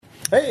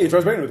Hey,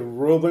 Charles Payne with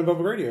Role Playing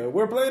Public Radio.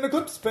 We're playing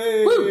Eclipse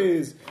Phase,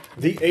 Woo!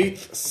 the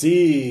 8th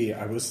C.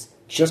 I was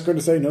just going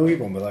to say no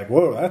evil, but like,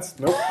 whoa, that's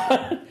nope,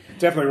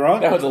 definitely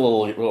wrong. That was a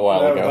little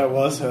while ago. That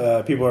was.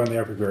 People are in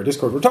the RPPR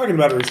Discord. We're talking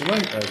about it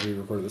recently as we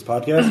recorded this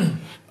podcast.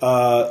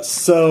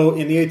 So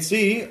in the 8th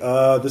C,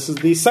 this is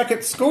the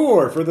second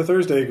score for the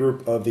Thursday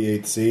group of the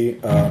 8th C,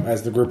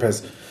 as the group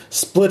has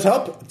split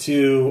up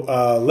to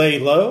lay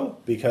low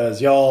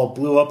because y'all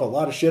blew up a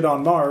lot of shit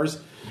on Mars.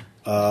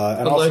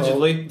 And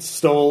Allegedly. also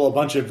stole a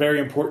bunch of very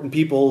important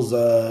people's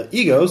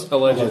egos.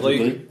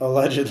 Allegedly.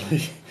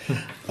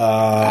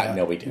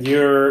 No, we didn't.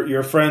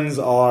 Your friends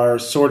are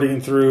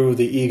sorting through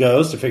the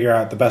egos to figure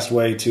out the best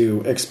way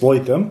to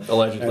exploit them.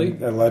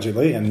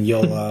 Allegedly. And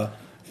you'll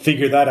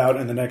figure that out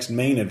in the next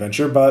main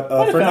adventure. But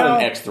for now,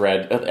 an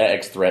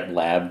X-Threat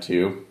lab,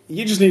 too.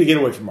 you just need to get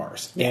away from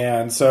Mars.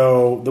 Yeah. And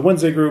so the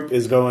Wednesday group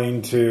is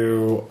going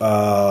to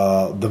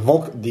the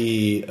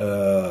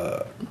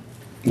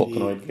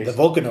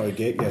Vulcanoid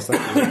Gate, yes,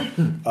 thank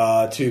you,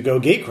 to go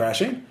gate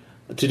crashing,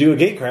 to do a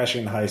gate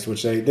crashing heist,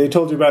 which they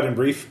told you about in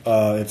brief.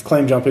 It's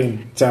claim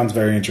jumping, sounds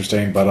very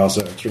interesting, but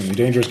also extremely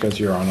dangerous because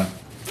you're on a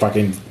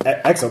fucking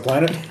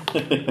exoplanet.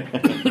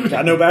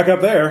 Got no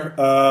backup there.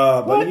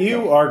 But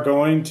you are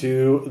going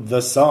to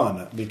the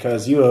sun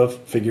because you have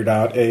figured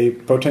out a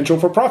potential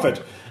for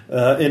profit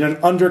in an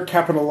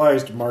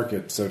undercapitalized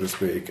market, so to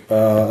speak,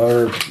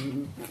 or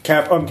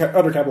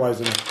undercapitalized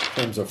in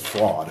terms of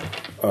fraud,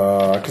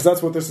 because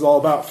that's what this is all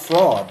about,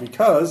 fraud.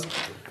 Because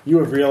you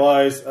have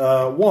realized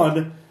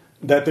one,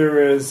 that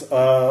there is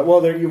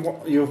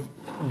you've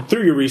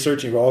through your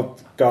research you've all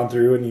gone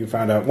through and you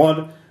found out,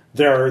 one,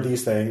 there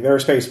are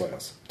space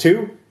whales.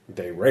 Two,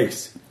 they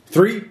race.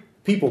 Three,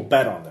 people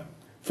bet on them.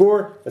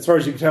 Four, as far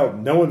as you can tell,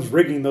 no one's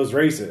rigging those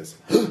races.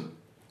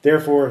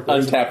 Therefore,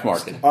 Untapped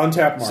market.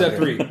 Step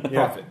 3,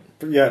 profit.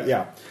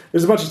 Yeah.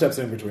 There's a bunch of steps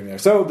in between there.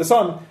 So the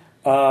sun,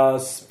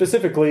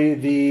 specifically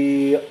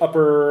the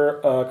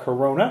upper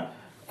corona,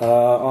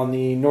 on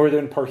the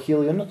northern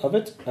parhelion of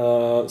it.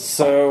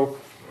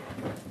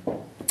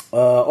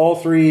 All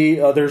three,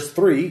 there's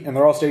three, and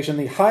they're all stationed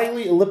in the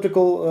highly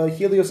elliptical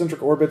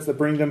heliocentric orbits that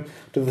bring them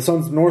to the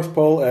sun's north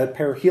pole at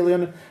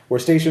perihelion, where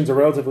stations are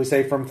relatively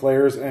safe from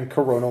flares and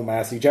coronal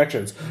mass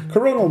ejections.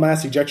 Coronal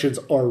mass ejections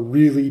are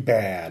really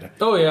bad.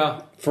 Oh,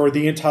 yeah. For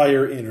the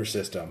entire inner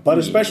system, but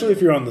especially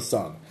if you're on the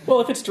sun. Well,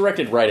 if it's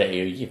directed right at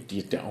you,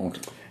 you don't.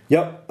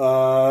 Yep.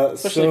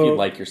 Especially if you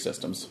like your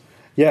systems.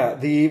 Yeah,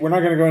 we're not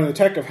going to go into the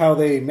tech of how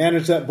they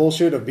manage that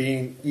bullshit of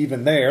being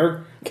even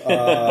there,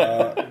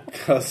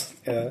 because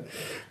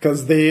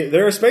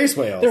they're space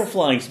whales. They're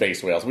flying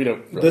space whales. We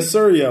don't really... The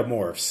Surya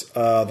morphs,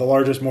 the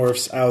largest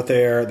morphs out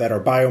there that are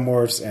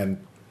biomorphs,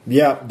 and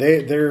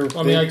they're.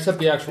 Except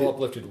the actual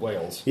uplifted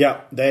whales.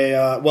 Yeah,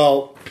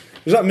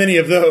 there's not many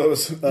of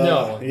those.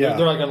 No, they're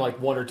like in like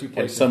one or two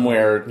places. And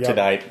somewhere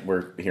tonight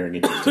we're hearing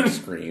a distant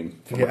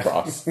scream from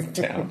across the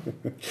town.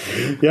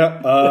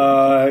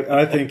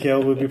 I think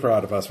Hale would be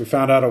proud of us. We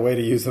found out a way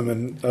to use them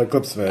in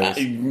Eclipse Phase.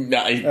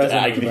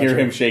 I can hear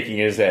him shaking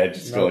his head.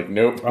 Just go like,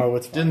 nope. Oh,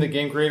 it's fine. Didn't the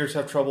game creators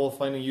have trouble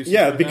finding use?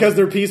 Yeah, because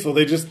they're peaceful.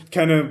 They just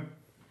kind of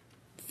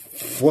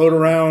float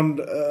around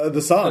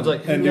the sun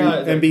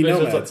and be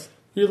nomads.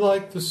 You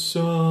like the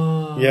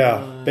sun.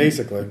 Yeah,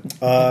 basically.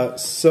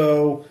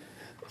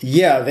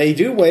 They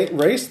do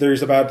race.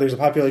 There's a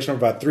population of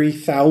about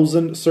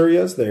 3,000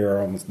 Suryas. They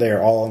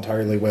are all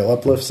entirely whale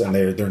uplifts, and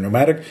they're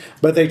nomadic.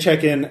 But they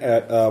check in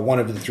at one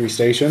of the three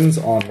stations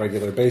on a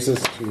regular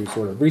basis to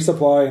sort of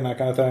resupply and that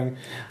kind of thing.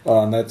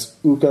 That's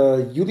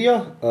Uka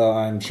Yulia.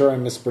 I'm sure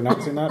I'm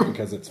mispronouncing that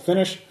because it's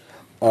Finnish.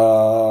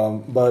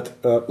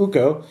 But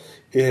Uko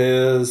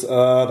is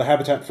the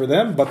habitat for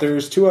them, but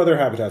there's two other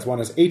habitats. One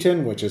is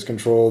Aten, which is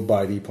controlled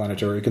by the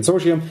Planetary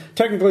Consortium,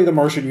 technically the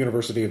Martian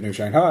University of New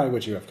Shanghai,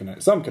 which you have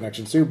some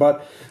connections to,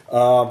 but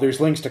there's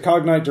links to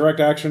Cognite,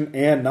 Direct Action,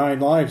 and Nine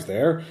Lives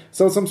there.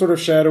 So it's some sort of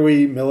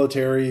shadowy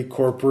military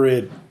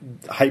corporate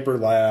hyper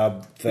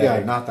lab thing. Yeah,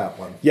 not that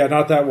one. Yeah,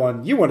 not that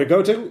one. You want to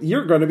go to?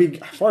 You're going to be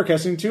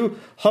forecasting to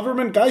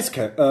Hoverman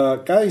Geischecker.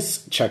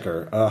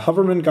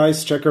 Hoverman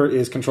Geischecker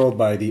is controlled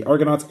by the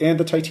Argonauts and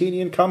the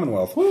Titanian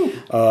Commonwealth.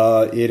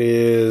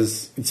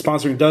 It's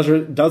sponsoring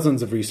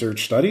dozens of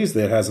research studies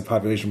that has a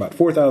population of about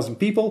 4,000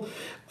 people,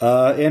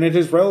 and it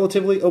is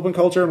relatively open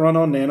culture and run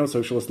on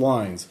nano-socialist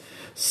lines.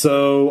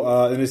 So,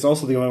 and it's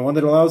also the only one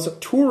that allows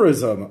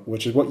tourism,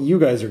 which is what you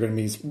guys are going to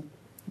be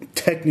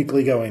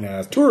technically going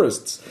as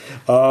tourists,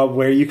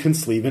 where you can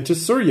sleeve into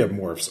Surya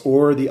morphs,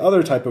 or the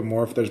other type of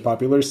morph that's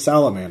popular,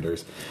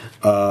 salamanders.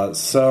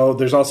 So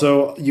there's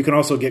also, you can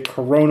also get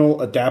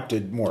coronal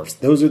adapted morphs.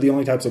 Those are the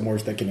only types of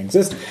morphs that can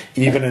exist,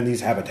 even in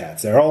these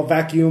habitats. They're all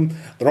vacuum,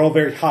 they're all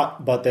very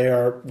hot, but they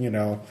are,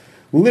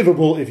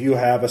 livable if you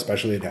have a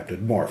specially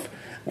adapted morph.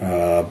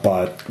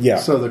 But yeah.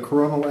 So the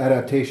coronal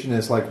adaptation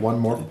is like one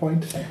morph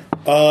point?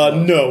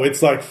 No,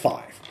 it's like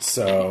 5.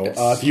 So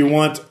if you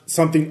want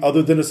something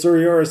other than a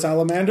Surya or a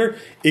salamander,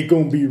 it's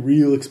going to be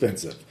real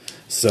expensive.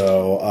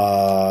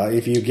 So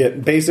if you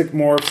get basic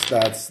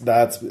morphs,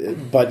 that's.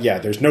 But yeah,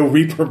 there's no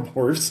Reaper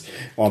morphs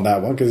on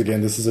that one because again,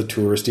 this is a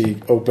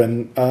touristy,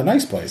 open,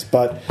 nice place.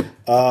 But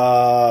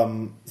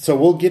so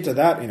we'll get to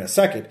that in a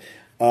second.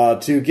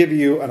 To give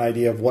you an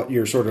idea of what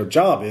your sort of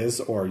job is,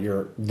 or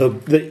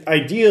the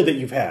idea that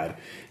you've had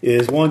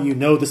is one,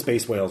 the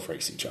space whales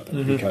race each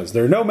other because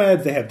they're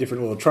nomads. They have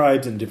different little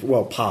tribes and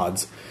different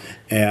pods,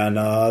 and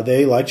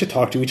they like to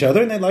talk to each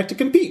other and they like to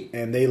compete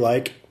and they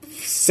like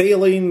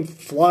sailing,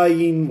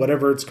 flying,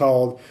 whatever it's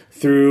called,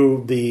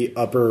 through the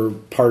upper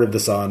part of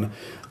the sun.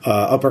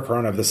 Upper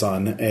corona of the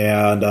sun,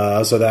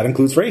 and so that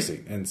includes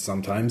racing. And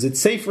sometimes it's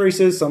safe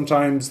races,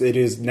 sometimes it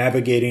is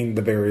navigating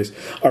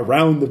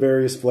around the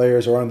various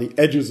flares, or on the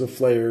edges of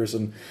flares,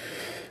 and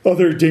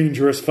other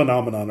dangerous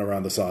phenomenon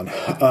around the sun.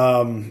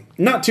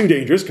 Not too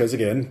dangerous, because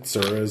again,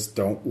 Suras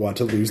don't want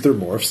to lose their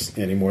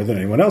morphs any more than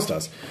anyone else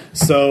does.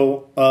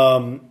 So,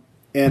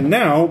 and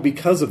now,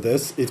 because of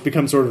this, it's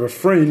become sort of a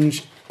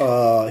fringe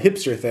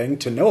hipster thing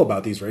to know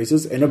about these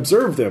races and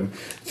observe them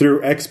through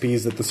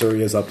XPs that the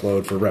Suryas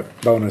upload for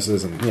rep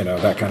bonuses and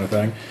that kind of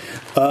thing.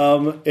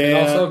 And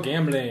also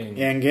gambling.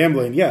 And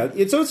gambling, yeah.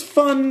 So it's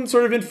fun,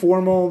 sort of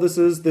informal. This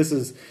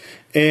is,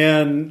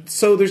 and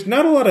so there's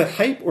not a lot of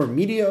hype or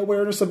media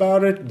awareness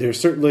about it. There's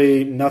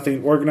certainly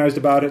nothing organized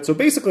about it. So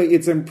basically,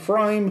 it's in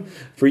prime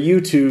for you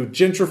to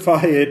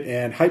gentrify it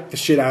and hype the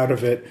shit out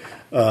of it.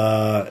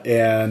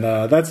 And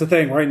that's the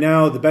thing. Right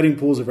now, the betting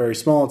pools are very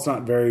small. It's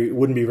not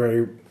wouldn't be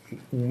very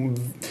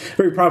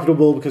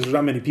profitable because there's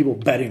not many people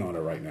betting on it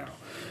right now.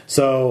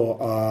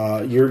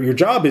 So your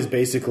job is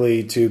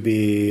basically to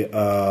be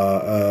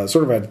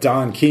sort of a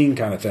Don King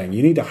kind of thing.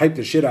 You need to hype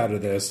the shit out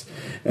of this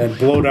and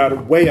blow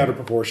it way out of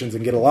proportions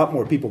and get a lot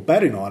more people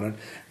betting on it.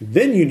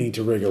 Then you need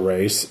to rig a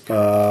race.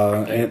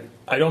 And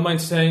I don't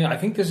mind saying, I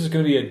think this is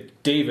going to be a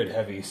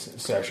David-heavy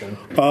session.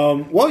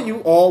 Well,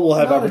 you all will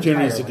have Not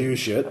opportunities entirely. to do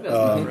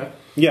shit.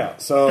 Yeah,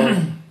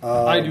 so...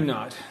 I do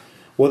not.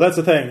 Well, that's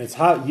the thing. It's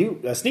how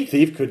a Sneak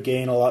Thief could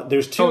gain a lot.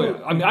 There's two... Oh,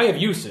 yeah. I mean, I have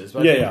uses,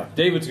 but I think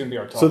David's going to be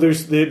our top. So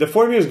there's the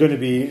formula is going to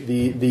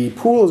be... The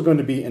pool is going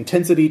to be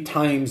intensity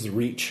times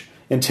reach.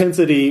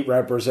 Intensity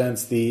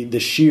represents the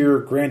sheer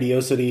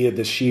grandiosity,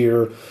 the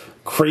sheer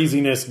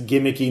craziness,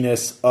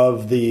 gimmickiness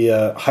of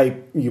the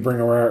hype you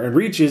bring around. And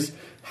reach is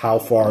how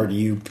far do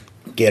you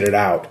get it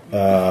out?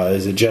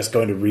 Is it just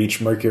going to reach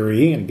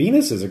Mercury and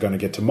Venus? Is it going to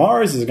get to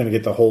Mars? Is it going to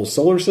get the whole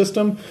solar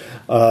system?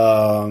 You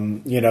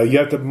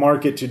have to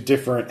market to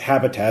different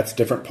habitats,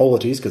 different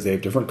polities, because they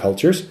have different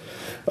cultures.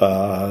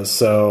 But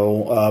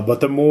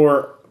the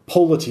more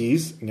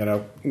polities,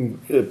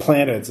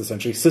 planets,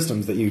 essentially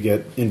systems that you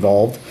get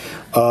involved,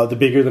 the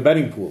bigger the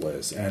betting pool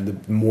is, and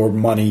the more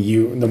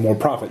the more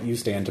profit you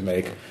stand to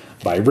make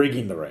by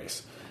rigging the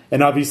race.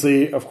 And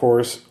obviously, of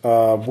course,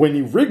 when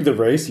you rig the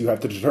race, you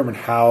have to determine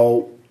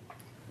how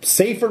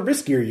safe or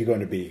riskier you're going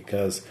to be.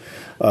 Because,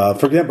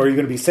 for example, are you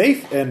going to be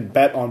safe and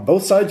bet on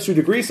both sides to a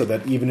degree so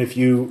that even if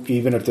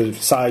the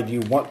side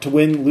you want to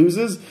win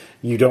loses,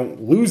 you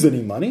don't lose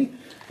any money?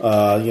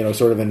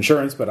 Sort of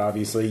insurance, but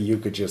obviously you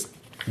could just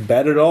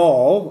bet it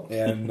all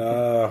and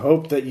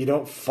hope that you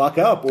don't fuck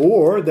up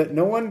or that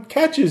no one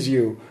catches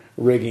you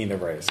rigging the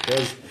race,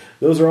 because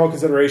those are all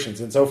considerations.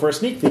 And so for a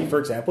Sneak Thief, for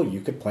example, you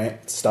could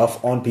plant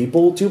stuff on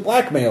people to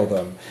blackmail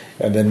them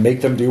and then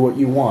make them do what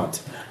you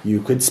want.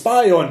 You could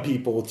spy on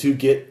people to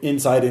get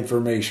inside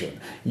information.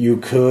 You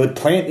could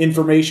plant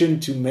information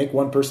to make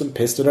one person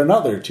pissed at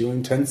another,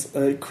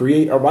 to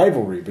create a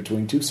rivalry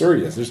between two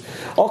Suryas. There's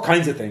all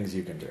kinds of things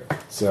you can do.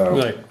 So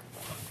Right.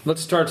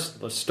 Let's start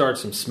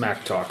some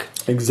smack talk.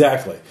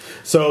 Exactly.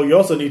 So you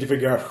also need to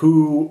figure out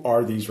who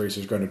are these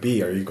racers going to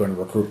be. Are you going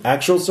to recruit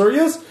actual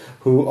Suryas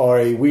who are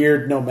a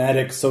weird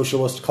nomadic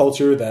socialist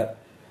culture that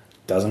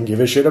doesn't give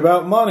a shit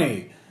about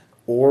money?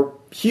 Or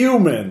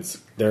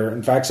humans?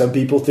 In fact, some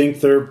people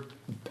think they're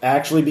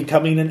actually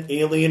becoming an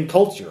alien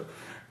culture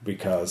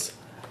because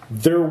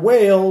they're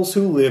whales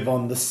who live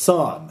on the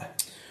sun.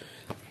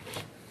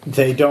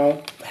 They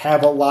don't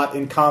have a lot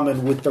in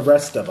common with the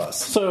rest of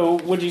us. So,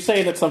 would you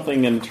say that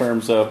something in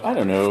terms of, I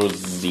don't know,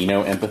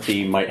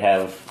 xeno-empathy might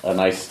have a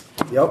nice...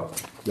 Yep.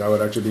 That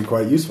would actually be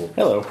quite useful.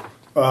 Hello.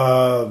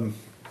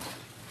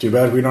 Too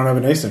bad we don't have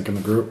an async in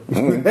the group.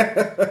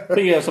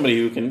 But you have somebody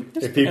who can...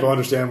 If people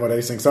understand what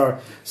asyncs are.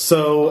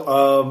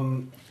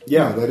 So,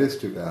 Yeah, that is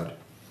too bad.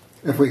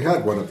 If we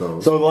had one of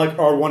those. So,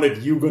 are one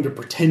of you going to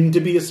pretend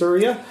to be a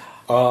Surya?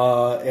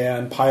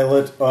 And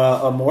pilot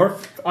a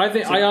morph?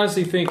 I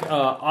honestly think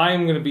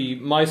I'm going to be...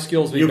 My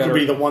skills be better. You could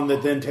be the one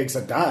that then takes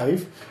a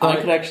dive. I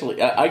could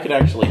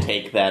actually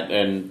take that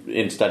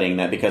in studying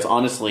that, because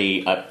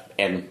honestly,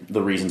 and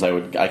the reasons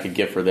I could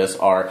give for this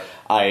are,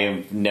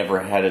 I've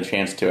never had a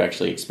chance to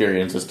actually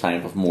experience this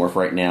type of morph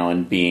right now,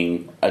 and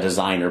being a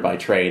designer by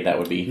trade, that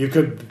would be...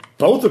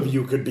 Both of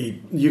you could be...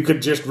 You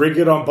could just rig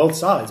it on both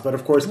sides, but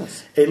of course,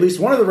 at least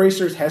one of the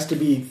racers has to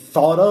be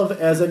thought of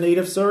as a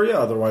native Surya,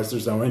 otherwise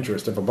there's no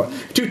interest.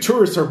 If two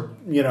tourists are,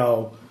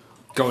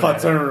 Going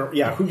at it.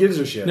 Yeah, who gives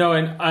a shit? No,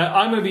 and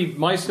I'm going to be...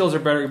 My skills are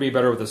going to be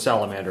better with a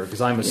salamander,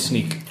 because I'm a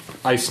sneak.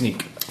 I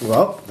sneak.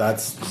 Well,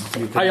 that's...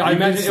 I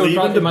imagine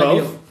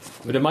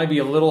it might be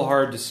a little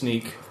hard to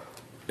sneak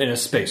in a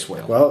space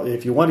whale. Well,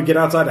 if you want to get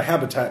outside of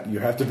habitat, you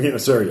have to be in a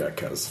Surya,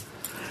 because...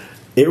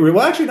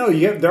 Well, actually, no.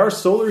 There are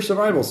solar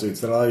survival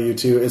suits that allow you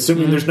to,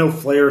 assuming there's no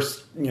flare,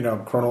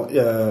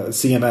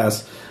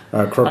 CMS,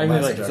 chronal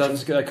mass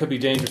ejection. That could be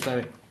dangerous.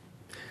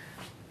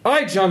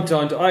 I jumped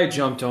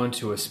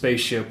onto a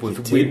spaceship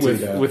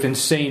with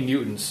insane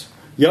mutants.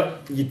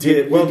 Yep, you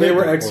did. Well, they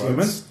were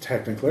ex-humans,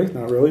 technically,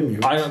 not really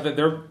mutants.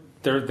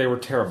 They were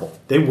terrible.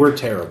 They were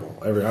terrible.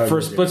 For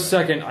a split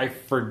second, I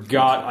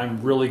forgot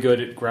I'm really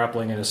good at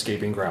grappling and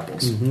escaping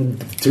grapples. Mm-hmm.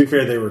 To be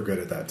fair, they were good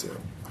at that too.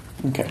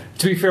 Okay.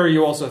 To be fair,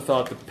 you also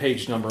thought the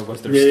page number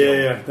was their skill.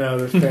 Yeah. No,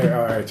 that's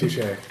fair. All right, touche.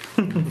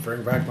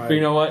 Bring back my... But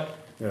you know what?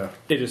 Yeah.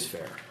 It is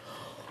fair.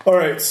 All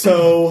right,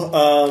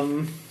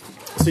 so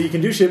you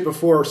can do shit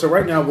before. So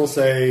right now we'll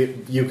say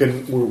we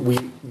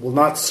will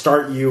not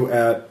start you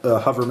at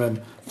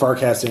Hoverman,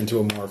 Farcast into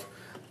a morph.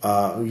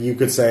 You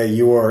could say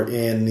you are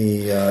in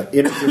the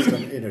inner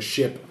system in a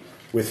ship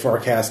with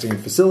Farcasting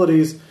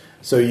facilities.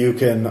 So you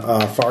can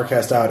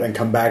Farcast out and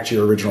come back to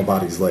your original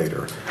bodies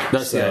later.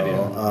 That's the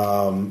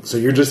idea. So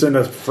you're just in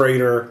a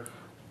freighter,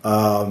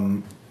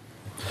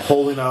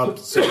 holding up,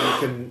 so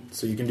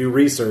you can do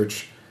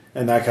research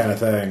and that kind of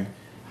thing.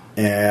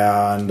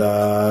 And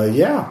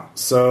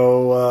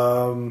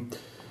so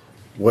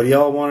what do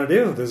y'all want to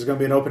do? This is going to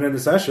be an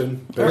open-ended session.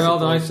 Basically. Well,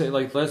 then I say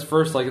let's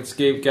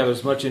gather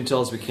as much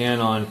intel as we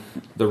can on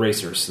the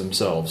racers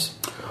themselves.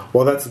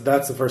 Well, that's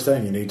the first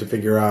thing. You need to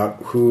figure out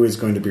who is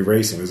going to be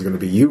racing. Is it going to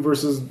be you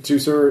versus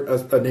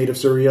a native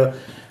Surya?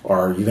 Or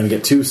are you going to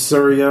get two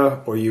Surya?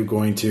 Or are you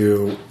going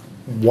to...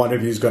 One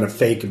of you is going to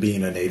fake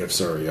being a native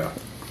Surya?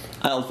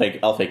 I'll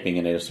fake being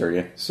a native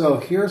Surya. So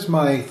here's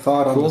my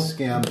thought on the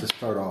scam to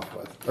start off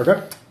with.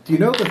 Okay. Do you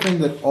know the thing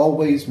that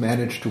always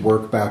managed to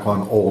work back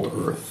on old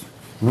Earth?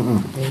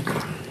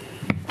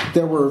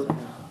 There were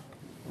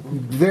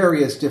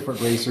various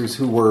different racers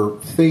who were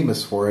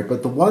famous for it,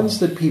 but the ones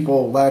that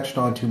people latched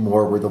onto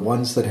more were the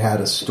ones that had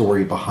a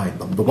story behind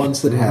them, the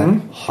ones that had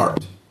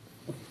heart.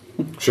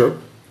 Sure.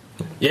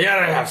 You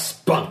gotta have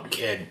spunk,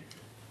 kid.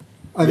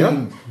 I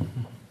mean,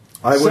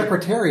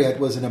 Secretariat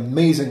was an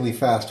amazingly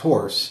fast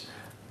horse,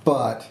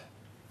 but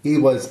he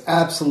was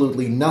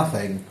absolutely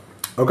nothing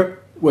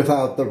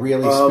without the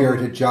really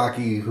spirited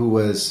jockey who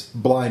was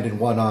blind in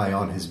one eye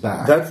on his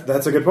back.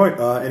 That's a good point.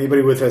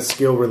 Anybody with a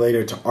skill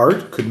related to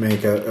art could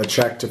make a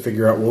check to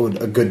figure out what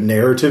would a good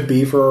narrative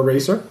be for a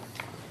racer.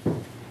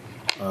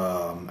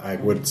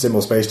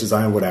 Symbol space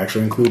design would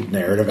actually include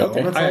narrative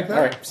elements like that.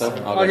 All right, so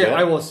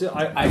I will assist.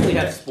 I actually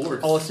have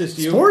sports. I'll assist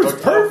you. Sports,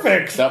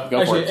 perfect. So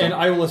go for it. And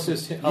I will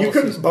assist him. You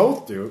couldn't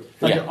both do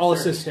it. I'll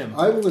assist him.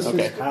 I will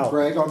assist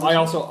Greg on this. I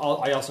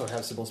also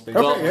have symbol space.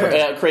 Well,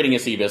 creating a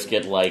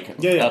Seabiscuit,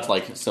 that's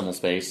like symbol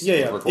space.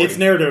 Yeah. It's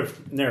narrative.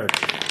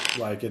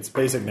 Like, it's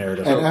basic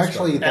narrative. And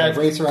actually, the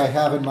racer I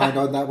have in mind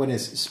on that one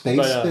is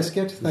Space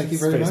Biscuit. Thank you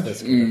very much.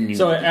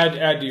 So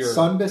add to your...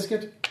 Sun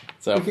Biscuit?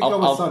 So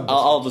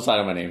I'll decide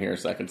on my name here in a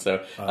second.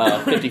 So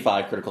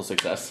 55 critical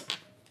success.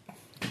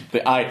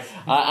 But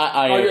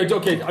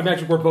okay,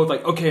 imagine we're both I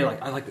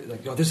like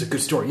this is a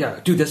good story. Yeah,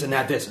 do this and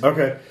add this.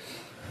 Okay.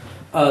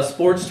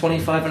 Sports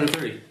 25 under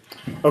 30.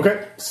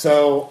 Okay,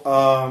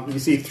 so you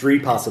see three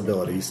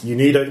possibilities.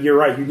 You're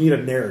right, you need a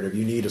narrative,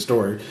 you need a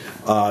story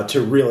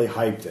to really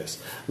hype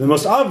this. The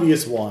most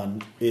obvious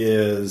one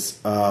is,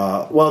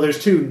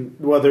 there's two,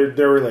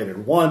 they're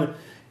related. One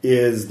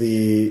is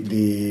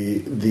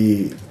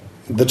the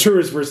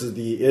tourist versus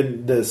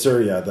the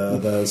Surya,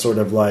 the sort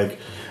of like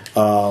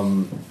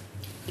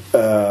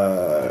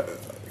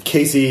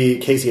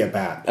Casey at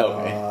bat.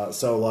 Okay.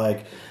 So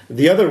like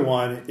the other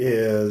one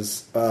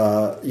is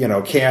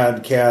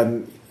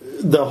can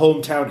the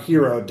hometown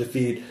hero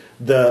defeat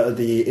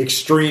the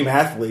extreme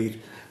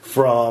athlete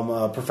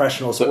from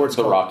professional sports?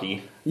 The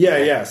Rocky.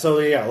 Yeah. So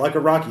like a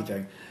Rocky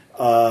thing.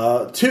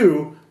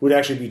 Two would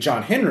actually be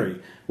John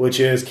Henry, which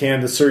is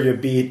can the Surya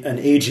beat an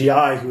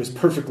AGI who is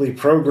perfectly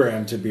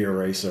programmed to be a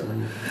racer?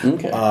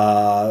 Okay.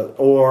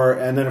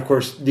 And then of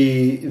course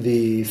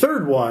the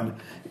third one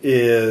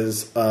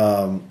is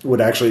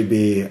would actually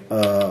be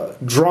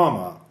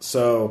drama.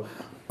 So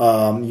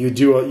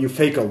you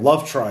fake a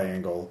love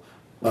triangle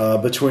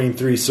between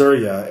three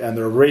Surya, and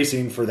they're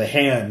racing for the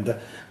hand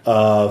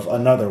of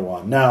another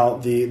one. Now,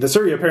 the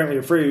Surya apparently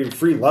are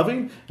free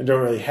loving and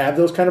don't really have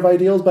those kind of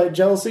ideals about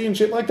jealousy and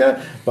shit like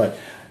that, but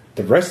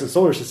the rest of the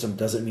solar system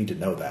doesn't need to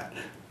know that.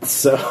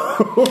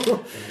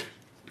 So...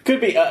 Could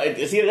be.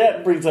 See,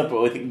 that brings up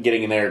with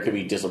getting in there. It could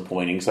be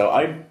disappointing. So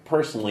I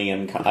personally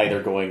am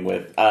either going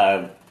with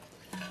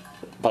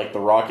like the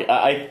Rocky.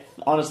 I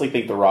honestly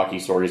think the Rocky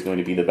story is going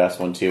to be the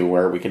best one too,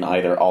 where we can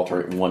either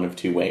alter it in one of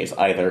two ways.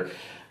 Either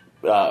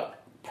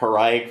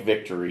Pyrrhic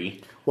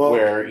victory.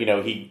 Where,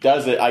 he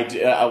does it,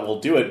 I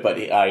will do it, but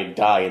I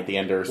die at the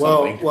end or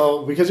something.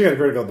 Well, because you got a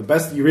critical,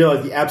 you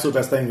realize the absolute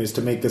best thing is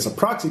to make this a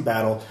proxy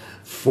battle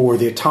for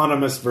the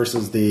autonomous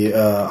versus the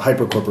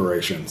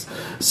hypercorporations.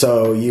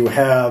 So you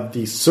have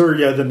the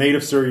Surya, the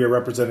native Surya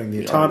representing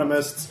the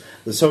autonomists,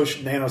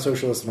 the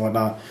nano-socialists and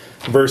whatnot,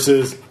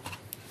 versus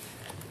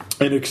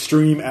an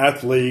extreme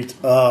athlete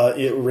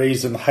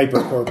raised in the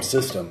hypercorp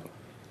system.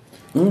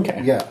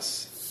 Okay.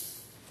 Yes.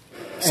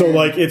 So,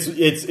 it's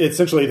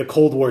essentially the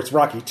Cold War. It's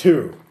Rocky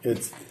II.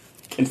 It's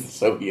the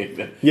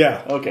Soviet.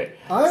 Yeah. Okay.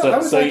 I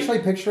was actually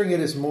picturing it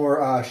as more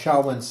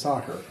Shaolin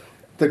soccer.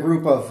 The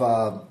group of...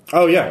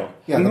 yeah.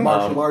 Yeah, the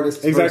martial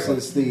artists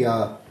versus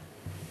the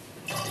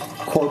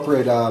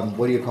corporate,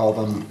 what do you call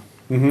them?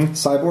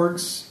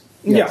 Cyborgs?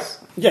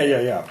 Yes.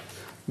 Yeah.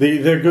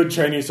 The good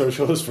Chinese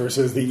socialist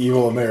versus the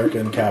evil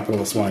American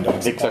capitalist wind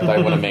ups. Except I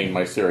want to make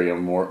my Syria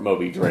more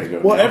Moby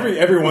Drago. Well,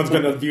 everyone's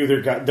going to view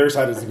their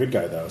side as the good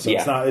guy, though. So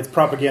it's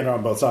propaganda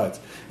on both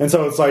sides. And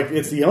so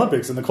it's the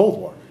Olympics and the Cold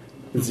War.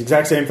 It's the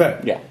exact same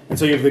thing. Yeah. And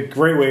so you have the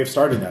great way of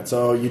starting that.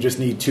 So you just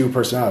need two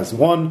personalities.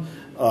 One,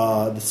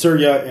 the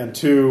Surya, and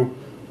two,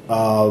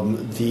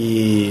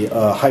 the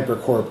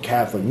Hypercorp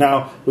Catholic.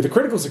 Now, with the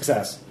critical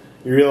success,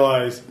 you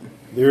realize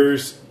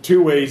there's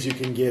two ways you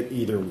can get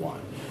either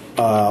one.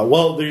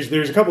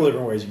 There's a couple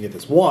different ways you can get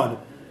this. One,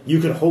 you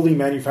could wholly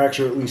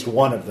manufacture at least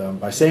one of them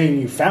by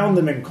saying you found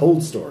them in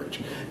cold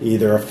storage.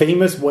 Either a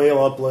famous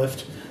whale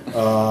uplift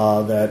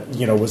that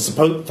was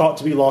thought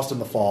to be lost in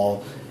the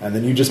fall, and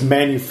then you just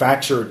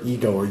manufacture an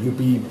ego, or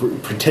you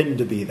pretend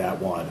to be that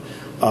one.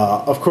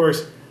 Of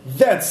course,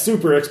 that's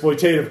super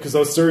exploitative because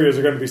those Suryas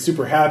are going to be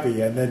super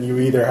happy, and then you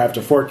either have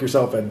to fork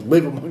yourself and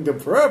live among them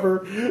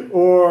forever,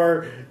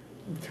 or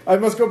I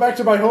must go back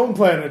to my home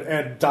planet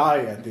and die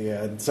at the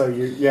end. So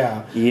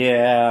Yeah.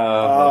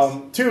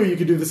 Two, you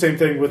could do the same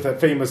thing with a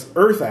famous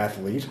Earth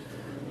athlete,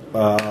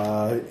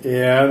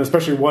 and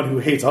especially one who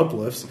hates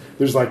uplifts.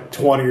 There's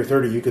 20 or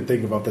 30 you could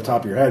think of off the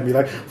top of your head and be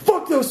like,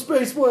 "Fuck those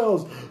space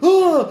whales!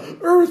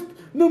 Earth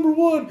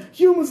 #1,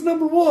 humans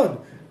 #1."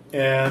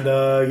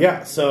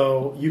 And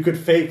so you could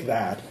fake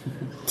that.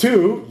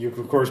 Two, you could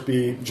of course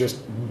be just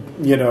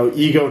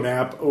ego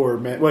nap or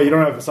you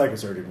don't have the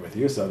psychosurgeon with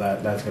you, so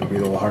that's going to be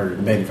a little harder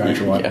to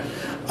manufacture one.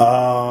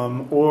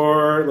 Yeah.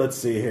 Or let's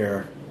see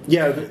here.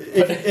 Yeah,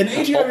 an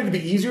AGI would be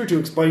easier to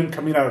explain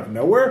coming out of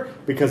nowhere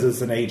because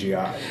it's an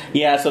AGI.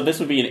 Yeah, so this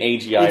would be an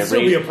AGI. It'd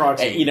still be a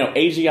proxy.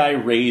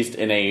 AGI raised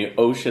in a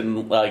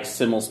ocean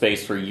simul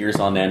space for years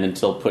on end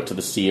until put to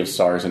the sea of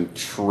stars and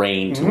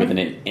trained to within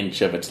an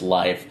inch of its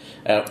life.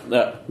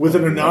 With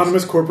an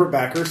anonymous corporate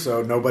backer,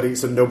 so nobody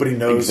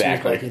knows who's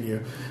backing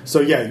you.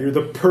 So yeah, you're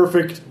the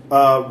perfect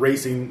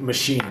racing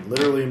machine,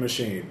 literally a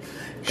machine.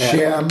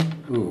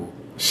 Shamu.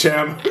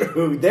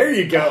 There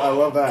you go. I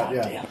love that.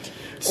 God damn it.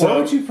 So,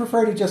 or would you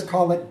prefer to just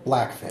call it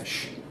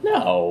Blackfish?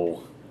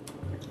 No.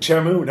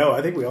 Shamu? No,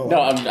 I think we all. No,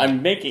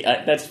 I'm making.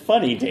 That's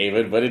funny,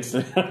 David, but it's.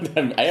 I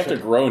have to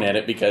groan at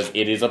it because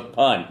it is a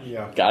pun.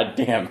 Yeah. God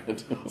damn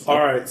it. All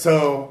right,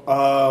 so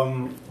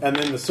and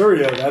then the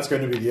Surya, that's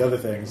going to be the other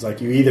things.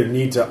 You either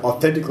need to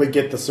authentically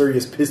get the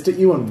Suryas pissed at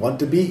you and want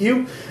to beat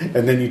you,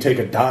 and then you take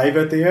a dive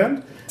at the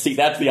end. See,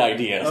 that's the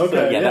idea. Okay,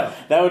 so, yeah.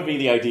 That would be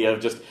the idea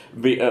of just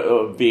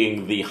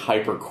being the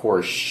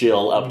hypercore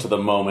shill up to the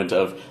moment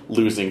of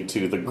losing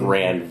to the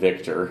grand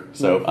victor.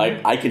 So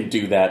I can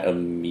do that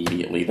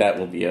immediately. That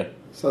will be a...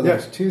 So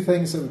there's two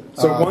things...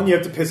 one, you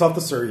have to piss off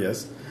the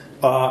Suryas.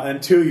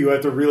 And two, you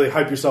have to really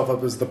hype yourself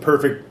up as the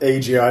perfect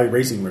AGI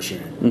racing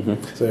machine.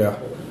 So, yeah.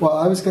 Well,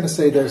 I was going to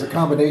say there's a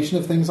combination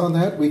of things on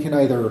that. We can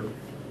either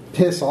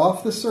piss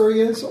off the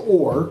Suryas,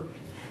 or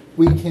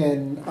we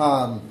can...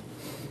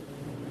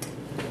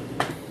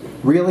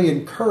 really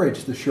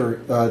encourage the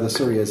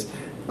Suryas.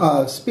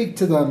 Speak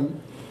to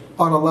them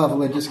on a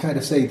level and just kind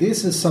of say,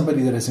 this is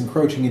somebody that is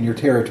encroaching in your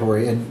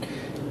territory, and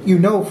you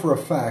know for a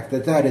fact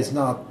that is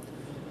not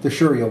the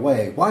Surya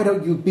way. Why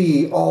don't you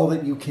be all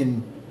that you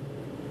can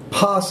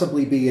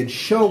possibly be and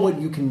show what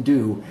you can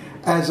do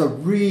as a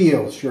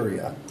real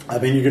Surya? I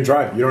mean, you can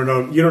try. You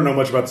don't know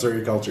much about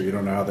Surya culture. You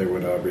don't know how they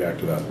would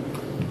react to that.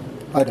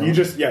 I don't. You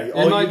just,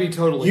 it might be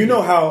totally... You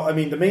know how, I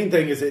mean, the main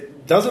thing is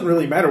it doesn't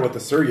really matter what the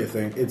Surya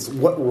think. It's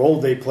what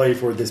role they play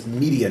for this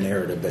media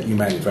narrative that you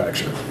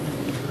manufacture.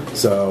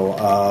 So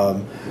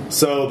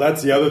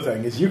that's the other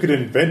thing, is you could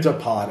invent a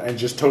pod and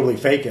just totally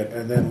fake it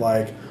and then,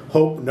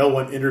 hope no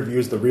one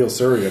interviews the real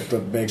Surya to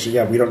make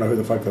sure, we don't know who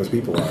the fuck those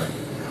people are.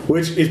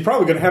 Which is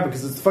probably going to happen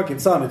because it's the fucking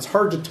sun. It's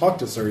hard to talk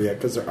to Surya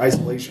because they're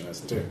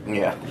isolationists, too.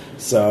 Yeah.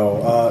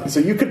 So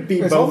you could be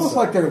It's both almost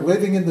like they're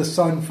living in the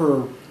sun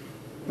for...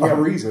 a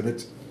reason.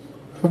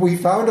 We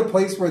found a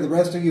place where the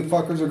rest of you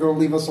fuckers are going to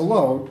leave us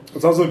alone.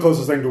 It's also the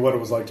closest thing to what it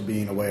was like to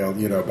being a whale,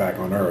 back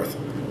on Earth.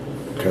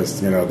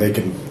 Because, they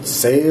can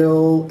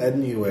sail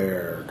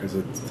anywhere. Because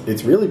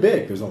it's really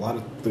big. There's a lot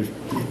of...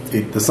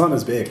 the sun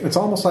is big. It's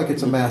almost like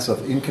it's a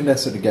massive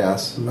incandescent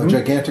gas, a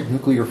gigantic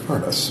nuclear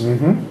furnace.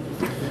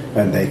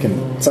 And they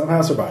can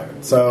somehow survive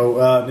it.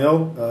 So,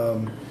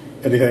 Neil,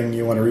 anything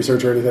you want to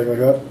research or anything like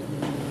that?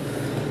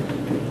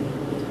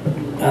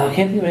 I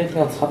can't think of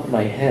anything on top of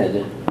my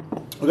head.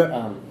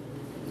 Okay.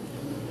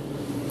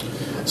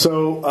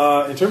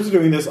 So, in terms of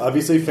doing this,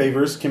 obviously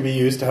favors can be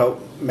used to help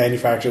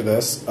manufacture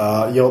this.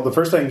 The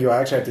first thing you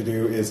actually have to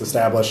do is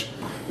establish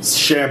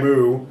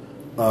Shamu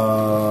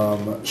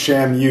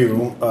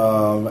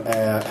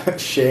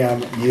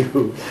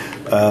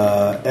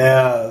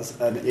as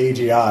an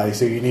AGI.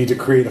 So you need to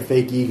create a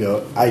fake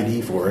ego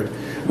ID for it,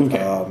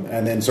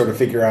 and then sort of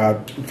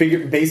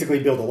basically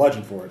build a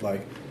legend for it.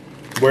 Like,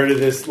 where did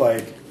this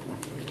the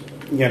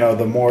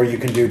more you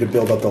can do to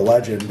build up the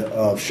legend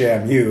of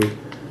Shamu,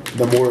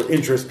 the more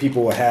interest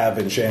people will have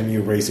in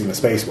Shamu racing the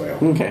space whale.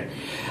 Okay.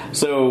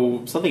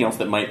 So something else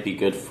that might be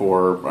good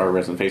for our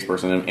resident face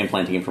person and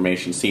implanting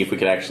information, see if we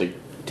could actually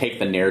take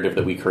the narrative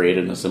that we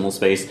created in the symbol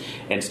space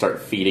and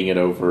start feeding it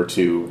over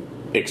to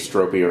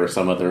Extropia or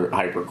some other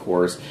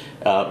hypercore's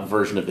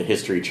version of the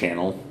history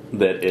channel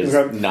that is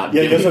not.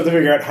 Yeah, you just have to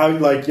figure out how.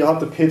 You'll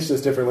have to pitch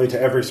this differently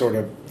to every sort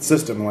of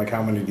system. Like,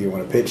 how many do you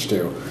want to pitch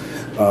to?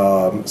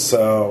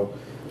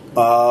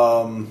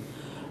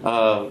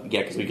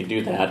 Because we could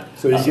do that.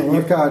 So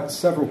I've got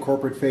several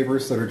corporate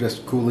favors that are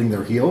just cooling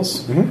their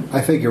heels. Mm-hmm.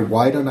 I figure,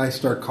 why don't I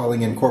start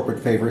calling in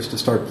corporate favors to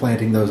start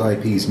planting those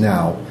IPs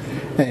now,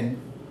 and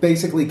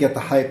basically get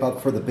the hype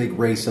up for the big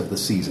race of the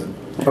season.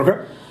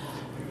 Okay.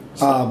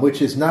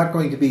 Which is not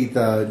going to be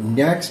the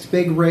next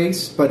big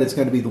race, but it's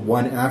going to be the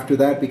one after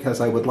that, because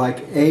I would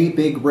like a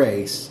big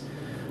race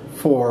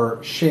for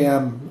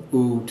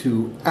Shamu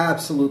to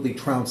absolutely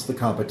trounce the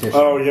competition.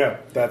 Oh, yeah.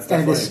 That's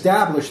definitely... And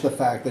establish the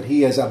fact that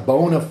he is a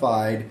bona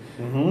fide,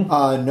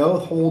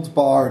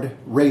 no-holds-barred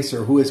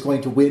racer who is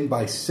going to win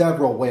by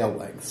several whale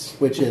lengths,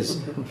 which is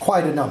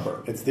quite a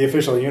number. It's the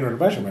official unit of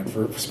measurement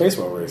for space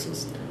whale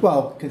races.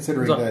 Well,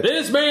 considering that...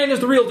 This man is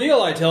the real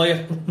deal, I tell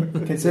you.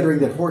 Considering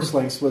that horse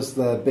lengths was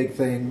the big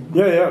thing.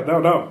 Yeah.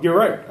 No. You're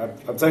right.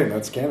 I'm saying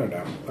that's canon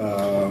now.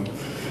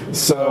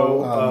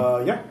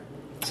 Yeah.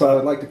 So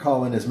I'd like to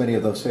call in as many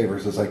of those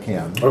favors as I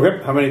can.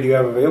 Okay. How many do you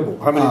have available?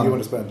 How many do you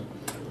want to spend?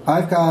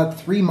 I've got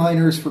 3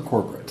 minors for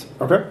corporate.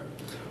 Okay.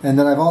 And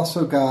then I've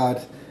also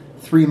got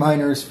 3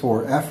 minors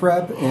for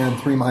FREP and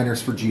 3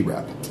 minors for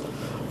GREP.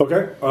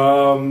 Okay.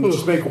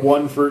 Just make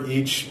 1 for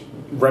each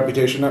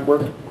reputation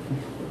network.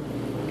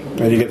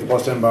 And you get the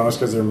plus 10 bonus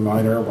because they're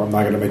minor. I'm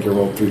not going to make you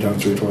roll 3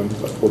 times 3 twins.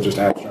 We'll just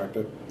abstract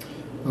it.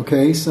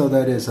 Okay, so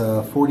that is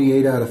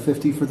 48 out of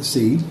 50 for the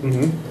C.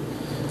 Mm-hmm.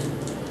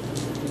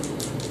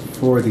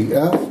 For the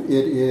F,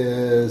 it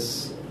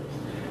is...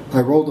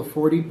 I rolled a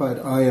 40,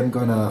 but I am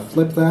going to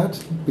flip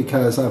that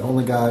because I've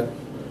only got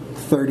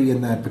 30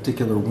 in that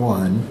particular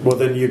one. Well,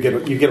 then you get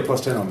a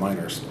plus 10 on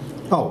minors.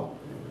 Oh,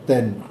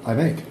 then I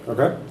make.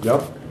 Okay,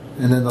 yep.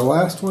 And then the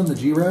last one, the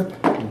GREP,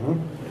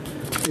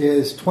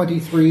 is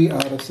 23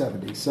 out of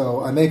 70.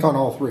 So I make on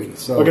all 3.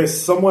 So okay,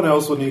 someone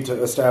else would need to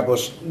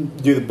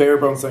do the bare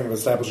bones thing of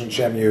establishing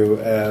Shamu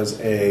as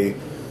a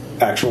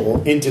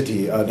actual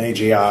entity, an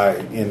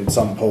AGI in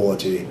some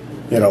polity.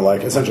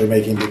 Essentially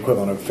making the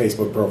equivalent of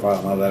Facebook profile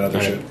and all that other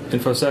shit.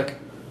 InfoSec?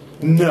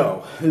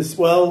 No.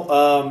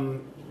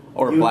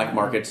 Or black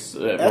markets.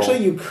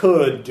 Actually, you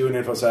could do an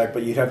InfoSec,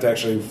 but you'd have to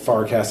actually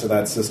farcast to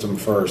that system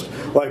first.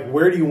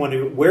 Where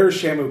is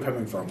Shamu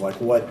coming from?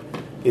 What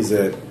is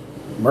it?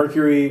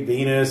 Mercury,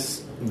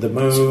 Venus, the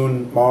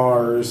Moon,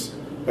 Mars,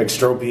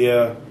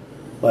 Extropia?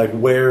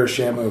 Where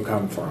Shamu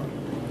come from?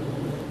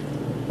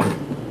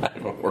 I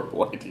have a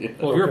horrible idea.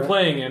 Well, if you're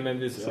playing him,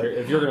 and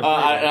if you're going to,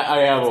 I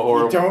have a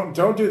horrible.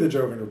 Don't do the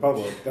Jovian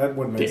Republic. That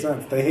wouldn't make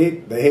sense. They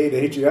hate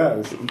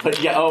AGIs. But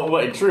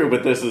true.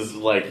 But this is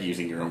like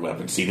using your own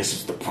weapon. See, this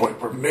is the point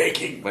we're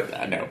making. But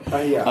no,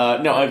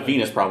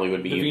 Venus probably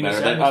would be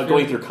better.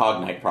 Going through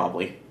Cognite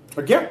probably.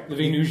 Yeah, the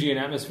Venusian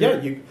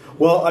atmosphere. Yeah,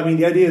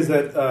 the idea is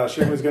that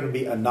Shamu is going to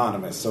be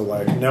anonymous. So,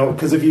 no,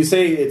 because if you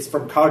say it's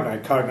from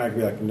Cognite would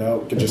be like,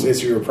 no, can just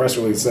issue a press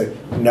release and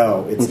say,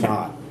 no, it's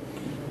not.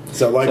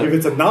 So, if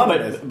it's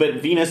anonymous,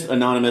 but Venus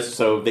anonymous,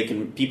 so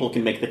people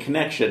can make the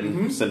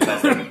connection since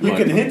that's you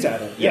can hint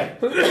at it. Yeah.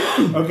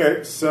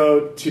 Okay,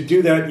 so to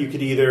do that, you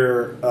could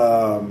either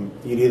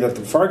have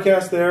to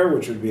farcast there,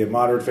 which would be a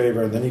moderate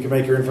favor, and then you can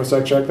make your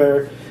InfoSec check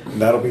there,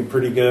 and that'll be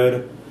pretty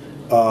good.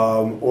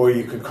 Or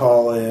you could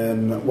call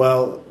in,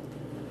 2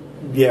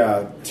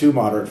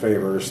 moderate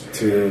favors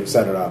to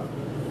set it up.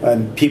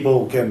 And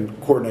people can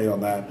coordinate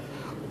on that.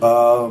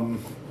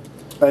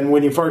 And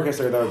when you farcast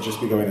there, that would just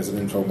be going as an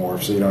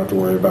infomorph, so you don't have to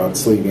worry about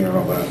sleeping and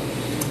all that.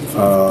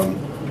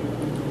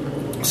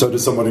 So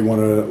does somebody want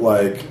to,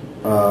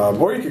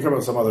 or you could come up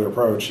with some other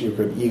approach. You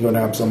could ego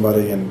nap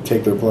somebody and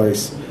take their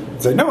place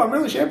and say, no, I'm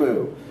really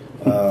Shamu.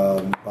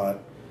 But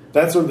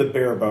that's sort of the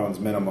bare bones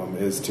minimum,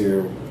 is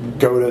to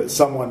go to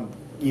someone,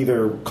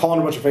 either call in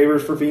a bunch of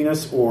favors for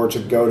Venus or to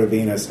go to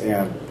Venus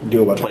and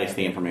do a bunch place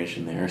the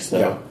information there.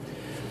 So,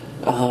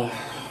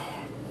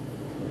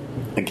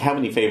 how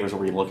many favors are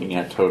we looking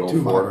at total?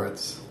 2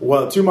 moderates.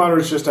 Well, 2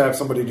 moderates just to have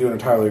somebody do it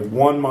entirely.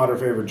 1 moderate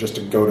favor just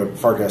to go to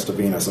farcast to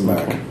Venus and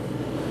back.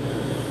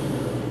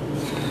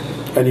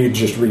 And you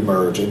just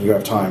remerge, and you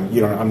have time.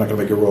 I'm not going to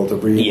make you roll to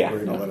breathe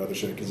and all that other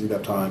shit because you'd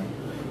have time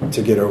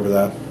to get over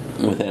that.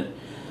 With it.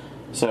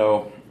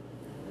 So,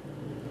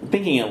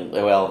 thinking,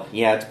 well,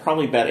 yeah, it's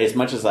probably better. As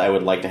much as I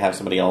would like to have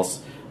somebody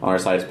else on our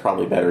side, it's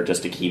probably better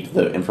just to keep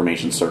the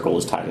information circle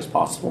as tight as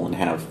possible and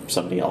have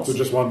somebody else. So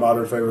just one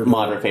moderate favor.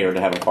 Moderate favor to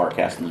have a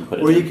Farcast and then put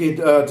it. Well, you could.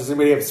 Does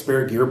anybody have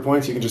spare gear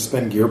points? You can just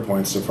spend gear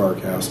points to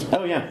Farcast.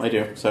 Oh yeah, I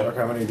do. So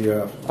how many do you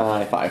have?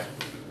 5.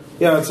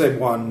 Yeah, I'd say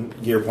 1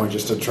 gear point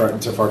just to try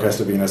to Farcast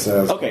to Venus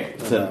as. Okay,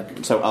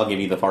 so I'll give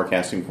you the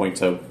Farcasting point,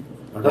 so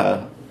you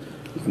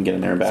can get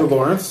in there and back. So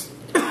Lawrence.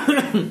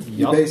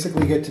 You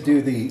basically get to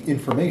do the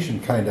information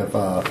kind of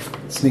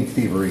sneak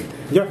thievery.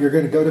 Yep. You're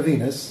going to go to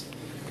Venus.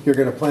 You're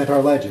going to plant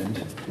our legend.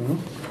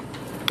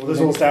 Mm-hmm. Well, this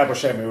will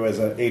establish Shamu as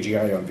an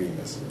AGI on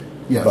Venus.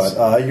 Yes.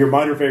 But your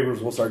minor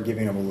favors will start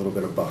giving him a little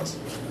bit of buzz.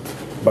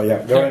 But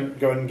yeah, go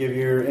ahead and give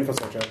your info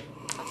check.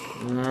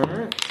 All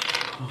right.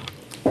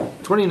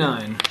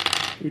 29.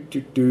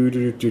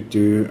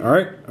 All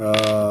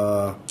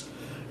right.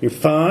 You're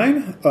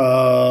fine.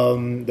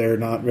 They're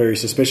not very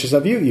suspicious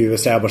of you. You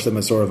establish them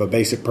as sort of a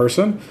basic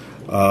person,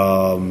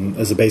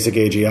 as a basic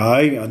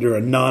AGI under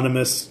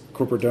anonymous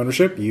corporate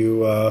ownership.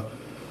 You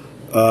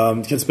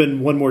can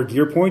spend 1 more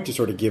gear point to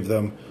sort of give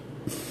them.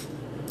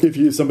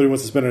 If somebody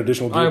wants to spend an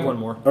additional gear I have point.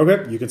 1 more.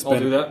 Okay, you can spend.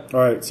 I'll do that. All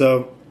right,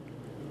 so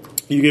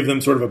you give them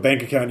sort of a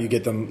bank account. You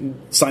get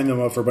them, sign them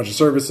up for a bunch of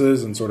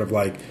services, and sort of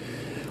like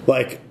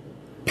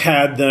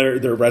pad their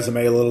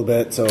resume a little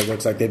bit so it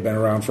looks like they've been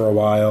around for a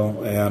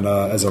while, and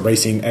as a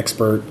racing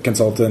expert,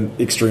 consultant,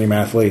 extreme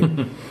athlete,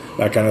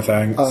 that kind of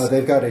thing.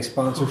 They've got a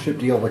sponsorship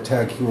deal with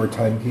Tag Heuer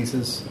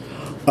Timepieces.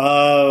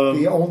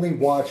 The only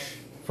watch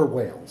for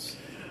whales.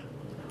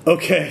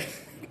 Okay.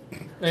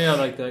 Yeah,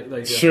 like that.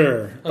 Like,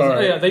 sure.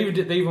 Right. Yeah, they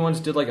even once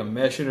did like a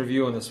mesh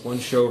interview on this one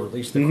show,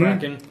 Release the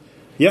Kraken.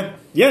 Yeah,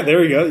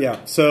 there you go.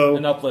 Yeah, so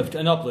an uplift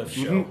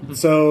show.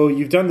 So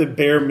you've done the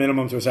bare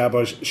minimum to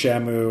establish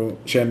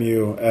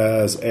Shamu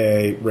as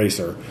a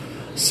racer.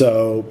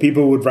 So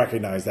people would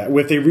recognize that.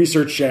 If they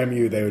research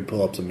Shamu, they would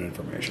pull up some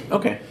information.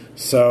 Okay.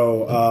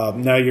 So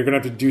now you're going to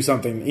have to do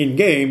something in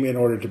game in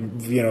order to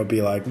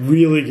be like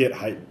really get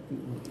hype.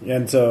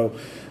 And so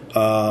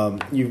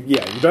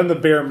you've done the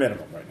bare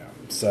minimum right now.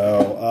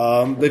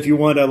 So if you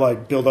want to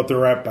like build up the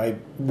rep by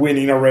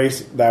winning a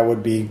race, that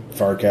would be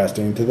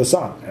Farcasting to the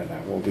sun, and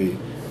that will be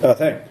a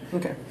thing.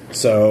 Okay.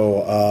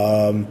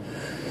 So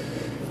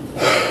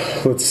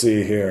let's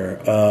see here.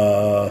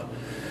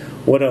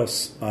 What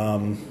else?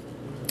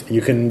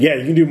 You can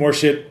do more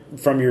shit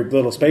from your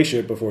little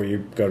spaceship before you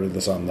go to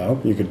the sun,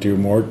 though. You could do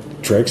more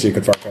tricks. You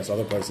could Farcast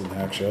other places and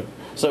hack shit.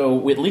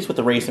 So at least with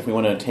the race, if we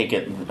want to take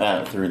it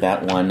through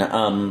that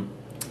one,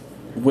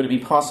 would it be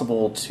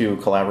possible to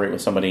collaborate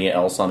with somebody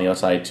else on the other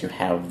side to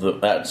have the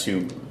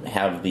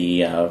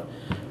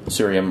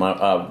Surya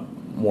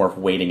morph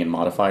waiting and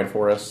modified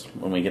for us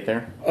when we get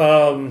there?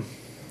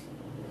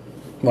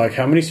 Like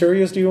how many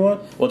Suryas do you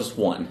want? Well, just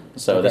 1.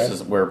 So okay. This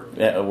is we're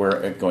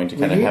going to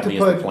kind of have these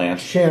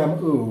plants.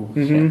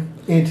 Shamu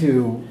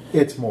into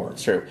its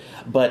morph. True,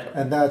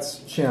 and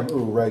that's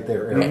Shamu right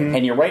there. Mm-hmm.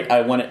 And you're right.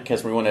 I want it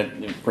because we want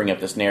to bring up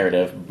this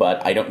narrative,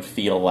 but I don't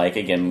feel like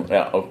I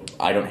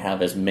don't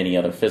have as many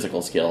other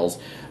physical skills.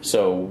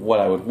 So what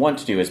I would want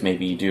to do is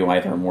maybe do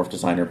either a morph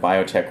design or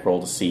biotech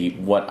roll to see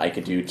what I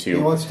could do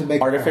to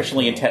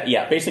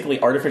artificially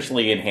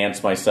artificially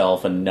enhance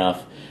myself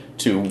enough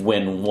to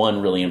win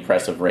one really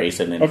impressive race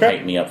and then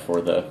hype me up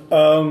for the...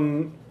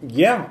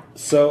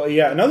 So,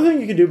 another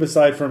thing you can do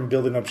beside from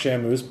building up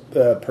Shamu's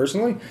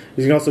personally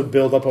is you can also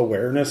build up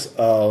awareness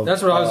of...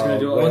 That's what I was going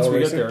to do once we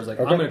get there. I was like,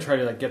 I'm going to try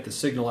to get the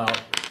signal out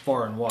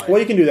far and wide. Well,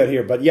 you can do that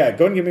here, but go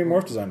ahead and give me a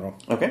morph design roll.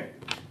 Okay.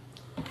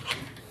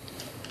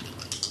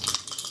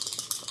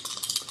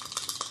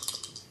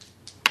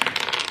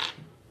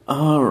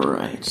 All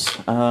right.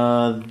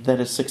 That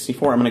is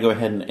 64. I'm going to go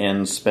ahead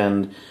and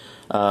spend...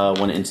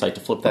 1 insight to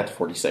flip that to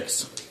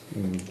 46.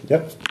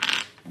 Yep.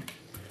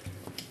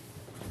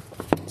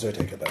 So I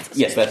take it that's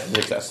yes, that's a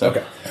success. So.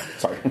 Okay,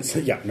 sorry.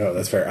 So,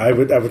 that's fair. I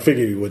would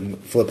figure you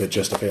wouldn't flip it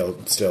just to fail.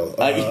 Still,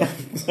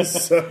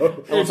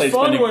 so it's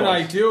fun when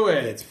I do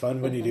it. It's fun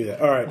when you do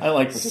that. All right, I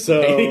like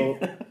so.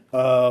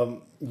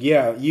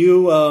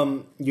 You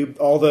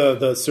all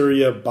the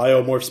Surya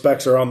biomorph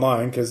specs are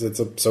online because it's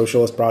a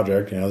socialist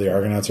project. The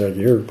Argonauts are like,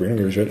 we don't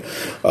give a shit.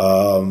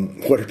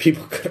 What are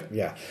people?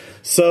 Yeah.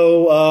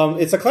 So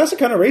it's a classic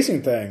kind of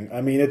racing thing. I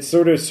mean, it's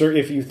sort of,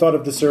 if you thought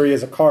of the Surya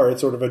as a car, it's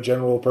sort of a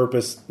general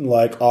purpose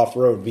like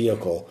off-road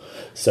vehicle.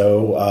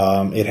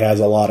 So it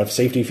has a lot of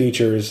safety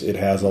features. It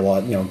has a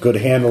lot, good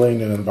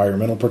handling and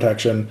environmental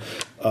protection.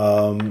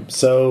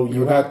 So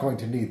you're not going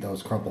to need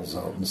those crumple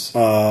zones.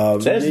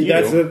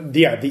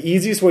 The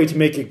easiest way to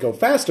make it go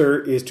faster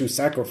is to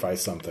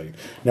sacrifice something.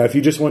 Now, if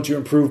you just want to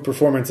improve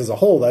performance as a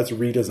whole, that's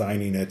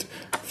redesigning it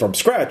from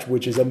scratch,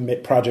 which is a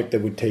project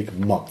that would take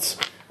months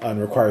and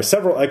requires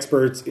several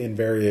experts in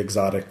very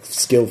exotic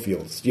skill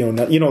fields.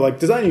 Like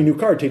designing a new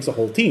car takes a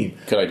whole team.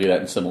 Could I do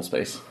that in Simul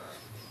Space?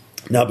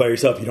 Not by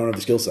yourself. You don't have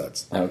the skill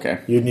sets. Okay.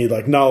 You'd need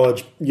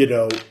knowledge,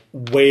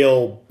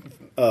 whale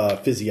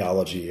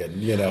physiology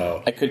and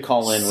I could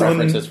call in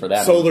references for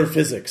that. Solar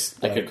physics.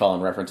 I could call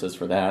in references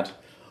for that.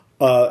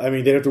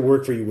 they'd have to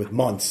work for you with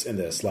months in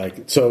this.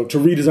 So to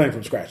redesign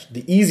from scratch,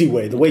 the easy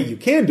way, the way you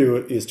can do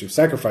it, is to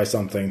sacrifice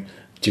something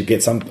to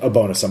get a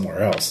bonus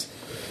somewhere else.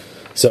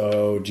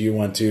 So do you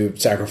want to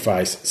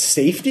sacrifice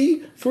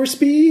safety for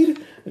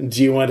speed?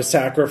 Do you want to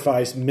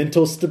sacrifice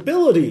mental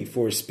stability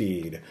for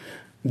speed?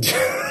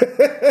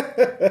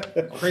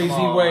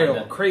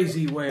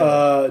 Crazy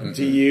whale.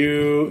 Do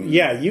you?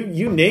 Yeah,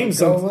 you name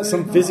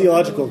some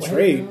physiological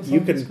trait.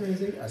 You can.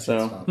 For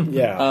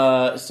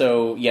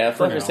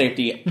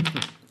safety.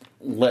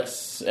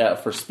 Let's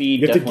for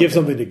speed. You have to give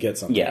something to get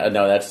something. Yeah,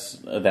 no,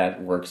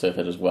 that works with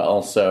it as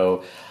well.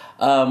 So,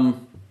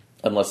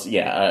 unless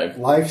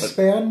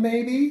lifespan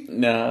maybe.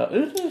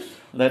 No.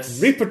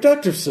 That's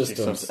reproductive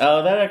systems.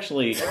 Oh, that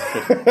actually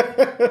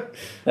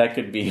that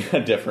could be a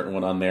different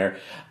one on there.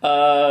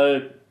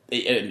 Honestly,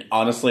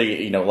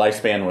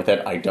 lifespan with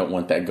it, I don't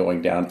want that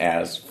going down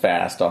as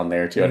fast on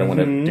there too. I don't want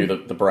to do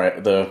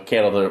the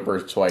candle that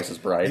burns twice as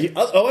bright.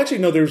 Actually,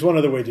 no. There's one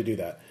other way to do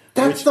that.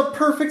 That's the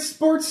perfect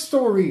sports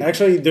story.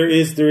 Actually, there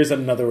is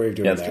another way of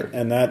doing that, true.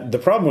 And the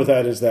problem with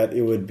that is that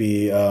it would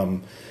be.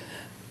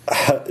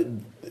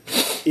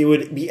 It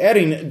would be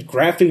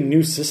grafting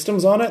new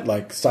systems on it,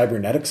 like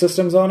cybernetic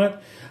systems on it,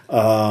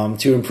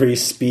 to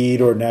increase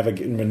speed or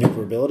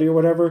maneuverability or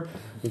whatever.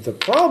 But the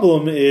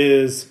problem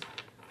is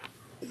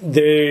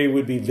they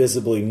would be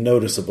visibly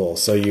noticeable,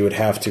 so you would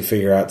have to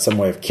figure out some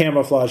way of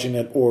camouflaging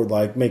it or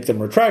make them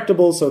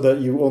retractable so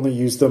that you only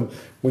use them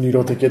when you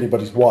don't think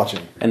anybody's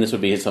watching. And this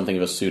would be something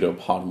of a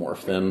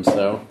pseudo-podomorph then,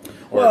 so...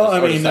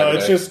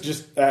 it's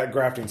just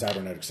grafting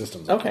cybernetic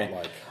systems. Okay.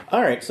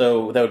 All right,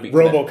 so that would be...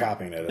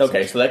 Robocopying it.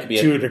 Okay, so that could be...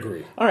 To a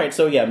degree. All right,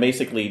 so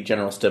basically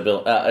general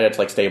stability... it's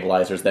like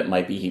stabilizers that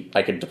might be...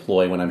 I could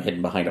deploy when I'm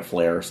hidden behind a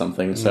flare or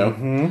something,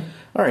 so...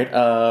 All right,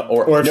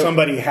 or if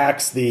somebody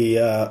hacks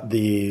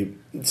the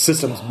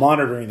systems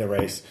monitoring the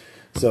race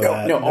so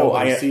that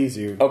nobody sees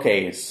you.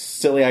 Okay,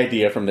 silly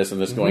idea from this and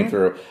this going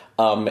through.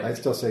 I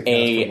still say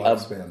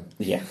cast for lifespan.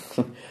 Yeah.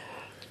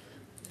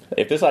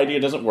 If this idea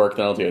doesn't work,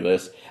 then I'll do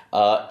this.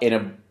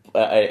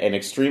 An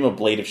extreme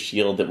ablative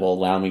shield that will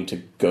allow me to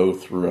go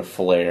through a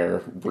flare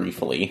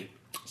briefly.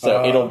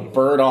 So it'll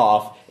burn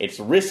off. It's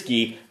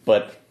risky,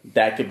 but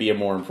that could be a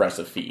more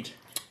impressive feat.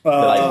 It's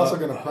also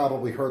going to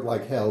probably hurt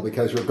like hell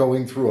because you're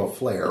going through a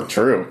flare.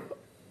 True.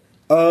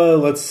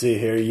 Let's see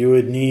here. You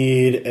would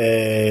need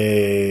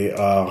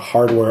a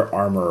hardware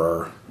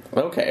armorer.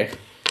 Okay.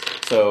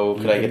 So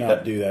could I get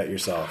that? Do that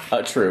yourself?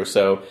 True.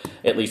 So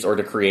at least, or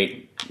to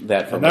create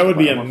that from. And that would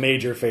be a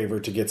major favor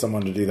to get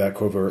someone to do that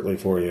covertly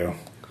for you.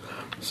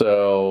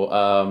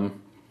 So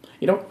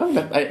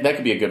that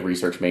could be a good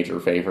research major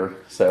favor.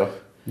 So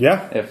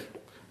yeah.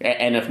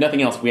 If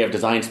nothing else, we have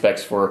design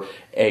specs for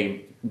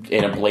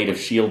an ablative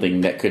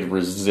shielding that could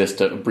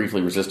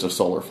briefly resist a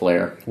solar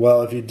flare.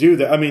 Well, if you do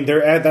that,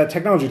 that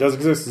technology does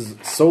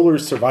exist. Solar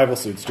survival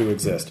suits do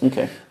exist.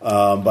 Okay.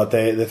 But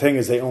the thing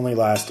is, they only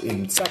last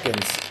in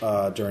seconds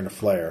during a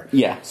flare.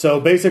 Yeah. So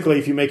basically,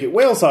 if you make it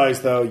whale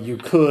size, though, you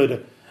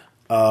could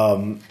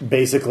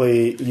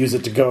basically use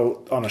it to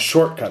go on a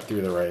shortcut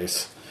through the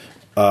race.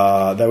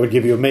 That would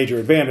give you a major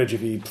advantage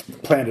if you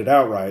planned it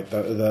out right.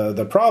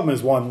 The problem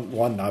is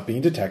one not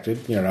being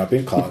detected, not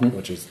being caught,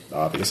 which is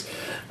obvious,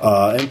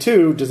 and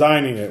two,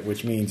 designing it,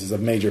 which means is a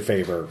major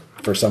favor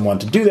for someone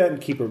to do that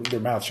and keep their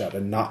mouth shut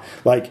and not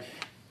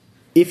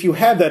if you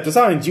have that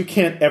designed, you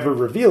can't ever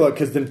reveal it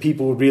because then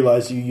people would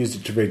realize you used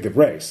it to rig the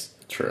race.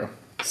 True.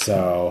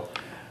 So.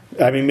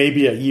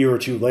 Maybe a year or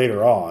two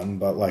later on,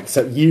 but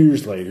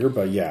years later,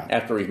 but yeah.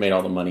 After we've made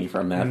all the money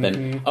from that,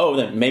 then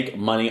make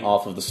money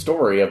off of the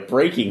story of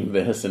breaking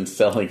this and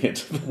selling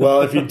it.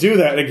 Well, if you do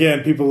that,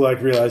 again, people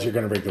realize you're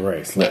going to break the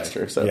race. That's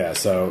true. So. Yeah,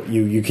 so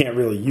you can't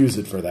really use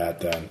it for that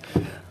then.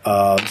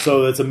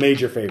 So it's a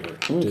major favor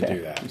to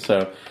do that.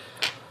 So,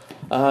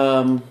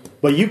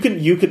 but you can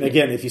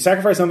again, if you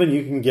sacrifice something,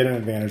 you can get an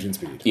advantage in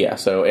speed. Yeah.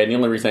 So, and the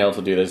only reason I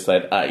also do this is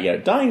that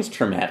dying's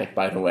traumatic,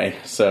 by the way.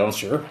 So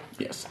sure.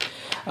 Yes.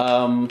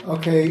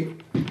 Okay,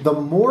 the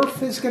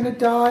morph is going to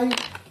die.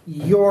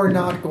 You're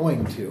not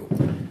going to.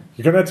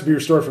 You're going to have to be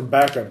restored from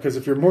backup because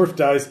if your morph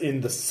dies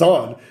in the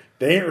sun,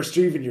 they aren't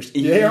retrieving your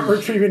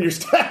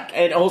stack.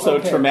 And also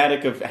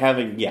traumatic of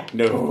having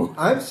no.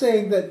 I'm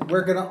saying that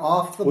we're going to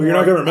off the morph you're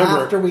not gonna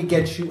remember after we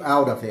get you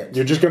out of it.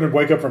 You're just going to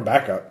wake up from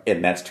backup,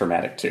 and that's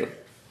traumatic too.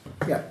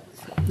 Yeah.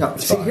 No.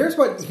 See,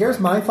 here's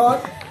my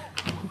thought.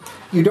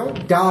 You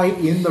don't die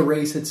in the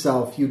race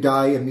itself. You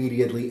die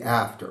immediately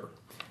after.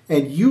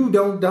 And you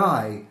don't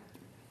die.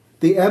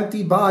 The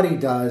empty body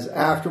does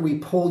after we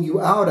pull you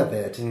out of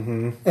it.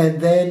 Mm-hmm. And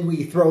then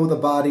we throw the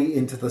body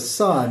into the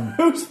sun.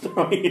 Who's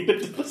throwing it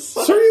into the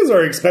sun? Surgeons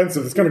are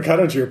expensive. It's going to cut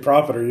into your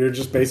profit, or you're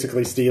just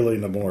basically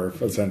stealing the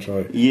morph,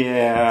 essentially.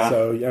 Yeah.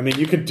 So,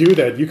 you could do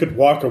that. You could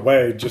walk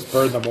away, just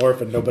burn the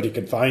morph, and nobody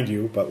could find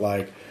you. But,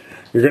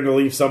 you're going to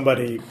leave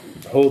somebody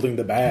holding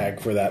the bag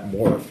for that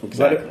morph.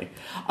 Exactly.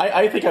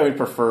 I think I would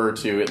prefer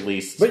to at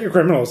least... But you're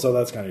criminal, so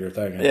that's kind of your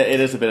thing. Yeah, it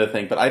is a bit of a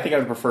thing, but I think I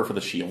would prefer for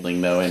the shielding,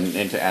 though,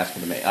 and to ask for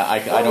the...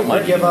 I don't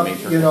mind give up,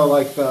 major.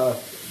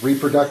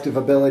 reproductive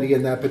ability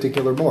in that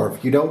particular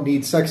morph. You don't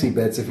need sexy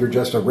bits if you're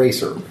just a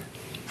racer.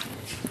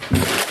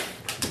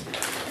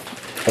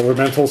 Or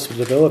mental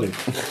stability.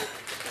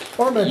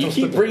 Or mental You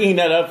keep bringing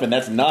that up, and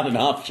that's not an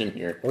option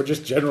here. Or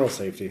just general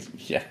safety.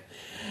 Yeah.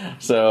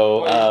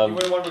 So you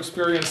wouldn't want to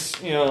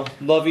experience,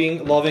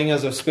 loving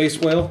as a space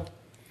whale.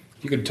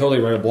 You could totally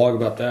write a blog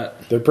about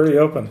that. They're pretty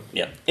open.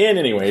 Yeah. And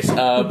anyways,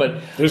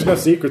 but there's no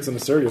secrets in the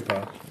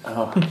Surdyapod.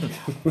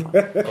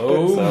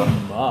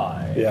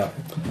 My. Yeah.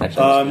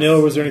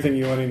 Neil, was there anything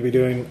you wanted to be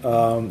doing?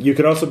 You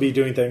could also be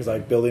doing things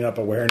like building up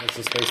awareness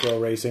of space whale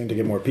racing to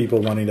get more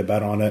people wanting to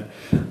bet on it.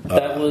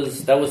 That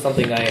was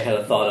something I had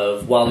a thought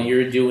of while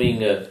you're engineering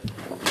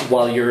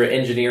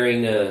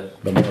the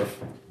morph.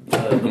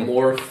 The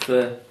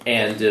morph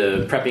and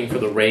prepping for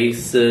the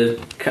race.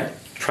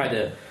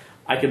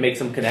 I could make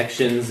some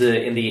connections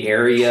in the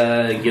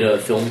area, get a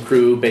film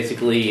crew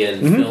basically,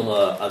 and film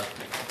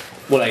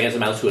what I guess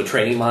amounts to a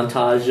training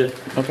montage.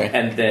 Okay.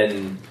 And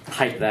then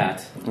hype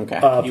that. Okay.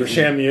 For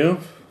Shamu?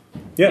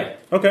 Yeah.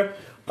 Okay.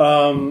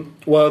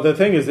 Well, the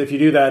thing is, if you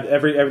do that,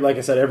 every like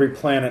I said, every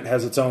planet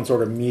has its own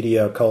sort of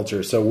media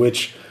culture. So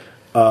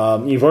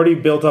you've already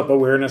built up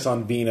awareness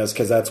on Venus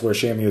because that's where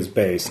Shamu is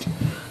based.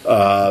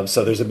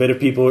 So there's a bit of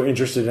people who are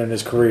interested in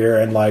his career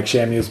and like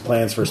Shamu's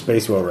plans for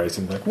space whale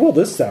racing. Like, well,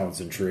 this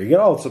sounds intriguing.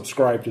 I'll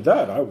subscribe to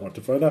that. I want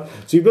to find out.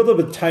 So you build up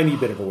a tiny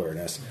bit of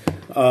awareness.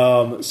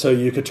 So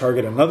you could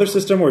target another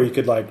system, or you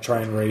could like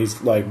try and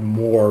raise like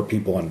more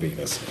people on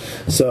Venus.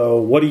 So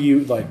what do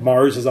you like?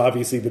 Mars is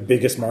obviously the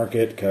biggest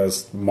market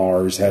because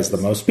Mars has the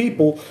most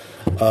people.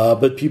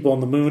 But people on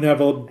the moon have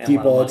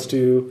deep wallets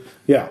too.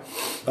 Yeah.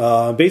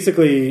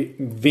 Basically,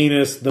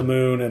 Venus, the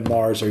moon, and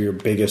Mars are your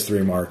biggest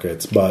three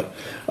markets. But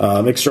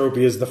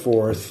Extropia is the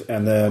fourth,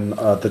 and then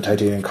the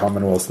Titanian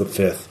Commonwealth is the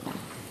fifth.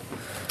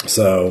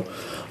 So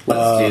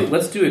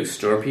let's do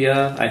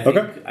Extropia. I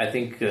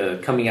think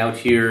coming out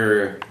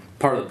here,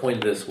 part of the point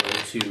of this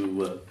was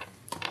to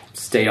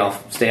stay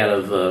out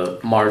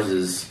of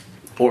Mars's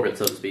orbit,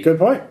 so to speak. Good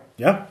point.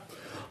 Yeah.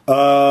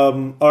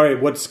 All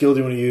right, what skill do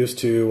you want to use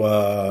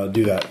to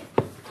do that?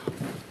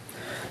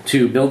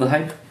 To build the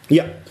hype?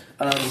 Yeah.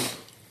 I've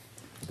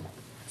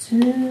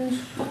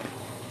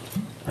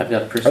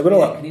got persuasion.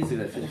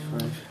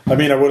 I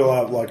mean, I would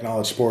allow like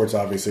knowledge sports.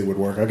 Obviously, would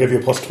work. I'll give you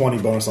a plus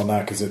 20 bonus on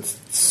that because it's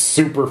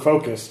super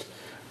focused.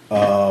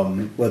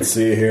 Let's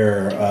see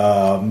here.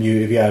 Do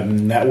you have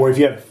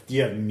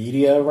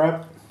media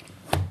rep?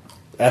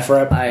 F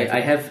rep? I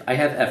have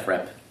F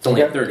rep. It's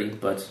only at 30,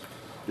 but.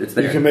 It's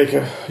there. You can make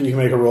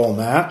a roll on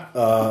that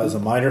as a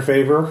minor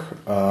favor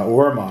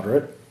or a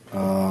moderate.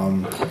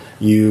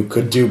 You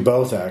could do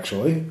both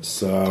actually.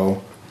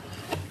 So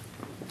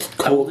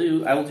I will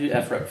do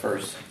F rep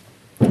first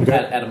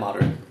at a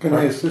moderate. Can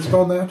I assist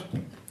on that?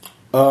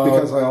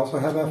 Because I also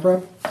have F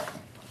rep.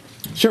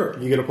 Sure,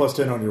 you get a plus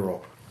 10 on your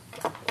roll.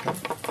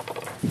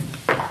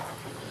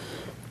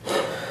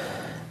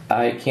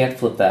 I can't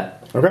flip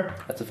that. Okay,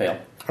 that's a fail.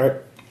 All right.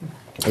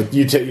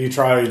 You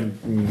try,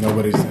 and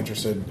nobody's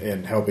interested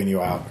in helping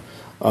you out.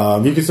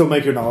 You can still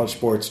make your knowledge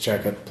sports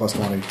check at plus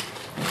 20.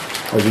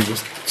 Or you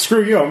just,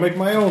 screw you, I'll make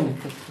my own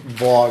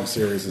vlog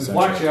series,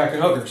 essentially. Blackjack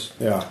and others.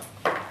 Yeah.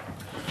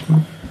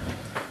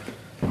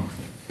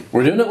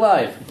 We're doing it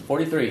live.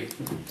 43.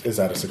 Is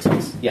that a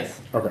success? Yes.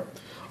 Okay.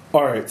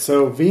 All right,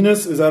 so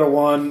Venus is at a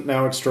 1,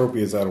 now Extropia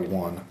is at a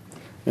 1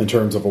 in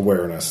terms of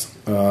awareness.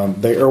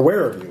 They are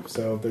aware of you,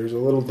 so there's a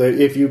little...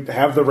 If you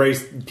have the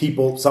race,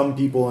 some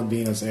people in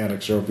Venus and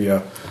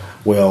Extropia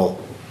will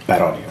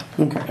bet on you.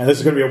 Okay. And this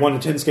is going to be a 1 to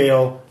 10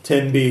 scale,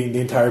 10 being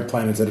the entire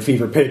planet's at a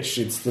fever pitch.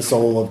 It's the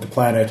soul of the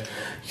planet.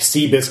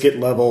 Seabiscuit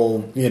level,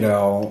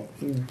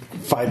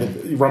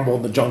 rumble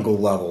in the jungle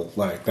level.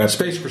 Like that's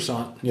Space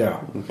croissant.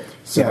 Yeah. Okay.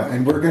 So, yeah,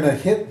 and we're going to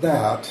hit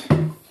that,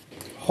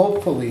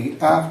 hopefully,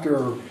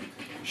 after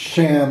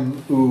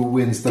Shamu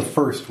wins the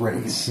first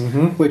race,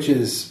 which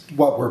is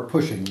what we're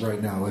pushing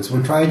right now. Is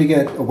we're trying to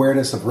get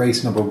awareness of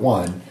race number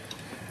 1,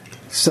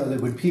 so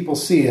that when people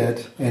see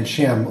it and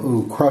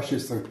Shamu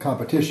crushes the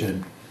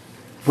competition,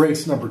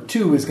 race number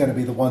 2 is going to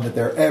be the one that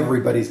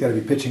everybody's going to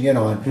be pitching in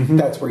on.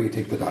 That's where you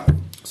take the dive.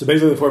 So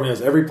basically, the formula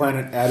is every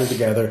planet added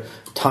together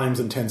times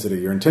intensity.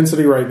 Your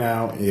intensity right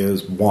now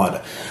is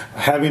 1.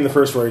 Having the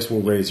first race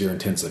will raise your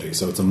intensity,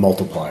 so it's a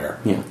multiplier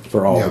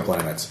for all the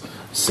planets.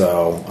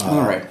 So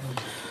all right.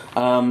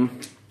 I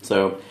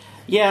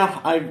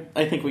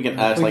think we can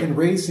add. If we can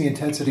raise the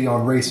intensity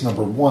on race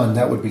number 1,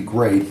 that would be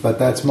great. But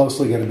that's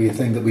mostly going to be a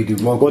thing that we do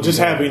locally. Well, just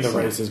having the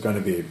race is going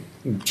to be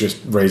just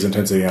raise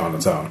intensity on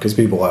its own because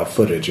people have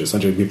footage.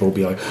 Essentially, people will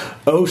be like,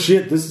 "Oh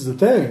shit, this is a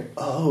thing.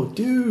 Oh,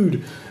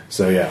 dude,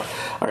 So yeah.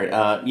 All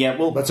right. Yeah.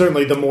 Well, but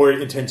certainly the more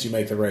intense you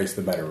make the race,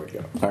 the better it would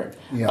go. All right.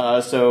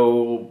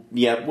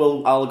 Yeah.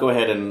 Well, I'll go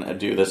ahead and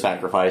do the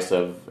sacrifice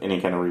of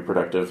any kind of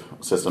reproductive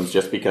systems,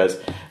 just because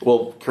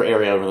we'll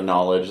carry over the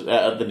knowledge,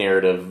 the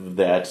narrative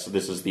that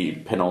this is the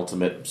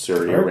penultimate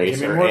Surya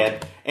racer,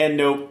 and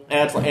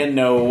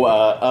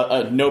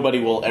nobody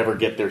will ever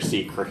get their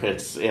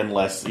secrets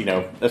unless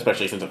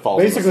especially since it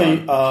falls.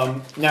 Basically,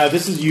 now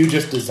this is you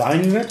just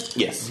designing it.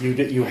 Yes.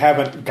 You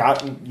haven't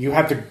gotten. You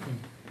have to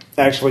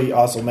actually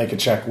also make a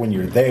check when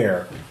you're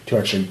there to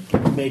actually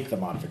make the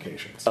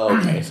modifications.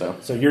 Okay, so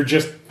you're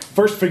just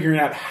first figuring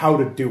out how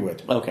to do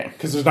it. Okay.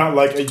 Because there's not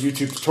like a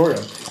YouTube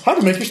tutorial. How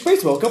to make your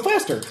space whale go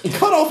faster.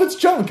 Cut off its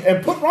junk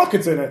and put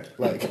rockets in it.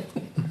 Like...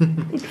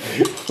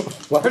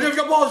 Well, I've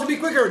got balls to be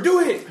quicker.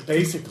 Do it!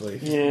 Basically.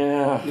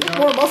 Yeah.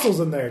 More muscles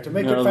in there to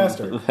make it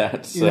faster.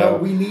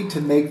 We need to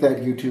make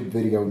that YouTube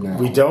video now.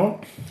 We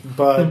don't,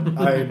 but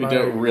we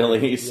don't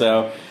really,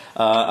 so...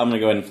 I'm going to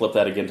go ahead and flip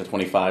that again to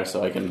 25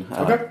 so I can...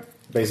 okay.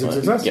 Basic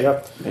success,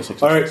 Basic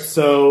success. All right,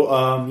 so,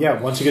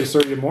 once you get a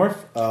Surya morph,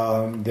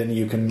 then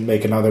you can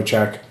make another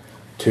check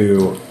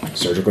to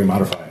surgically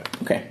modify it.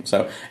 Okay,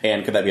 so,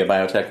 and could that be a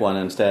biotech one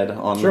instead?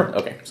 Sure.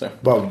 Okay, so...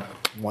 Well,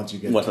 once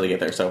they get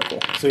there, so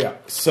cool. So, yeah,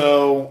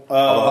 so...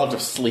 I'll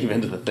just sleeve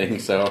into the thing,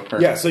 so...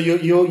 Yeah, so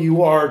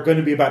you are going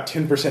to be about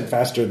 10%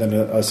 faster than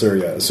a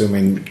Surya,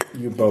 assuming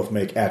you both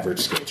make average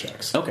skill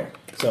checks. Okay.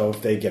 So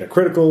if they get a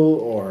critical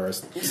or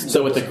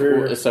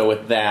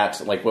with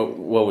that, like what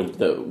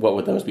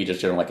would those be?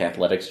 Just general like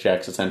athletics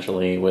checks,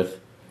 essentially. With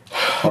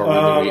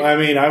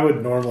I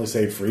would normally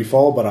say free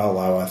fall, but I'll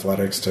allow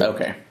athletics to.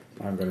 Okay,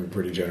 I'm going to be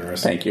pretty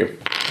generous. Thank you.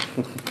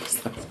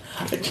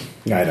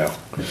 I know.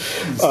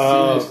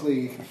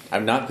 Seriously,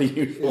 I'm not the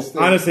usual.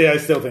 Honestly, I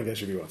still think that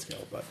should be one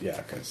skill, but yeah,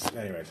 because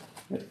anyways.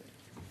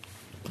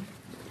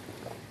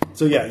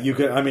 So yeah, you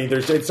can. I mean,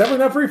 it's definitely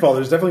not free fall.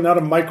 There's definitely not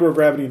a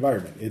microgravity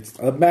environment. It's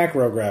a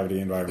macrogravity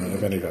environment,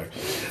 if anything.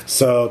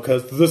 So,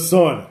 because the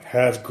sun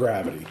has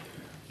gravity,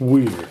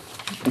 weird.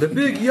 The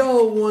big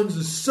yellow one's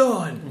the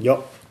sun.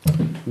 Yup.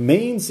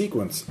 Main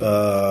sequence.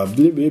 Blah,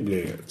 blah,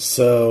 blah.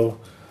 So,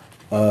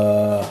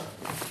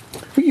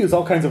 we use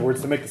all kinds of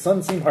words to make the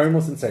sun seem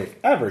harmless and safe.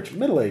 Average,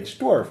 middle-aged,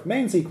 dwarf,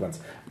 main sequence.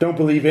 Don't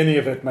believe any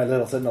of it, my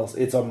little sentinels.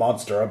 It's a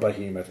monster, a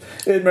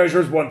behemoth. It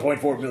measures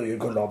 1.4 million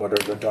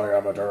kilometers in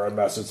diameter and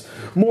masses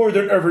more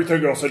than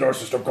everything else in our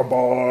system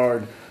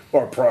combined.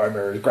 Our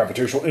primary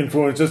gravitational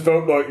influence is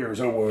felt light years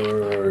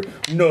away.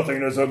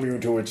 Nothing is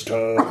immune to its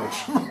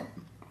touch.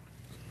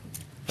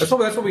 That's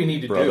what we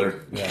need to do.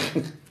 Yeah.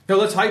 No,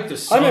 let's hype the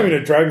sun. I'm having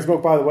a Dragon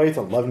Smoke, by the way. It's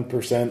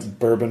 11%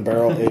 bourbon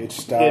barrel aged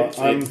stout.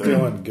 I'm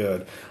feeling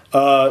good.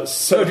 Dude,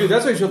 that's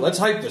what you should. Let's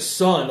hype the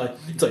sun. Like,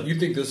 it's like you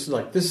think this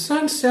the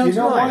sun sounds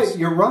nice. What?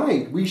 You're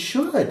right. We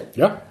should.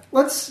 Yeah.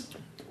 Let's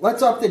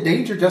up the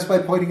danger just by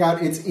pointing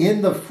out it's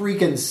in the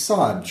freaking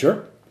sun.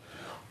 Sure.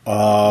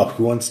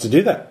 Who wants to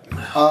do that?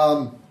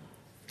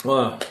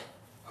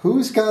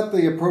 Who's got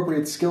the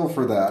appropriate skill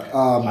for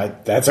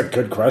that? That's a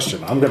good question.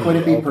 Would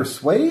it be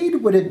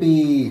persuade? Would it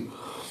be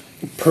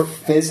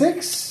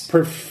physics?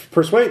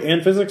 Persuade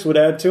and physics would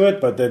add to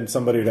it, but then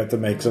somebody would have to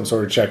make some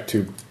sort of check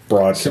to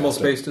broadcast Simul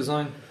space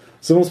design?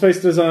 Simul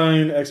space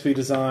design, XP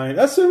design.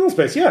 That's Simul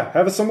space, yeah.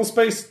 Have a Simul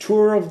space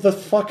tour of the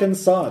fucking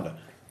sun.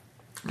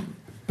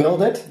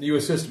 Build it? You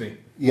assist me.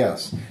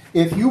 Yes.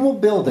 If you will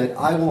build it,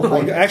 I will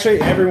hide it. Actually,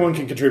 everyone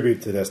can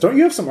contribute to this. Don't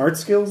you have some art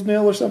skills,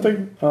 Neil, or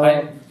something?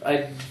 Or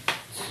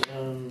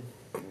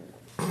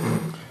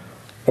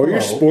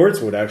your sports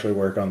would actually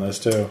work on this,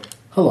 too.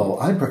 Hello,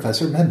 I'm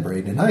Professor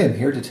Membrane, and I am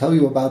here to tell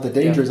you about the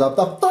dangers of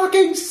the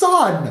fucking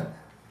sun!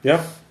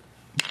 Yep.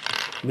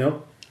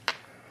 No?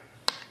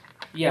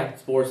 Yeah,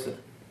 sports.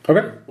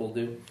 Okay. Will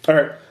do. All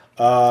right.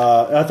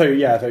 I thought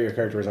your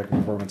character was like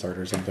performance art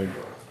or something.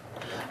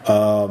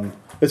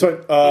 It's what.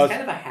 It's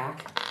kind of a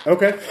hack.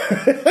 Okay.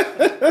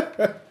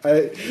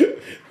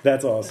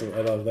 That's awesome.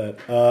 I love that.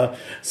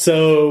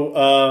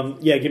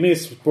 Give me a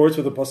sports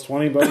with a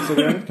 +20 bonus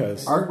again.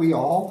 Cause, aren't we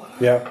all?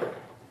 Yeah.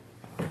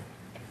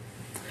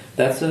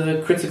 That's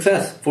a crit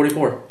success.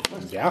 44.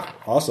 Yeah.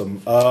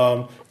 Awesome.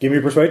 Give me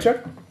a persuade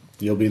check.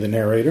 You'll be the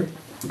narrator.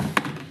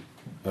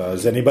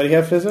 Does anybody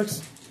have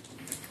physics?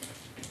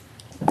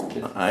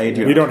 I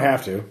do. You don't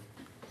have to.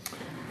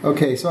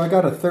 Okay, so I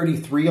got a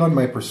 33 on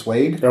my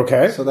persuade.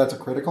 Okay. So that's a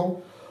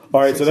critical.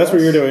 All right, so that's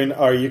what you're doing.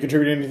 Are you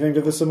contributing anything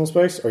to the Simul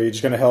space? Or are you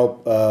just going to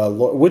help?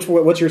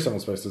 What's your Simul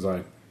space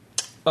design?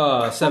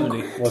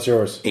 70. What's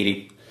yours?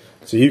 80.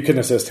 So you can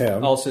assist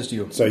him. I'll assist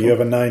you. So you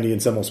have a 90 in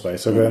Simul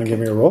space. So go ahead and give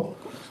me a roll.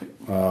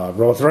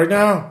 Roll it right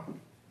now.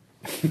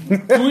 Do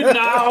it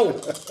now!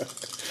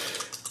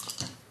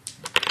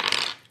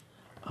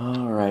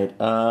 All right,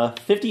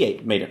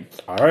 58 made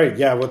it. All right,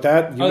 yeah. With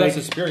that, that's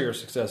a superior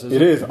success. Isn't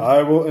it is.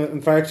 I will,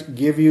 in fact,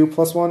 give you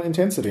 +1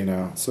 intensity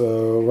now.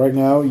 So right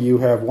now you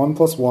have 1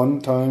 +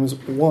 1 times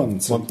 1.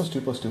 So 1 + 2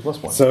 + 2 +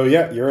 1. So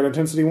yeah, you're at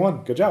intensity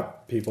 1. Good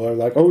job. People are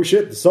like, "Oh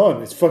shit, the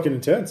sun! It's fucking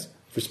intense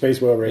for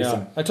space whale racing."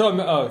 Yeah, I told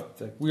him,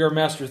 we are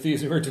master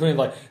thieves. We were doing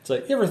you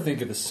ever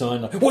think of the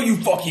sun? Like, well, you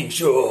fucking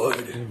should.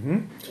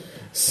 Mm-hmm.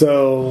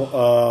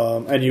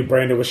 So, and you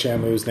brand it with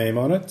Shamu's name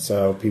on it,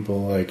 so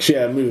people like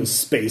Shamu's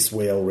Space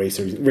Whale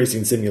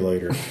Racing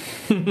Simulator.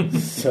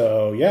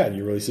 So, yeah,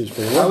 you release it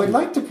for your I would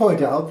like to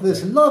point out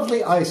this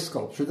lovely ice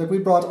sculpture that we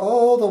brought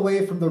all the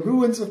way from the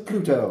ruins of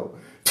Pluto.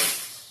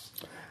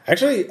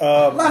 Actually,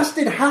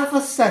 lasted half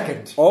a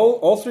second.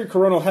 All three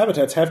coronal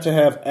habitats have to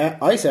have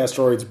ice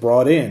asteroids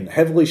brought in,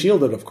 heavily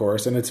shielded, of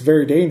course, and it's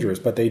very dangerous.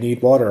 But they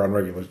need water on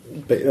regular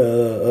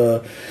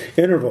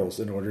intervals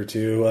in order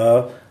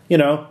to,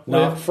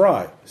 not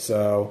fry.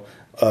 So,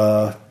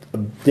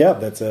 yeah,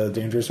 that's a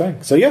dangerous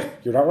thing. So, yeah,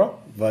 you're not wrong.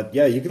 But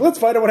yeah, let's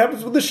find out what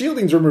happens when the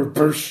shielding's removed.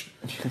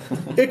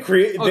 It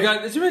creates.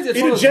 It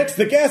ejects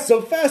the gas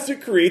so fast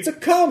it creates a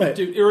comet.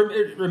 Dude,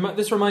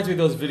 this reminds me of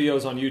those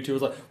videos on YouTube.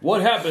 It's like,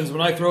 what happens when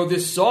I throw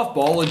this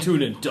softball into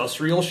an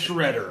industrial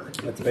shredder?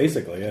 That's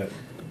basically it.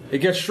 It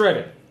gets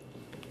shredded.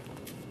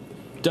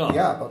 Dumb.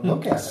 Yeah, but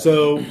look at it.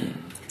 So,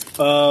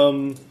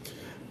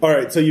 all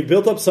right, so you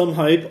built up some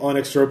hype on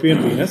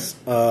Extropian Venus.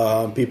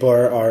 People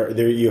are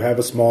there. You have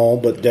a small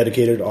but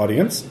dedicated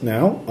audience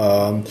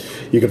now.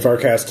 You can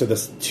forecast to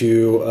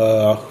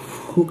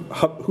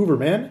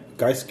Hooverman,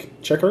 Geist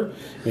Checker,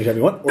 anytime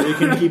you want, or you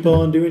can keep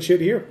on doing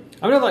shit here.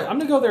 I'm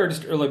gonna go there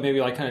just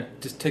maybe kind of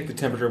just take the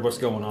temperature of what's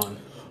going on.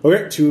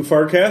 Okay, to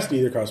forecast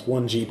either cost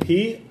 1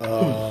 GP,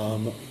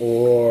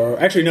 or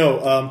actually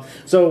no.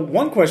 So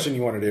one question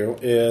you want to do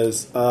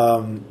is.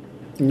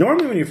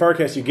 Normally when you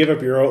forecast, you give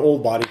up your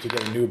old body to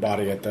get a new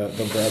body at the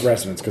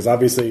resonance, because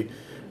obviously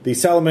the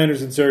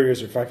salamanders and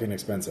Surias are fucking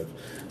expensive.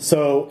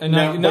 So you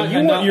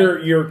want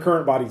your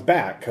current bodies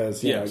back,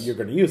 because you're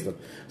going to use them.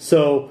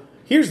 So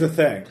here's the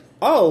thing.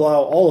 I'll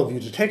allow all of you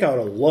to take out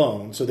a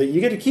loan so that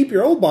you get to keep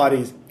your old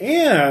bodies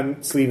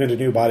and sleeve into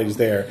new bodies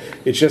there.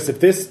 It's just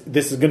if this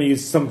is going to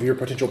use some of your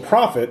potential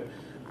profit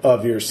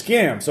of your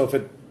scam. So if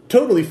it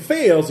totally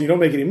fails and you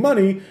don't make any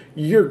money,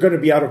 you're going to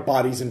be out of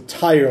bodies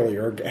entirely,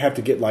 or have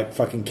to get like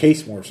fucking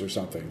case morphs or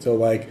something. So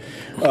like,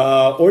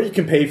 or you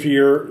can pay for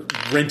your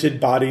rented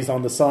bodies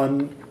on the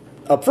sun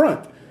up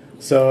front.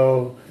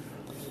 So,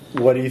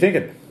 what are you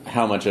thinking?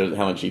 How much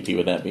GP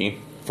would that be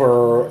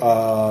for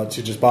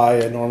to just buy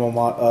a normal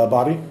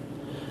body?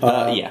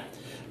 Yeah.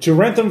 To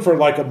rent them for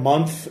like a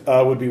month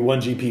would be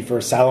 1 GP for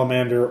a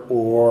salamander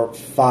or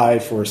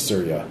 5 for a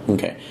Surya.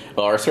 Okay.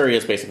 Well, our Surya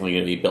is basically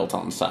going to be built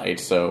on site,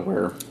 so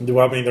we're...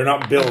 Well, I mean, they're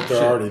not built,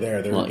 they're already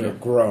there. They're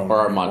grown. Or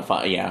are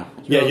modified, yeah.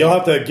 Yeah, you'll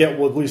have to get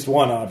at least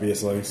one,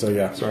 obviously, so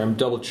yeah. Sorry, I'm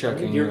double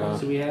checking. How many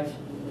do we have?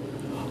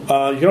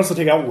 You can also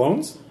take out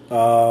loans,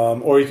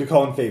 or you could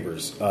call in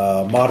favors.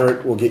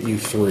 Moderate will get you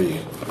 3.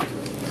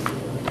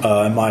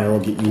 And minor will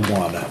get you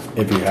 1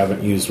 if you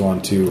haven't used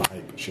one to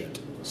hype shit.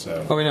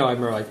 So. Oh, no, I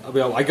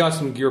remember. I got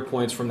some gear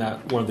points from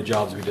that one of the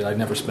jobs we did. I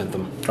never spent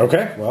them.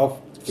 Okay,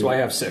 well. So I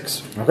have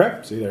 6. Okay,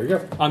 see, there you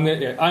go. I'm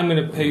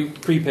gonna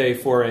prepay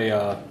for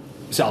a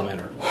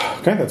salamander.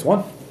 Okay, that's 1.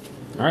 All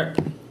right.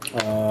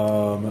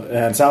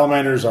 And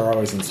salamanders are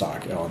always in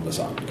stock on the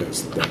sun,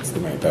 because that's the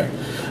main thing.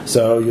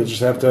 So you'll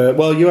just have to.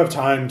 Well, you have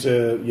time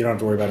to. You don't have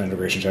to worry about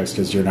integration checks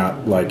because you're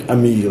not like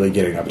immediately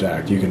getting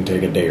attacked. You can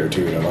take a day or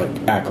 2 to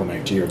like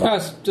acclimate to your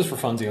body. Just for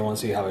funsies, I want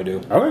to see how I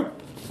do. Okay.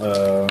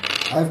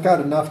 I've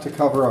got enough to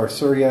cover our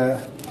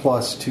Surya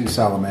plus 2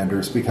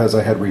 salamanders because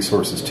I had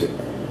resources too.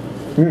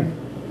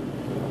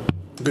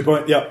 Good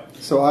point. Yeah.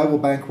 So I will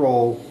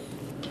bankroll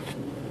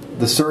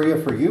the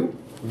Surya for you,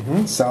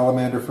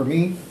 salamander for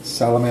me,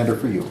 salamander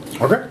for you.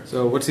 Okay.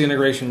 So what's the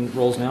integration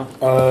rolls now?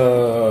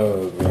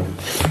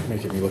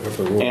 Making me look up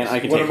the rules. And I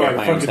can take care of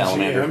my own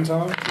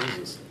salamander.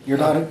 Jesus. You're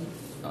not.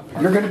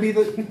 You're going to be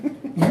the.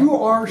 You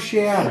are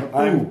Shad.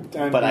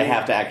 But I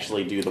have to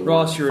actually do the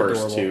Ross, work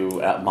first to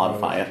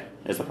modify it.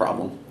 Is the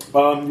problem?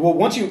 Well,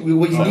 once you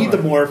need the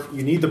morph.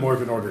 You need the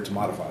morph in order to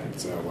modify it.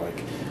 So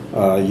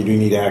you do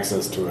need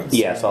access to it.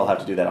 Yeah, so I'll have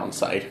to do that on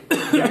site.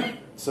 Yeah.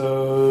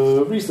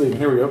 So Riesling,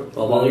 here we go.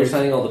 Well, while you're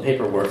signing all the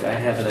paperwork, I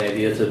have an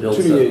idea to build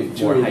some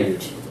more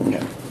hype.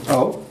 Okay.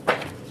 Oh,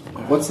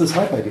 what's this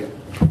hype idea?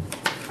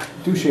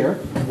 Do share.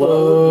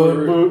 Well,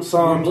 we're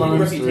Psalm building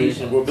times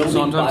reputation. 3. We're building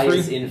Psalm times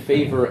bias 3? in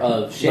favor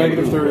of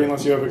Negative 30 Shamu.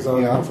 unless you have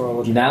exotic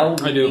morphology. Now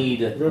I we do.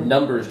 need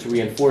numbers to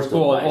reinforce the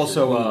Well, bias.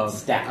 also, We need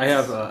stats. I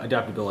have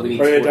adaptability. We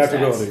need Right, score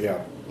adaptability, stats.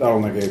 yeah.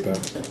 That'll negate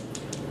that.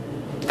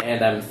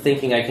 And I'm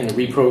thinking I can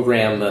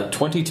reprogram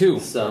 22.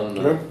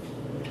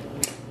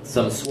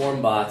 some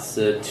swarm bots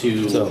to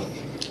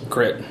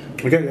Crit.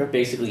 Okay, yeah.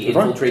 basically You're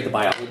fine. infiltrate the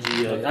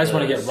biology of I just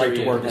want to get right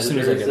to work as soon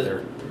as I get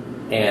there.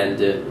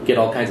 and get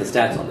all kinds of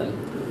stats on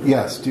them.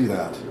 Yes, do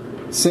that.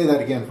 Say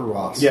that again for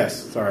Ross. Yes,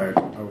 sorry.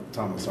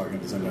 Tom was talking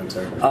at the same time,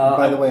 sorry.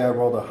 By the way, I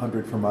rolled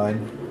 100 for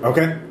mine.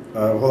 Okay.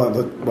 Hold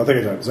on. I'll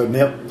take your time. So,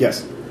 Neil,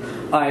 yes.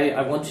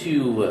 I want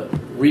to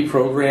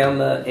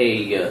reprogram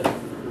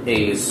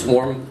a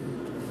swarm,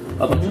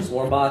 a bunch of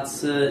swarm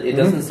bots. It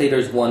doesn't say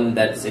there's one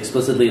that's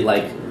explicitly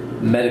like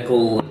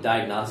medical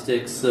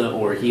diagnostics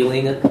or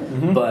healing,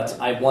 but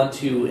I want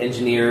to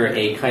engineer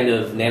a kind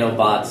of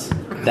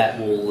nanobot that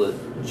will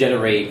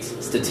generate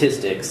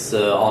statistics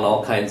on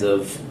all kinds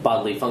of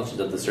bodily functions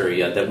of the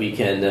Surya that we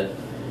can.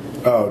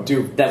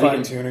 Do that we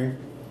fine can- tuning.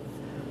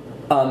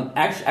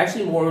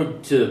 Actually, more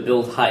to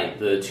build hype,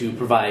 to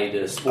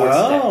provide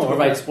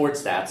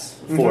sports stats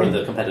for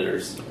the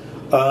competitors.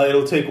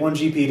 It'll take 1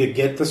 GP to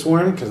get the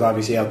swarm because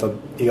obviously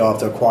you'll have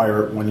to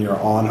acquire it when you're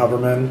on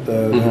Hoverman,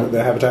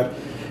 the habitat,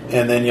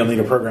 and then you'll need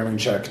a programming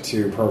check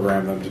to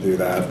program them to do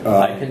that.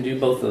 I can do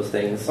both those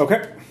things.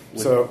 Okay,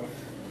 so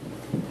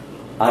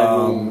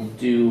I'll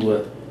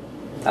do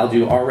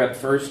RREP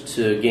first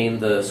to gain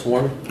the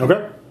swarm.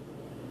 Okay.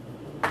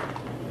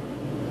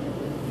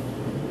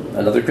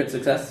 Another crit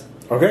success.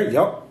 Okay,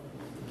 yep.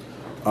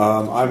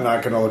 I'm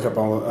not going to look up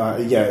all... I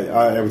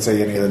would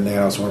say any of the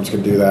nano swarms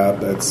can do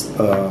that. That's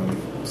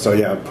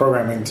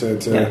programming to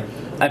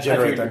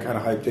generate that kind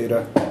of hype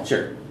data.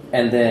 Sure.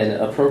 And then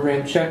a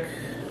program check.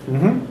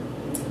 Mm-hmm.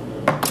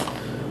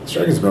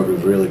 Striking Smoke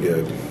is really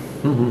good.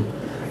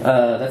 Mm-hmm.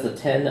 That's a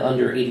 10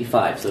 under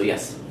 85, so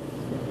yes.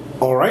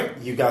 All right,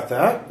 you got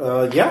that.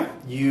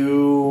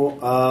 You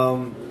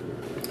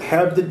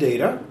have the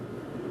data.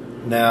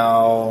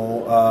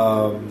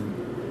 Now,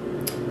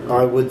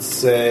 I would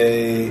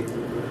say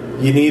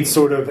you need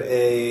sort of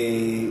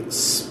a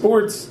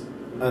sports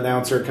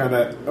announcer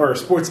or a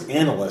sports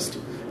analyst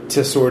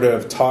to sort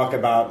of talk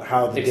about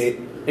how the data...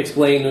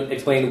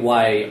 Explain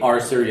why our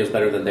Surya is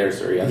better than their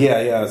Surya.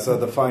 Yeah. So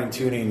the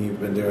fine-tuning you've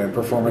been doing,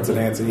 performance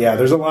enhancing. Yeah,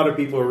 there's a lot of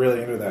people who are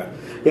really into that.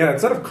 Yeah,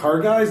 instead of car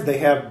guys, they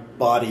have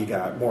body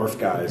morph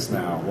guys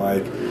now.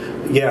 Like,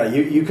 yeah,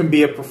 you can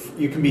be a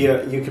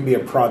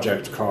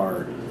project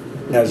car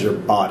as your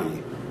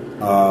body.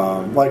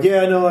 I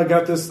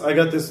got this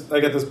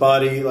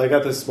body, I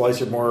got this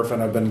splicer morph,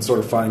 and I've been sort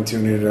of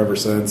fine-tuning it ever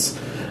since.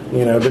 I've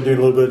been doing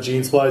a little bit of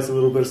gene splice, a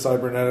little bit of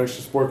cybernetics,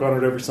 just work on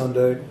it every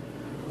Sunday.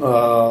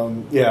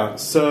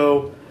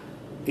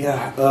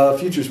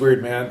 Future's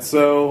weird, man.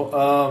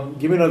 So,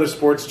 give me another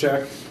sports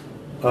check,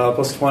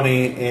 plus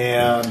 20,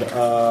 and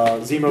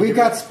Zemo. We've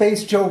got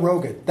Space Joe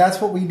Rogan.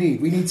 That's what we need.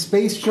 We need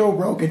Space Joe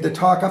Rogan to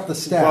talk up the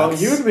stats. Well,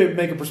 you would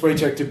make a persuade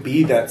check to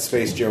be that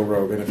Space Joe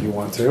Rogan if you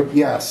want to.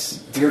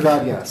 Yes. Dear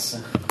God,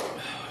 yes.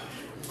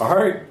 All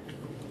right.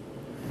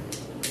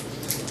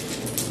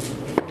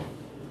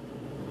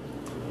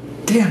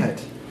 Damn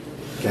it.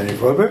 Can you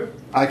flip it?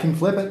 I can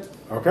flip it.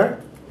 Okay.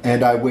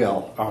 And I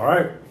will. All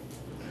right.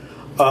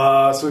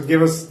 So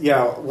give us,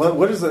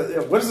 what does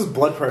this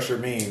blood pressure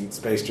mean,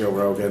 Space Joe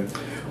Rogan?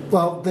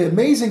 Well, the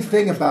amazing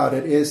thing about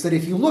it is that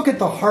if you look at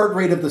the heart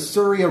rate of the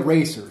Surya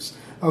racers,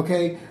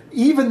 okay,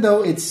 even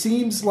though it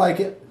seems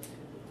like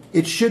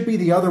it should be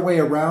the other way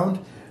around,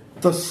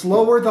 the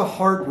slower the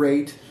heart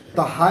rate,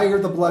 the higher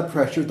the blood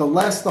pressure, the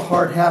less the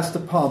heart has to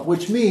pump,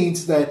 which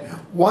means that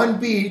 1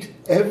 beat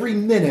every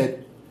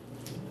minute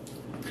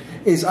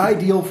is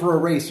ideal for a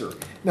racer.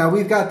 Now,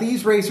 we've got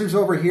these racers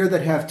over here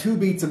that have 2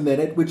 beats a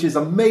minute, which is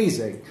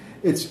amazing.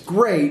 It's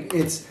great.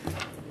 It's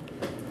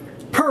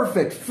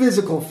perfect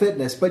physical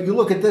fitness. But you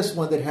look at this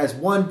one that has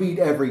 1 beat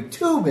every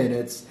 2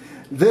 minutes.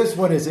 This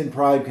one is in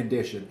prime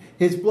condition.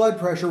 His blood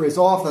pressure is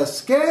off the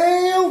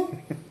scale.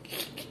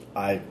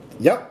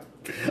 Yep.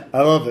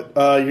 I love it.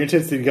 Your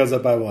intensity goes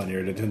up by 1. You're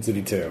at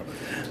intensity 2.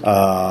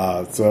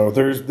 So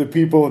there's the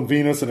people in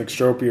Venus and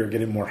Extropia are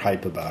getting more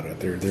hype about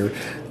it.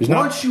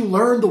 Once you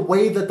learn the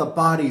way that the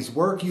bodies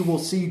work, you will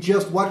see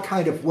just what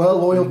kind of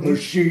well-oiled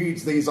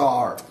machines these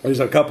are. There's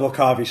a couple of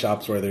coffee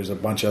shops where there's a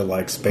bunch of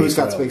space. Who's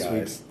got space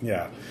guys. Weed?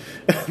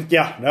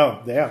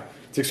 Yeah,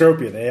 It's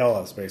Extropia. They all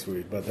have space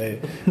weed, but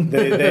they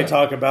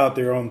talk about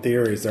their own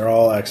theories. They're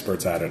all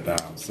experts at it now.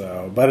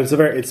 So, but it's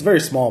very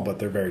small, but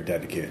they're very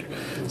dedicated.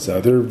 So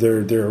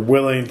they're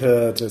willing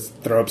to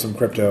throw up some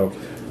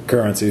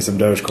cryptocurrency, some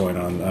Dogecoin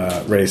on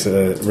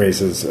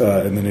races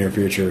in the near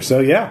future. So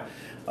yeah,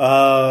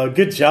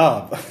 good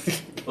job.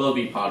 Well, it'll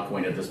be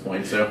Podcoin at this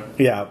point. So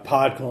yeah,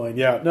 Podcoin.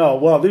 Yeah, no.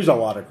 Well, there's a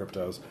lot of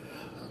cryptos.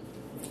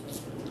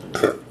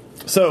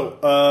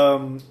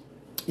 So.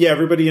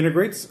 Everybody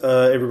integrates.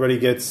 Everybody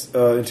gets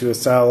into a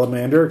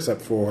salamander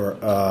except for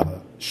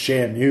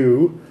Shan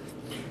Yu.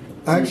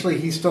 Actually,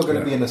 he's still going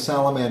to be in a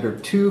salamander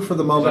 2 for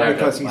the moment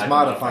because he's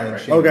modifying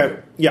Shan Yu. Okay,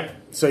 yeah.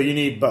 So you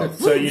need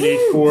both. So you need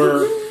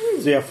 4.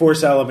 So you have 4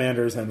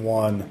 salamanders and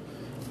 1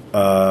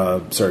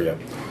 Surya.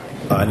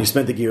 And you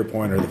spent the gear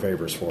point or the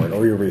favors for it,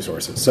 or your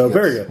resources. So yes.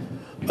 Very good.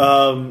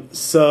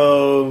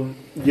 So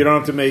you don't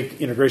have to make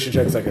integration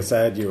checks, like I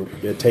said. You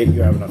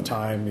have enough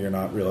time. You're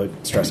not really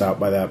stressed out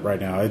by that right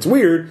now. It's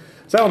weird.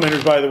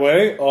 Salamanders, by the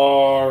way,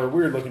 are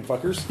weird-looking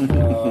fuckers.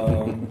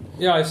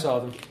 Yeah, I saw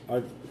them.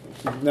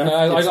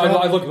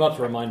 I look them up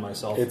to remind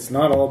myself. It's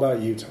not all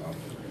about you, Tom.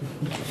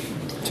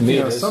 To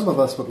me, some of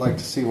us would like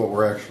to see what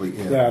we're actually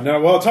in. Yeah, no.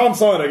 Well, Tom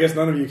saw it. I guess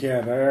none of you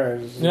can.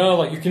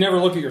 No, you can never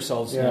look at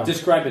yourselves. Yeah.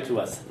 Describe it to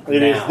us.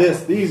 It is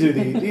this.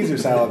 These are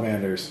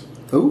salamanders.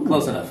 Ooh,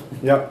 close enough.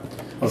 Yep.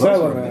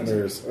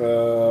 Salamanders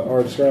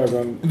are described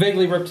on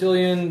vaguely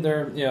reptilian.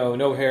 They're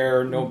no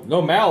hair,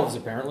 no mouths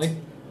apparently.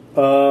 They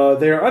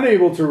are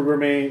unable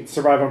to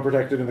survive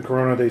unprotected in the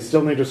corona. They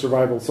still need a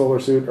survival solar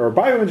suit or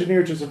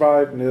bioengineered to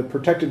survive in the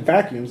protected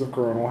vacuums of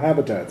coronal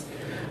habitats.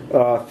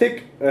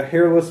 Thick,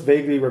 hairless,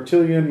 vaguely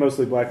reptilian,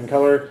 mostly black in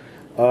color.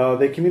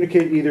 They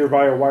communicate either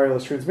via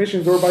wireless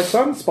transmissions or by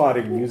sun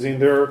spotting using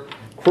their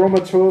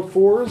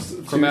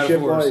chromatophores to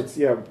ship lights.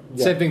 Yeah.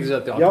 Same thing as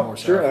at the Optimore. Yep,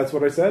 sure, that's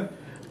what I said.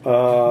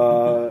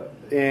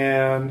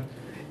 And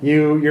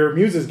your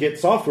muses get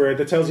software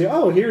that tells you,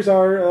 oh, here's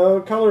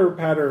our color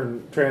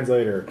pattern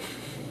translator.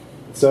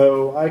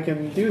 So I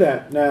can do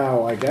that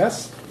now, I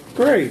guess.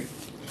 Great.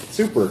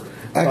 Super.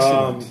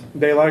 Excellent.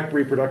 They lack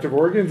reproductive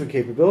organs and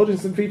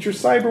capabilities and feature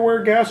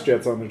cyberware gas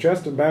jets on their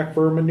chest and back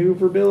for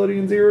maneuverability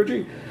in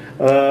zero-G.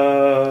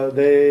 Actually,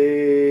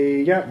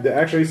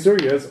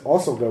 Suryas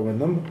also go in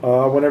them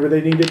whenever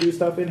they need to do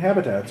stuff in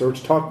habitats or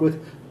to talk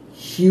with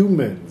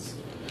humans.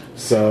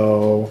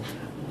 So,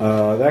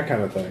 that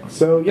kind of thing.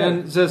 So, yeah.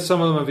 And it says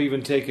some of them have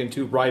even taken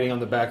to riding on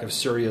the back of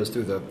Suryas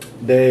through the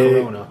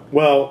Corona.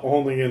 Well,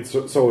 only in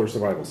solar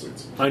survival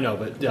suits. I know,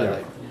 but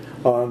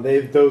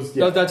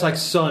that's like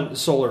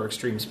solar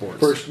extreme sports.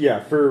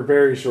 For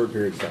very short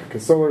periods of time.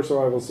 Because solar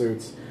survival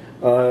suits,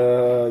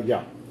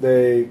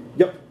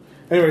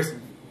 Anyways,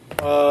 there's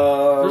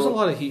a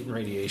lot of heat and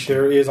radiation.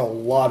 There is a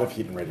lot of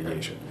heat and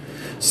radiation.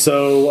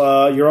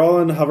 So you're all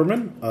in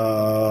Hoverman,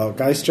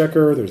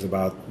 Geischecker. There's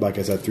about, like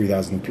I said,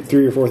 3,000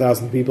 or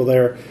 4,000 people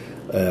there.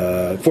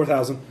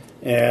 4,000.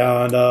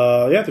 And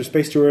there's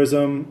space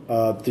tourism.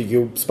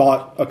 You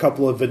spot a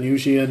couple of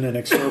Venusian and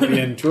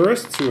Extropian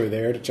tourists who are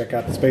there to check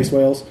out the space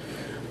whales.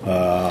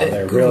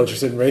 They're real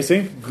interested in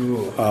racing.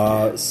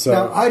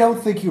 Now, I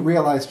don't think you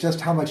realize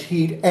just how much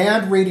heat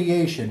and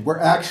radiation we're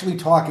actually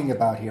talking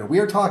about here. We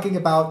are talking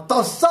about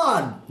the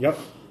sun! Yep.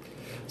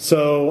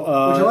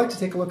 So, would you like to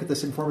take a look at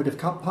this informative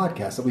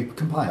podcast that we've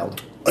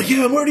compiled?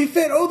 Yeah, Marty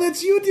Fett. Oh,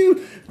 that's you,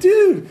 dude.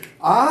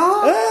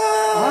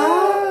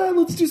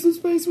 Let's do some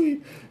space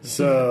weed.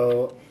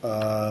 So,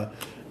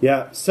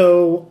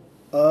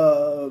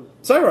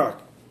 Cyrock,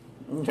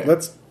 okay.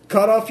 Let's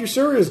cut off your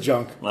Surya's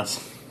junk.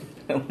 Let's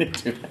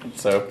do that.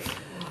 So,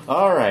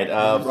 all right.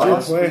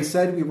 Ross, we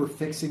said we were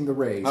fixing the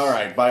race. All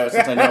right, Bio,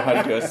 since I know how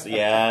to do this,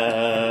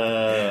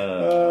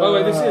 yeah. By the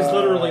way, this is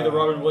literally the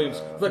Robin Williams.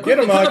 Get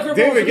him,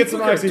 David, get some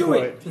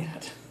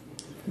oxypoint.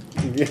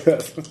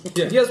 Yes.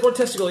 Yeah, he has more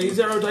testicle. He's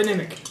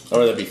aerodynamic. Or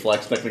would that be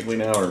Flex technically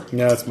now? Or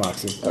no, it's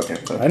Moxie. Okay.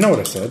 I know what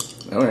I said.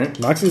 All right.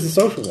 Moxie's the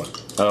social one.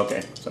 Oh,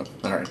 okay. So,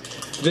 all right.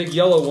 The big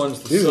yellow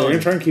one's the Dude, sun. we're going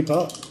to try and keep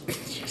up.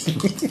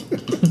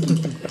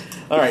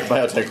 All right,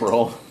 biotech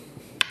roll.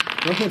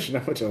 How much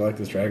I like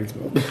this Dragon's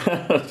Milk.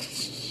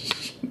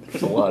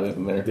 There's a lot,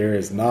 isn't there? There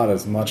is not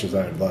as much as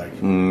I'd like.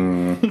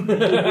 That'd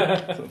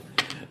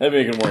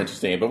make it more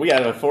interesting. But we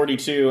got a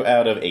 42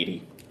 out of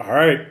 80. All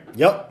right.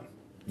 Yep.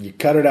 You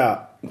cut it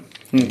out.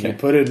 Okay. You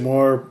put in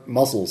more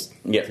muscles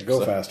to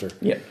go faster.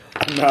 Yeah.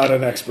 I'm not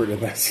an expert in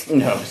this.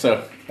 No,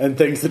 so... And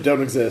things that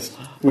don't exist.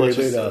 Let's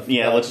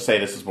just say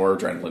this is more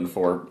adrenaline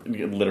for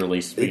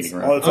literally speeding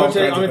around. I'm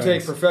going to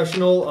take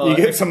professional... you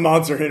get some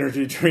Monster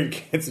Energy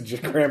drink and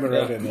just cram it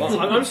right in there. I'm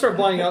going to start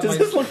buying out Does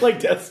this look like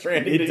Death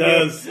Stranding? It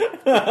does.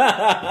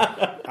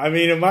 I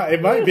mean, it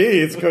might be.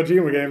 It's a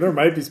Kojima game. There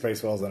might be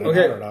space whales in it.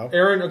 Okay, I don't know.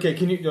 Aaron,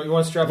 you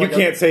want to strap... You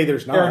can't say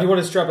there's not. Aaron, do you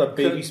want to strap a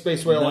baby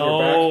space whale on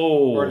your back?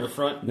 Or in the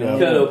front? No.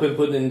 Cut open,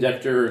 put an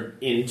injector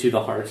into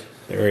the heart.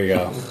 There you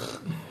go.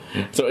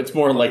 So it's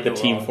more like the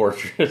Team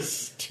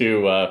Fortress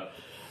to I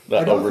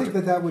don't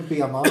think that would be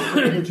a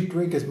Monster Energy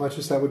drink as much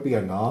as that would be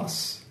a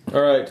NOS.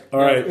 All right.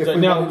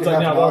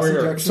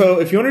 So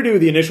if you want to do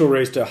the initial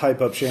race to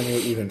hype up Shamua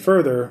even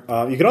further,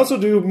 you can also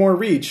do more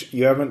reach.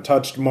 You haven't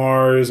touched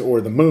Mars or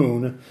the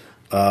Moon.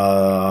 We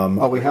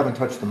haven't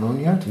touched the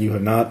Moon yet? You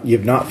have not. You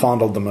have not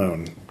fondled the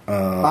Moon.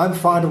 I'm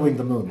fondling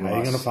the Moon, Ross. How are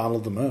you going to fondle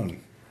the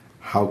Moon?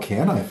 How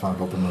can I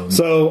fondle the Moon?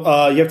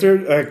 So you have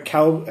to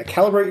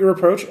calibrate your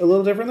approach a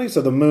little differently. So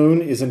the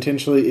Moon is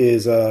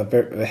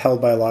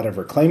held by a lot of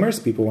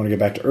reclaimers. People want to get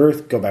back to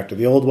Earth, go back to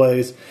the old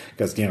ways,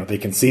 because they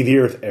can see the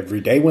Earth every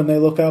day when they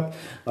look up.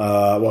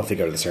 If they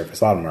go to the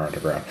surface, a lot of them are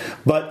underground.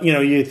 But you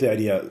get the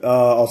idea.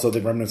 Also,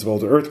 the remnants of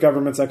older Earth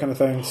governments, that kind of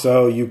thing.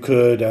 So you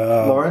could,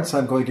 Lawrence,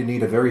 I'm going to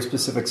need a very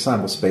specific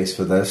sample space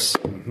for this.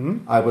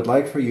 Mm-hmm. I would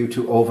like for you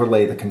to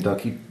overlay the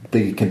Kentucky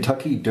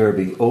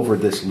Derby over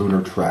this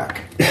lunar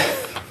track.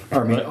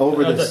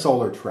 Over the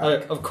solar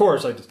track. Of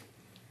course, I just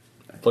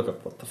look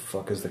up what the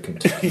fuck is the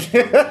Kentucky.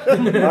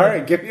 All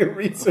right, give me a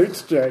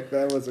research check.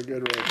 That was a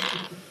good one.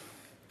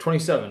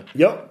 27.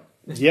 Yep.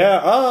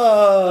 Yeah.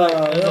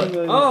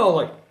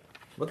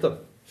 What the?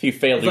 If you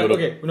failed, you would have.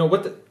 Okay, no.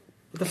 What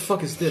the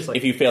fuck is this?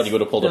 If you failed, you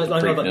would have pulled up the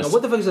preakness.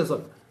 What the fuck is this?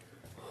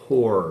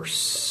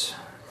 Horse.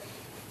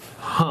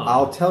 Huh.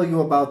 I'll tell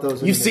you about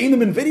those. You've seen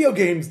them in video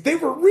games. They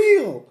were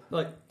real.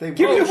 Give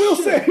me a will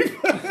save.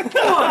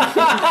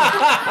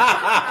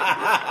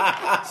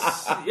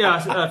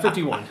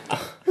 51.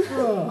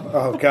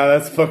 Oh god,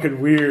 that's fucking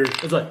weird.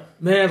 It's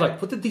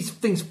what did these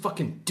things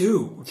fucking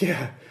do?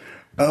 Yeah.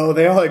 Oh,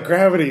 they all had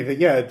gravity.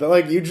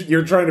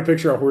 You're trying to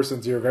picture a horse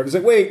in zero gravity. It's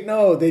like, wait,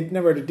 no, they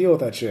never had to deal with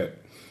that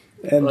shit.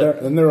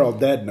 And they're all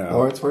dead now.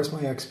 Lawrence, where's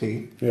my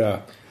XP?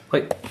 Yeah.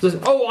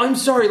 I'm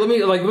sorry. Let me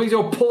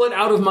go pull it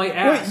out of my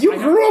ass. Wait, you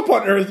grew up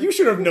on Earth. You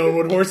should have known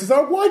what horses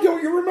are. Why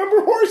don't you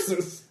remember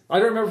horses? I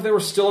don't remember if they were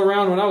still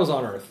around when I was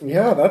on Earth.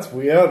 Yeah, that's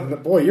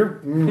weird. Boy,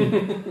 you're...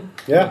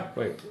 yeah.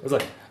 Wait, I was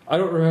like, I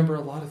don't remember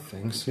a lot of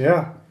things.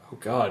 Yeah. Oh,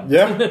 God.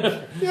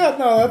 Yeah. Yeah,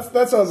 no,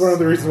 that's one of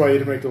the reasons why you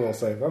had to make the little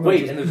save. And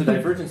there's a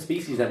divergent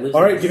species that lives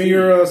All right, in the give me sea.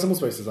 your symbol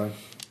space design.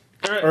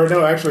 All right. Or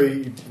no,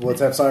 actually,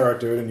 let's have Cyrock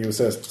do it and you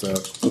assist. So.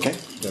 Okay.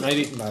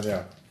 90.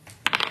 Yeah.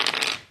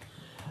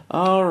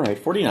 All right,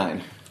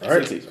 49. All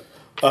right.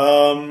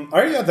 All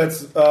right, yeah,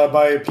 that's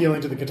by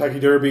appealing to the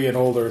Kentucky Derby and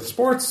Old Earth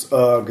Sports.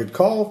 Good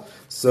call.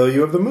 So you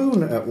have the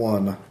moon at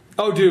 1.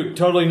 Oh, dude,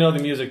 totally know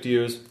the music to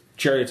use.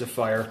 Chariots of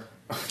Fire.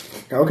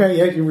 Okay,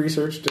 yeah, you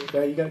researched it.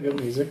 Yeah, you got good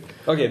music.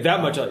 Okay,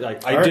 that much.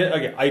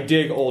 I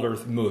dig Old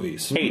Earth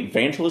movies. Hey,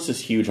 Evangelist is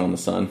huge on the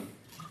sun.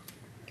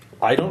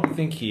 I don't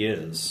think he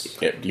is.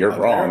 You're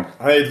wrong.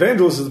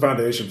 Evangelist is the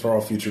foundation for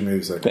all future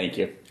music. Thank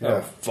you.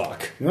 Oh,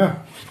 fuck.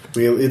 Yeah.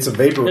 It's a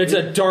vapor. It's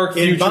a dark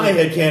future. In my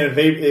headcanon,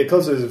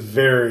 Eclipse is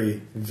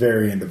very,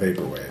 very into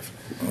vaporwave.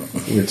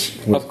 Which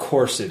of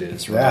course it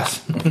is,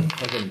 right?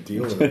 I can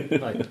deal with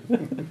it. Like,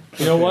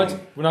 you know what?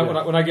 When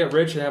I get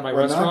rich and have my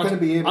restaurant, I'm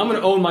going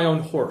to own my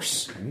own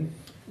horse.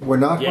 We're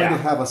not going to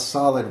have a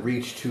solid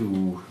reach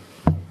to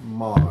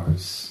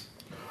Mars.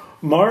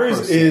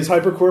 Mars is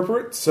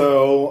hypercorporate,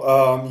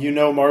 so you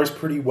know Mars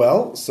pretty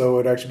well, so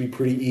it'd actually be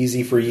pretty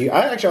easy for you.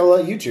 I'll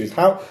let you choose.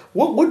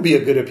 What would be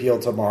a good appeal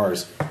to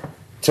Mars?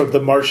 To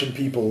the Martian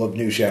people of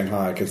New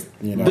Shanghai, because,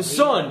 you know... The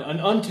sun, an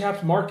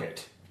untapped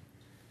market.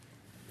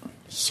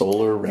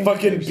 Solar Rangers.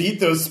 Fucking beat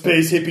those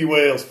space hippie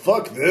whales.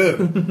 Fuck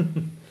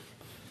them.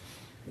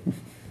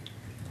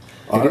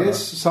 It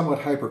is somewhat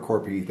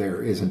hypercorpy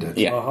there, isn't it?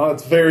 Yeah.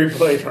 It's very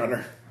Blade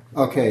Runner.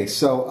 Okay,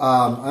 so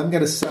I'm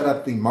going to set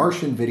up the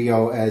Martian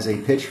video as a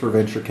pitch for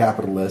venture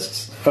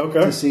capitalists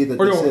to see that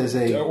this is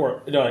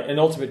an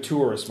ultimate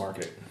tourist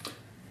market.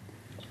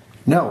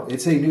 No,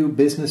 it's a new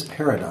business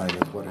paradigm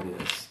is what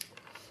it is.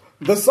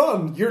 The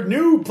sun, your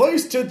new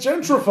place to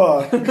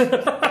gentrify.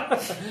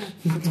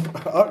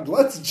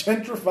 Let's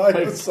gentrify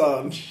the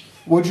sun.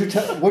 Would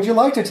you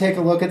like to take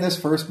a look at this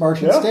first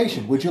Martian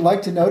station? Would you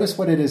like to notice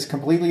what it is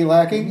completely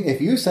lacking? If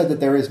you said that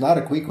there is not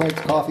a Queequeg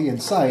coffee in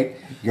sight,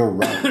 you're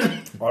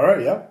right. All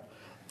right,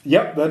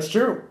 Yep, that's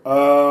true.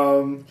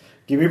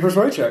 Give me a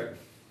persuade check.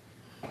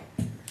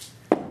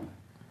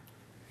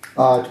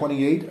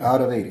 28 out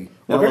of 80.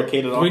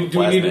 Located do on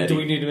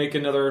we need to make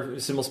another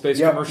symbol space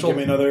Yep, commercial? Give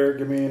me another.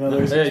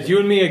 You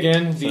and me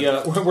again.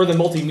 We're the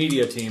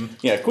multimedia team.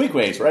 Yeah,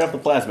 Queequegs, right off the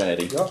plasma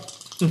eddy. Yep.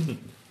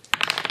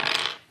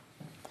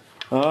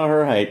 All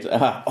right,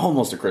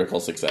 almost a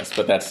critical success,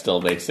 but that still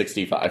makes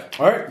 65.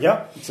 All right,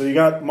 yep. So you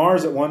got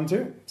Mars at 1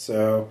 too.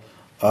 So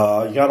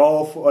you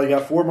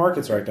got 4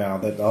 markets right now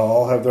that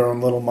all have their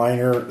own little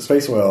minor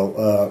space whale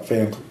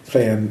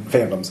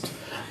fandoms.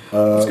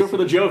 Let's go for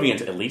the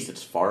Jovians. At least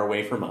it's far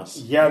away from us.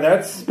 Yeah,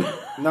 that's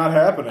not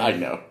happening. I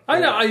know.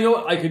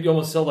 I could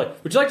almost sell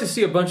would you like to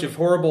see a bunch of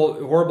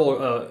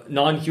horrible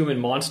non-human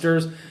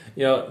monsters,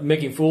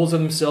 making fools of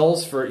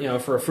themselves for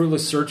a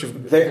fruitless search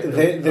of glory?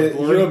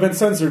 You have been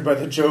censored by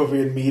the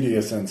Jovian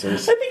media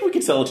censors. I think we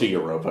could sell it to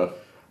Europa.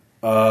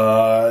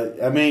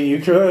 I mean,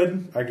 you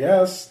could, I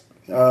guess,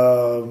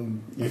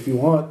 if you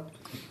want.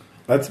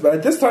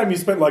 At this time, you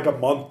spent like a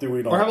month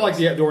doing all. Or have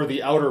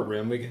the Outer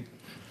Rim. We can.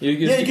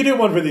 You could do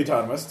one for the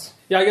autonomists.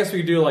 Yeah, I guess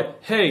we could do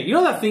hey, you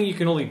know that thing you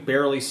can only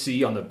barely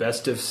see on the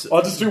best of...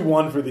 I'll just do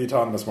one for the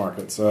autonomous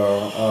market.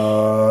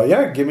 So,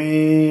 give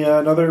me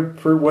another...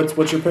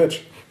 What's your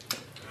pitch?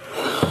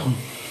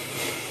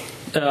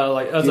 You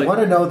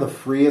want to know the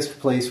freest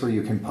place where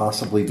you can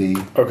possibly be?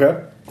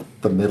 Okay.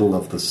 The middle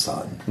of the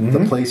sun. Mm-hmm.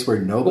 The place where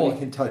nobody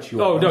can touch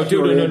you. Oh, no,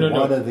 dude, no.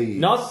 One of these.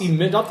 Not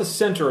the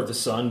center of the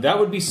sun. That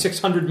would be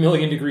 600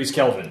 million degrees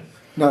Kelvin.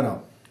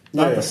 No.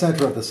 Not the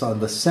center of the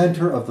sun, the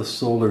center of the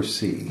solar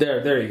sea.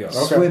 There you go.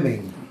 Okay.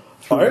 Swimming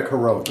through the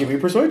corona. Give me a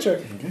persuade check.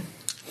 Okay.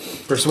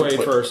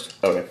 Persuade first.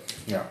 Okay.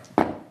 Yeah.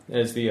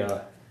 As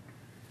the...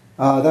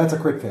 that's a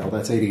crit fail.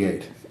 That's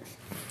 88.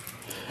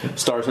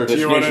 Stars are Do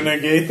you want to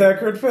negate that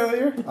crit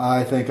failure?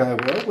 I think I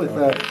will with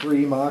that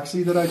free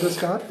moxie that I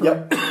just got.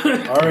 Yep.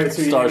 All right.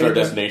 So Stars are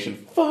destination.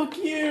 Fuck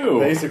you.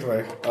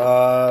 Basically.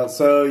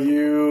 So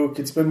you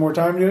could spend more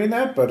time doing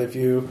that, but if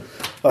you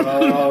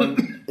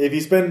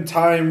spend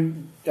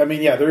time... I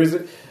mean, there is...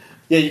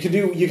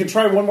 you can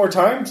try one more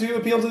time to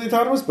appeal to the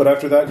autonomous, but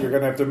after that, you're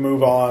going to have to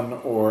move on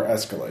or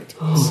escalate.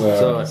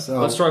 So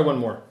let's try one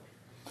more.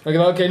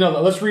 Okay, no,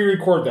 let's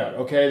re-record that.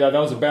 Okay, that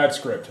was a bad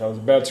script. That was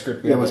a bad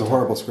script. Yeah, it was a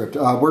horrible script.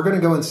 We're going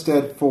to go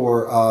instead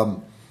for,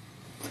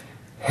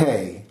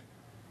 hey,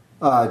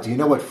 do you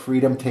know what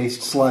freedom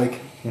tastes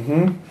like?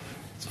 Mm-hmm.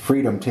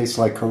 Freedom tastes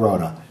like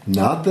Corona.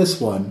 Not this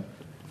one.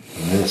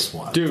 This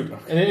one. Dude,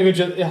 an image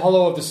of the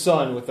hollow of the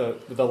sun with a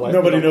light.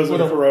 Nobody knows what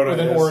a Corona with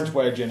an is. orange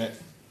wedge in it.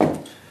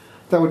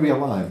 That would be a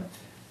lime.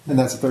 And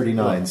that's a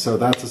 39, so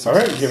that's a success. All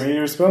right, give me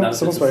your spell. Not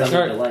Symbol just a space.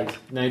 sunny delight.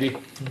 90.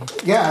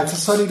 Yeah, it's a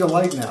sunny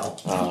delight now.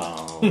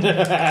 Oh.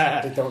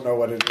 They don't know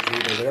what it is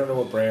either. They don't know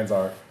what brands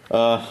are.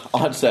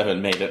 Odd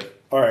 7 made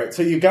it. All right,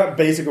 so you got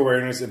basic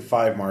awareness in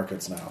 5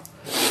 markets now.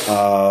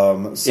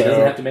 So it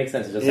doesn't have to make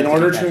sense. It just in has to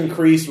order be to catchy.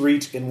 increase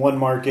reach in one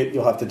market,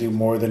 you'll have to do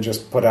more than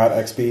just put out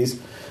XPs.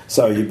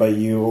 So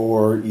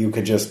you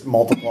could just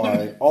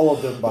multiply all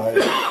of them by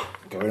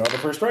going on the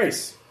first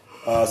race.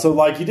 So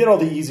like you did all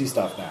the easy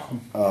stuff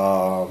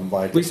now.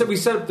 Like we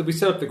set up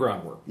the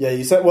groundwork. Yeah,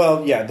 you said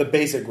the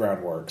basic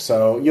groundwork.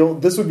 So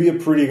this would be a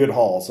pretty good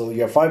haul. So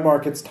you have 5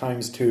 markets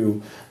times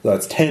 2.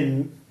 That's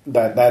 10.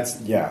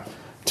 That's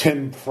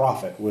 10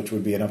 profit, which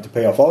would be enough to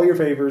pay off all your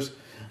favors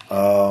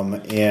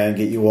and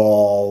get you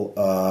all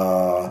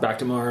back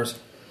to Mars.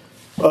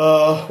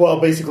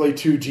 Basically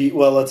 2G.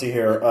 Well, let's see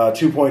here,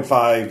 2.5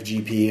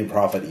 GP in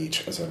profit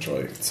each,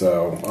 essentially.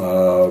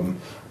 So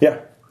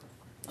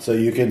So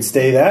you can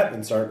stay that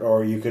and start,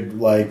 or you could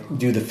like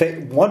do the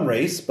one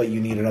race, but you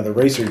need another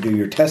racer to do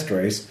your test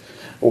race,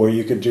 or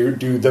you could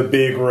do the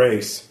big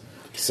race.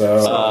 So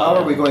how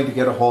are we going to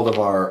get a hold of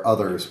our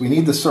others? We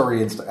need the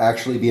Saurians to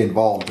actually be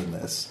involved in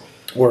this.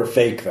 Or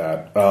fake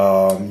that.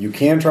 You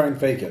can try and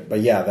fake it, but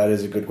yeah, that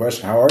is a good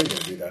question. How are you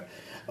going to do that?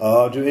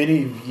 Do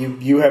any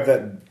you have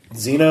that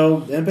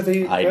Xeno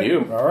empathy? I thing?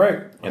 do. All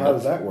right. And How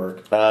does that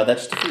work?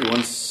 That's just a free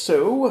one.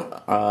 So,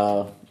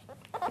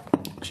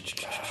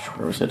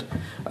 where was it?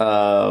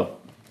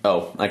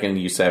 I can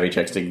use savvy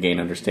checks to gain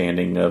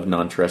understanding of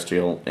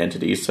non-terrestrial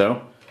entities.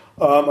 So,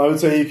 I would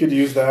say you could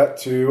use that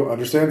to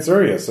understand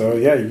Surya. So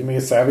yeah, you give me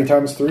a savvy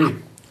times 3. All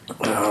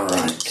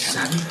right.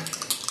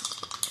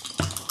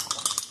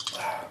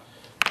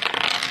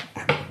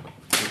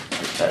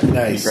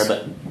 Nice. Grab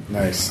that.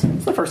 Nice.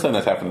 It's the first time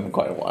that's happened in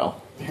quite a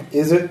while.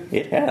 Is it?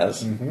 It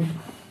has. Mm-hmm.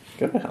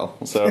 Go to hell.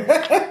 So,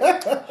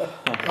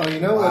 you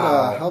know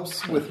what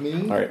helps with me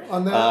All right.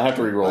 on that? I have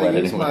to re-roll that I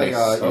use anyway,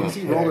 my so-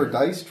 easy roller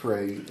dice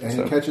tray, and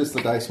it catches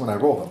the dice when I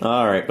roll them.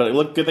 all right. But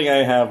look, good thing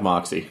I have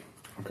Moxie.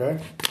 Okay.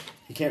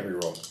 You can't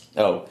reroll.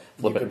 Oh,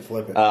 flip You it. can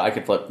flip it. I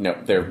could flip.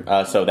 No, there.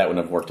 So that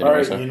wouldn't have worked All anyway.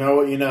 right, So. you know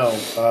what you know.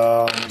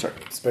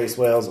 Space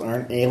whales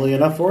aren't alien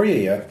enough for you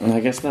yet. I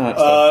guess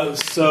not.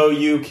 So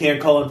you can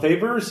call in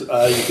favors.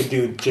 You could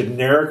do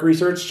generic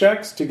research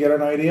checks to get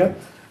an idea,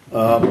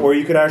 or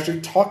you could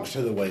actually talk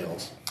to the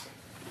whales.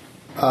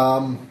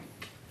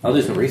 I'll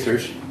do some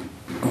research.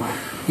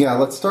 Yeah,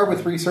 let's start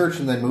with research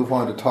and then move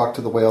on to talk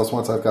to the whales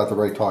once I've got the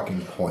right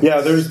talking points.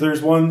 Yeah,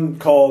 there's one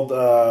called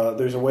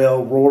there's a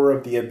whale, Roar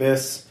of the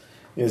Abyss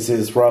is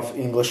his rough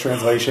English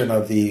translation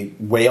of the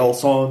whale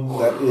song.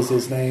 That is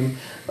his name,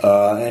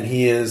 and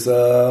he is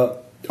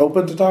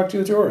open to talk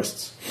to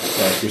tourists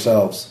like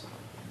yourselves.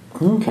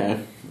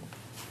 Okay.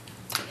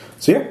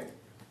 So yeah.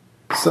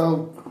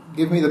 So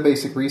give me the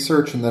basic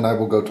research and then I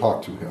will go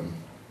talk to him.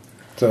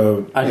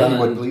 So I If got you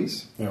would, an,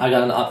 please. Yeah. I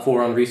got an op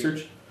 4 on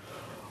research.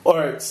 All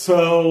right,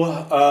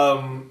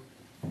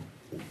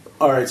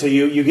 so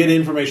you get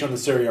information on the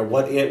Syria.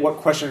 What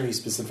question are you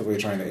specifically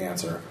trying to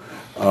answer?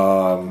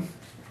 In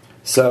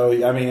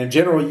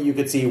general, you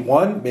could see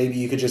one. Maybe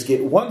you could just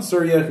get one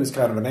Syria who's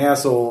kind of an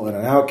asshole and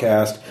an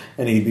outcast,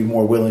 and he'd be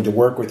more willing to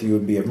work with you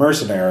and be a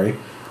mercenary.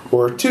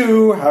 Or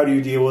 2, how do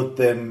you deal with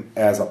them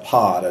as a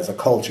pod, as a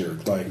culture?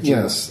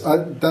 Yes,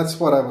 that's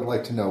what I would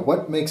like to know.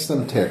 What makes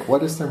them tick?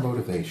 What is their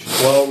motivation?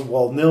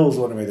 Well, Nils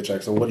want to make the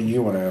check. So what do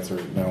you want to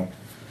answer? No.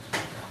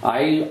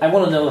 I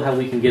want to know how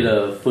we can get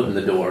a foot in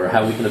the door,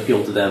 how we can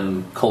appeal to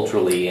them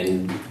culturally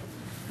and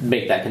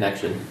make that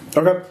connection.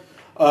 Okay.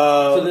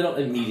 So they don't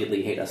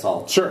immediately hate us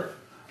all. Sure.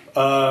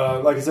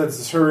 Like I said, the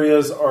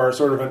Surias are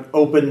sort of an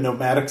open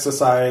nomadic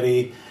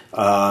society.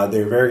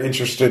 They're very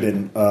interested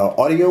in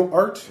audio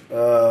art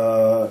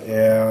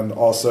and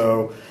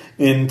also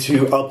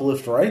into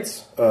uplift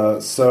rights.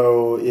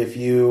 So if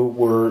you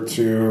were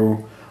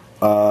to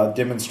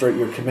demonstrate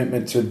your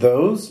commitment to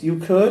those, you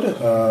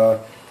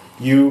could.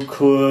 You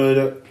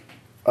could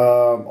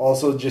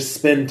also just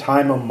spend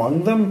time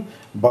among them,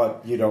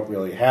 but you don't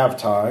really have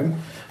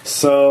time.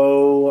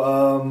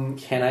 So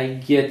Can I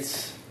get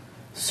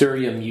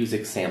Surya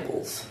music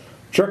samples?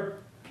 sure.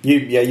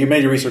 You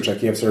made your research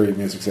check. You have Surya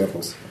music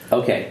samples.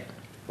 Okay.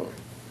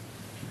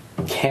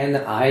 Can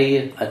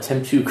I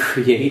attempt to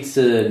create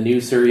new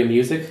Surya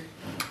music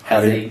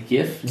as a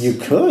gift? You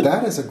could.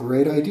 That is a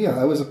great idea.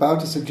 I was about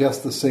to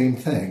suggest the same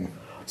thing.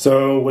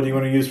 So what do you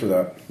want to use for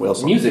that? Well,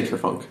 some Music. for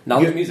funk.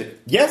 Knowledge Yeah. music.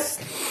 Yes.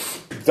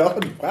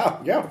 Done. Wow.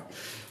 Yeah.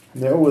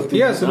 No, with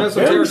Yeah, some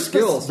esoteric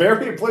skills.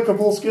 Very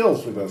applicable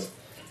skills for this.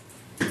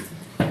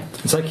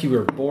 It's like you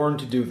were born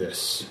to do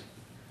this.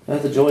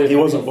 That's the joy of He having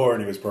wasn't a-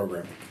 born. He was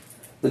programmed.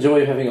 The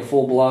joy of having a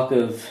full block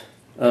of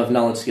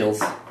knowledge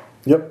skills.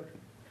 Yep.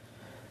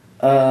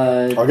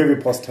 Uh, I'll give you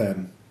plus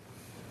 10.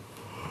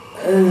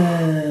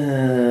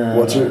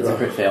 What's your- It's a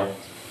crit fail.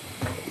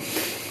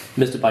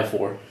 Missed it by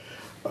 4.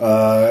 Do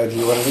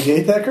you want to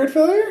negate that crit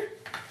failure?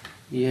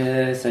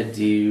 Yes, I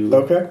do.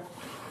 Okay.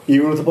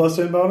 Even with the plus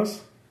 10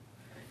 bonus?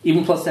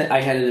 Even plus 10,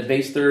 I had it at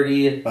base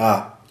 30,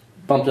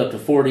 bumped up to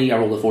 40, I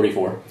rolled a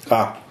 44.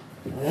 Fair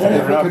If we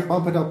enough. could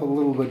bump it up a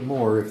little bit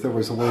more, if there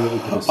was a way that we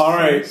could... All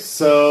right.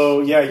 So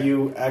yeah,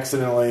 you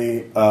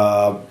accidentally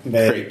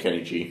made Great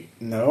Kenny G.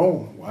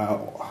 no.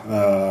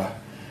 Wow.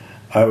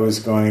 I was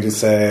going to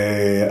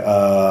say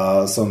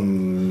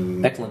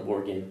some Excellent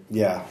board game.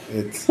 Yeah,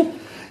 it's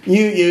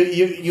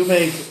you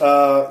make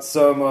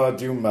some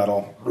doom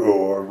metal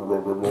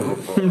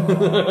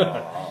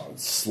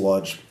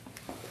sludge.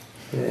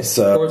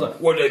 So Or it's like,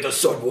 one day the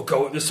sun will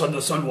go, the sun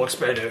will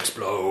expand and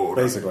explode.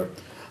 basically,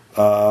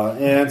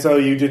 and so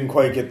you didn't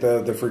quite get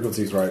the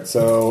frequencies right.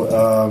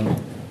 So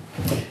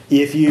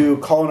if you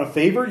call in a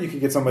favor, you can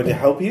get somebody to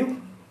help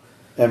you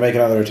and make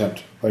another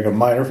attempt, like a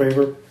minor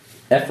favor.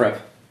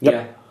 F-rep. Yep.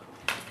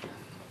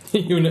 Yeah.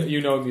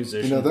 you know a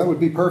musician. That would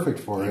be perfect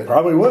for it.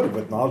 Probably would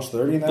with knowledge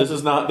 30. And that. This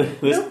is not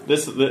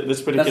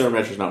this particular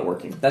measure is not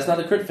working. That's not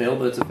a crit fail,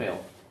 but it's a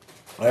fail.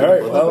 All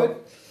right. Well,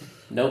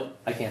 Nope,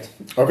 I can't.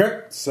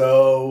 okay.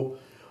 So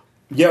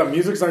yeah,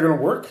 music's not going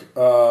to work.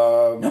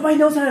 Nobody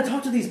knows how to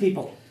talk to these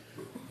people.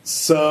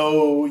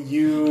 So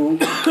you,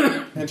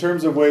 in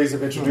terms of ways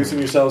of introducing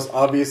yourselves,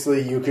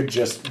 obviously you could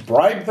just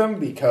bribe them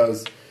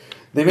because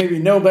they may be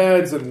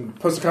nomads and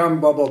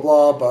post-com, blah, blah,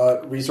 blah,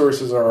 but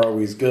resources are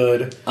always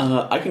good.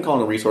 I can call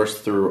in a resource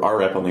through our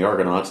rep on the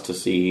Argonauts to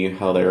see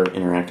how they're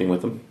interacting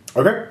with them.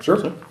 Okay,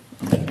 sure.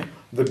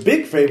 The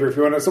big favor, if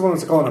you want someone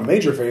wants to call in a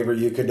major favor,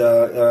 you could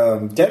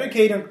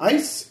dedicate an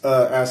ice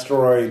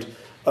asteroid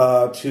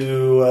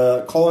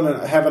to call in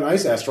and have an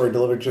ice asteroid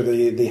delivered to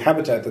the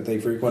habitat that they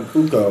frequent,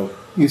 Uko.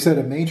 You said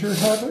a major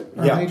habit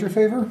or Yeah. a major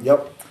favor?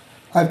 Yep.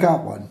 I've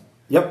got one.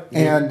 Yep.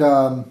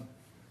 And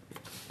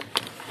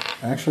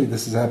actually,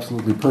 this is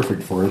absolutely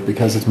perfect for it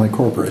because it's my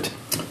corporate.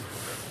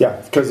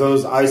 Yeah, because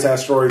those ice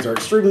asteroids are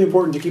extremely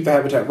important to keep the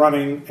habitat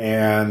running,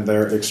 and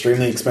they're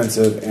extremely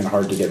expensive and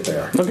hard to get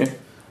there. Okay.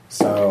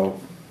 So,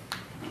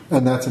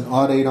 And that's an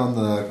odd 8 on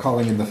the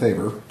calling in the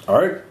favor. all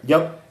right.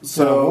 Yep.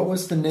 So, what So,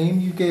 was the name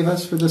you gave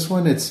us for this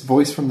one? It's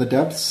Voice from the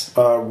Depths.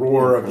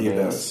 Roar of the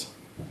Abyss.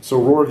 So,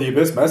 Roar of the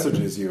Abyss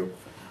messages you.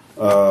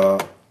 Are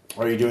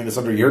you doing this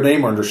under your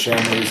name or under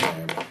Shamu's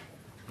name?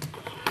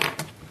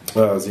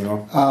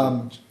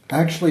 Zemo?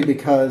 Actually,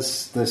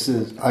 because this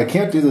is... I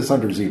can't do this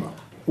under Zemo.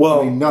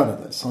 Well- I mean, none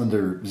of this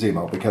under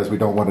Zemo because we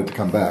don't want it to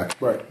come back.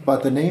 Right.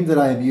 But the name that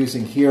I am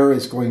using here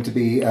is going to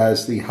be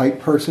as the hype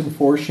person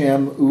for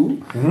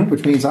Shamu,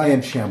 which means I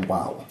am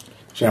ShamWow.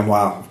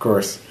 ShamWow, of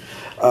course.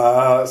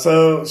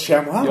 So,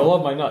 ShamWow, You'll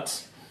love my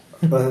nuts.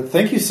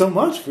 thank you so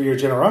much for your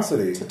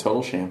generosity. It's a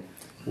total sham.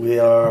 We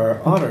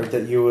are honored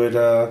that you would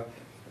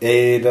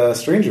aid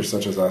strangers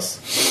such as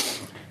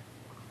us.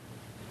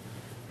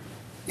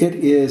 It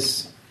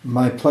is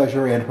my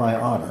pleasure and my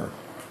honor,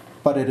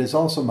 but it is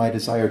also my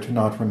desire to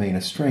not remain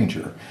a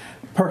stranger.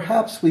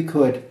 Perhaps we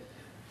could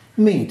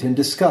meet and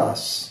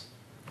discuss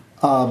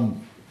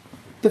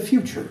the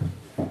future.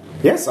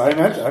 Yes, I'm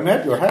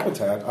at your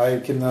habitat. I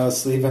can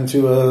sleeve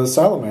into a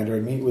salamander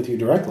and meet with you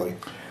directly.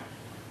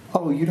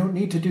 Oh, you don't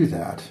need to do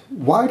that.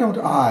 Why don't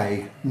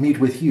I meet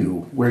with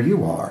you where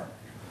you are?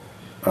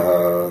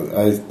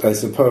 I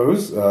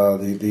suppose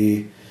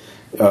the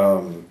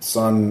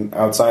sun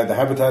outside the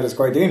habitat is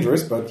quite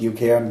dangerous, but you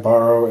can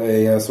borrow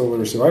a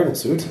solar survival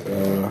suit.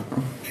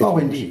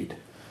 Indeed.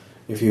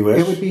 If you wish.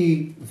 It would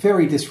be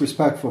very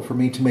disrespectful for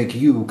me to make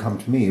you come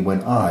to me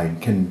when I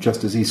can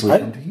just as easily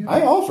come to you.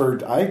 I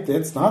offered.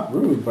 It's not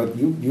rude, but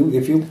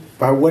if you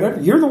whatever,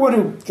 you're the one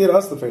who did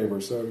us the favor.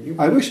 So you.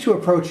 I wish to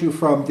approach you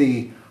from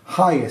the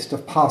highest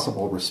of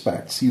possible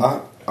respects.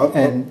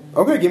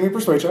 Okay, give me a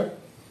persuade check.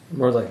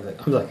 More like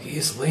that. I'm like,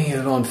 he's laying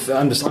it on.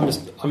 I'm just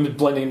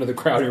blending into the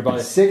crowd here.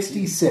 By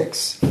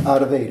 66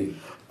 out of 80.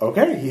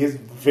 Okay, he is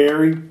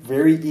very,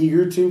 very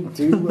eager to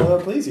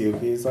please you.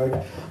 He's like,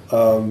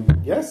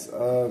 yes,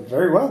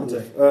 very well.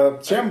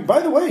 Sham. By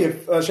the way,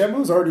 if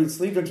Shamu's already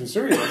sleeved into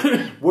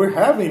Syria, we're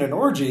having an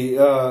orgy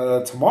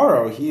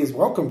tomorrow. He is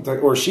welcome to,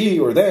 or she,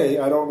 or they.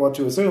 I don't want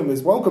to assume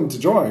is welcome to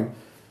join.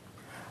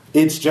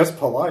 It's just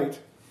polite.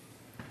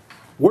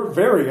 We're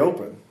very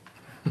open.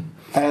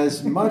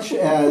 As much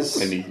as...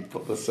 I need to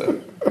pull this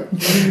out.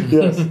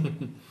 Yes.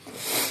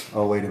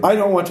 Oh, wait a minute. I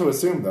don't want to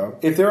assume, though.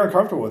 If they're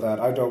uncomfortable with that,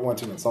 I don't want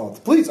to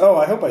insult. Please. Oh,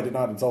 I hope I did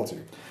not insult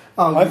you.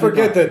 Oh, I you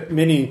forget did not. that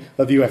many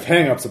of you have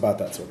hang-ups about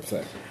that sort of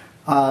thing.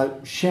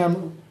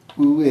 Shamu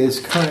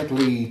is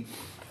currently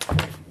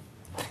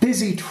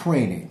busy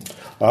training.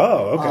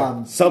 Oh,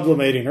 okay.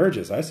 Sublimating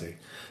urges, I see.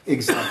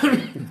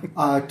 Exactly.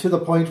 To the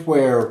point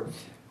where...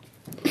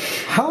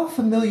 How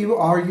familiar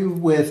are you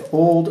with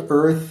old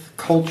Earth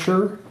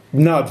culture?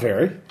 Not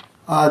very.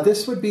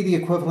 This would be the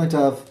equivalent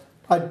of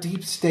a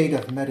deep state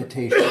of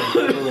meditation and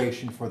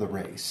preparation for the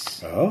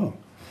race. Oh.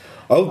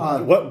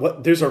 Oh,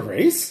 what? There's a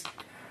race?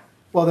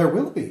 Well, there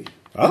will be.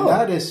 Oh. And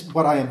that is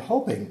what I am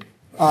hoping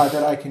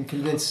that I can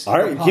convince... All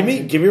right, give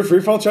me a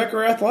free fall check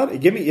or athletic.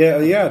 Give me,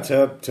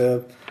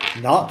 to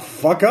not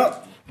fuck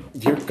up.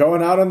 You're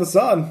going out in the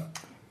sun.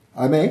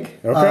 I make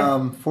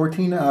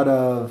 14 out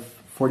of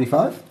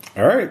 45.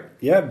 All right,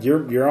 yeah,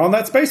 you're on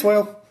that space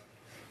whale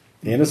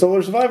in a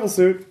solar survival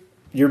suit.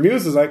 Your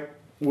muse is like,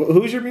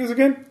 who's your muse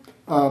again?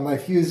 My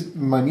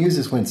muse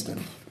is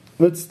Winston.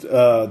 It's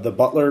the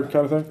butler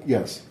kind of thing.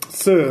 Yes.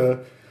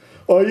 So,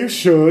 Are you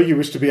sure you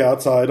wish to be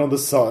outside on the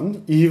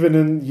sun? Even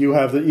though you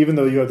have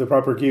the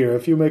proper gear,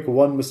 if you make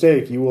one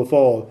mistake, you will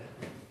fall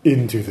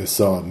into the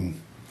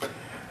sun.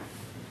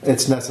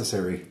 It's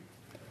necessary.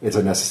 It's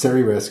a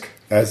necessary risk.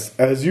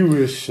 As you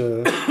wish.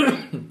 So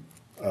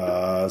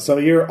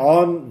you're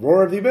on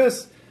Roar of the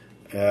Abyss,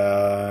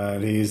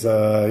 and he's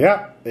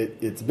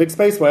it's a big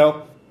space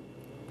whale,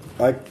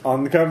 like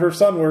on the cover of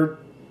Sunward.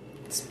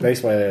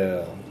 Space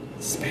whale.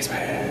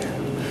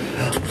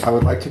 I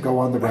would like to go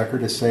on the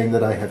record as saying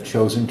that I have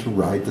chosen to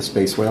ride the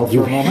space whale for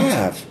a moment. You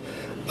have.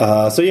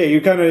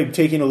 You're kind of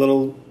taking a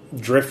little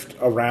drift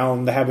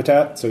around the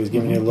habitat. So he's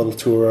giving you a little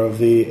tour of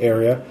the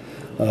area.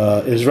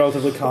 It is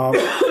relatively calm.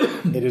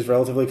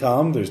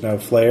 There's no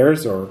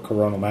flares or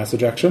coronal mass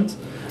ejections.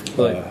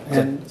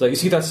 So you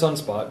see that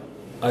sunspot?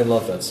 I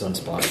love that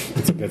sunspot.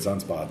 It's a good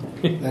sunspot.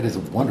 That is a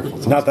wonderful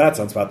sunspot. Not that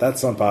sunspot. That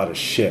sunspot is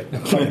shit.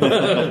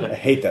 I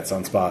hate that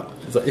sunspot.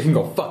 It's like, it can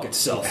go fuck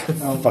itself.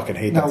 I fucking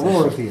hate that sunspot. Now,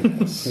 Roar of the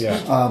Abyss.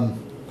 Yeah.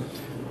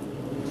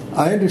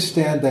 I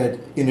understand that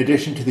in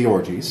addition to the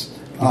orgies,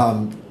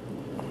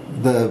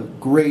 the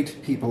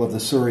great people of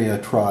the Surya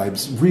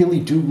tribes really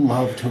do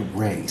love to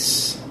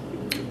race.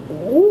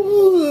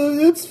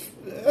 It's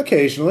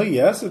occasionally,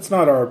 yes. It's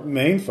not our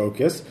main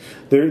focus.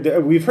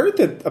 We've heard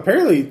that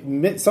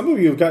apparently some of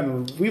you have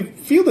gotten. We've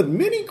fielded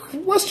many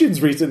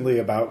questions recently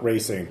about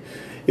racing.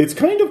 It's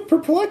kind of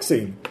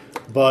perplexing,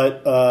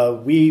 but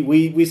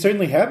we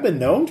certainly have been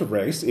known to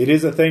race. It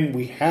is a thing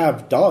we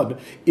have done.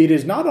 It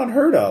is not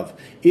unheard of.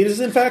 It is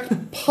in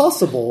fact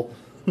possible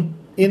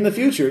in the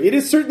future. It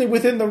is certainly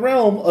within the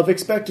realm of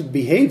expected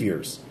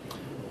behaviors.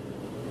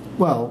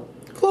 Well,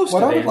 close.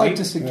 What I would like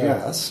to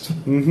suggest,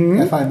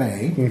 if I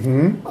may,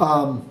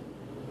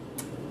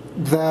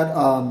 that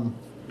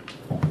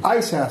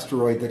ice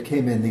asteroid that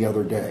came in the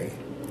other day.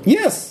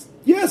 Yes,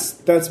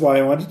 that's why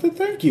I wanted to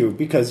thank you,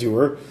 because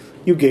you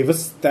gave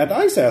us that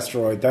ice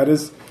asteroid. That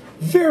is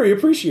very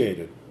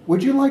appreciated.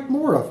 Would you like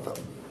more of them?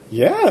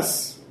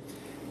 Yes.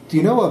 Do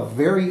you know a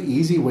very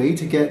easy way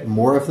to get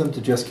more of them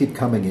to just keep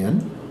coming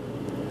in?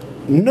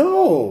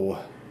 No.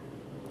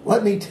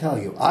 Let me tell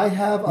you, I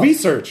have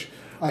research.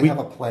 I have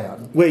a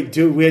plan. Wait,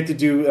 do we have to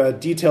do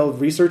detailed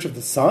research of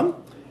the sun?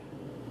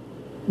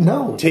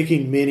 No.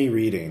 Taking mini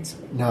readings?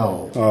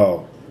 No.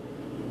 Oh.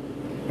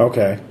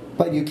 Okay.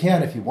 But you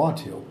can if you want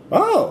to.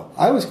 Oh.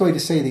 I was going to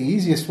say the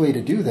easiest way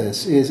to do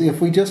this is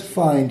if we just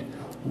find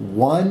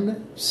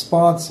one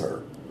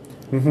sponsor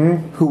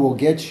who will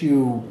get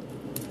you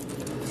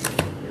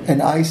an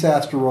ice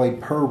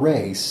asteroid per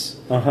race.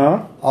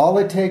 All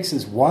it takes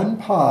is one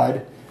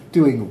pod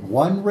doing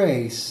one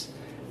race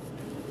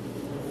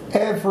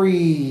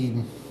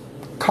every,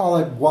 call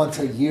it once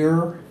a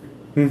year.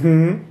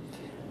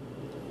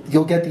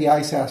 You'll get the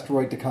ice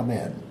asteroid to come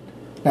in.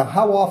 Now,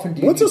 how often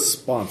do you... What's a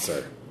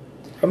sponsor?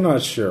 I'm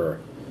not sure.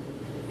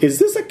 Is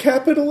this a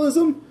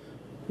capitalism?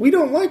 We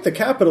don't like the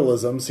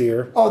capitalisms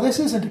here. Oh, this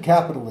isn't a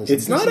capitalism.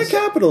 It's not a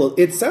capital.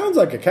 It sounds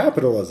like a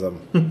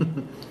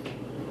capitalism.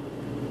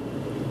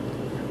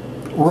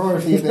 Roar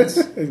of the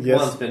Abyss.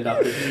 Yes.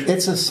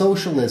 It's a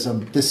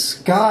socialism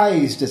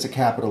disguised as a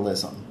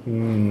capitalism.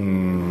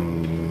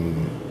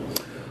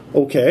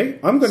 Okay,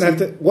 I'm going to have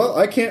to... Well,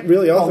 I can't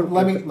really...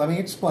 Let me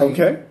explain.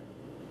 Okay.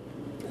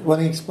 Let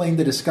me explain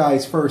the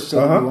disguise first so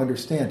you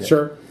understand it.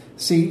 Sure.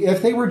 See,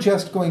 if they were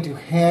just going to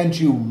hand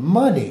you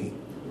money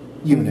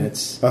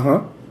units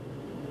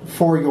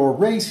for your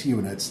race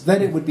units,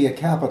 then it would be a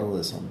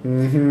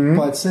capitalism.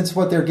 But since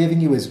what they're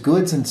giving you is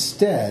goods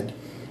instead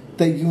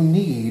that you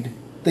need,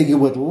 that you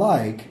would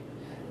like,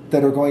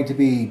 that are going to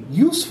be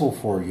useful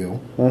for you,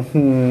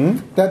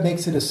 that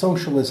makes it a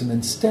socialism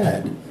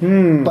instead.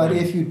 But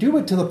if you do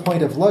it to the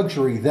point of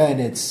luxury, then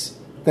it's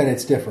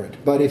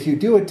different. But if you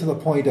do it to the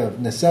point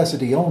of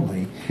necessity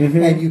only,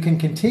 and you can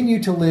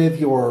continue to live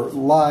your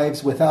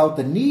lives without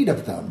the need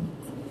of them,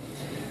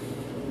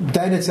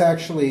 then it's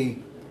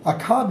actually a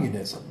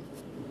communism.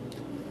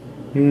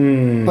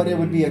 But it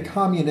would be a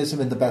communism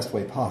in the best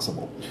way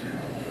possible.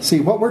 See,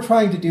 what we're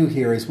trying to do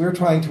here is we're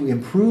trying to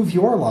improve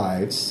your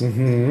lives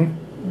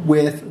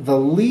with the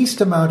least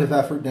amount of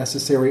effort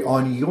necessary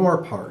on your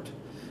part.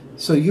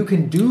 So you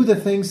can do the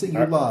things that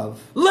you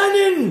love.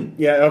 Lenin!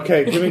 Yeah,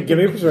 okay. Give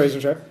me a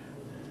persuasion check.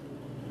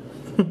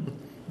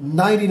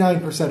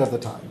 99% of the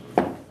time.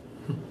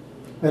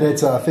 And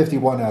it's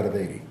 51 out of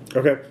 80.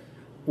 Okay.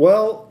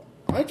 Well,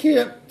 I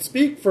can't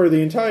speak for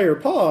the entire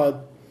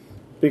pod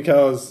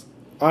because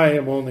I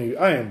am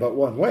but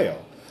one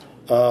whale.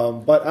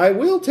 But I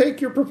will take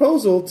your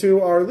proposal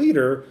to our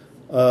leader,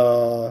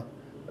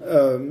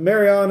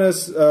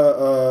 Marianus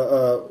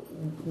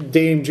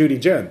Dame Judy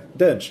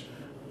Dench.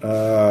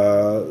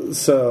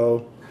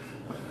 So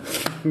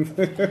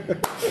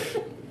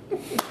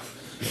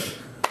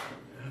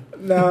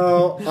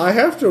now I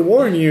have to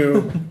warn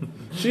you,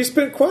 she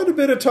spent quite a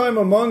bit of time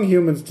among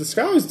humans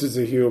disguised as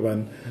a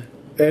human,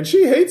 and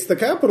she hates the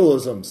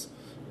capitalisms.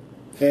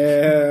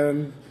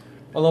 And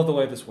I love the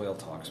way this whale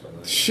talks, by the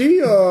way.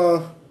 She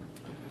will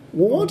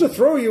want to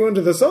throw you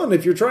into the sun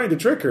if you're trying to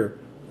trick her.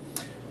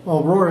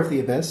 Well, Roar of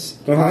the Abyss,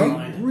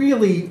 I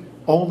really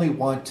only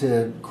want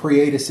to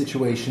create a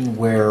situation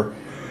where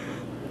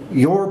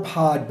your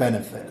pod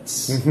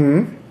benefits.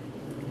 Mm-hmm.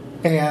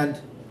 And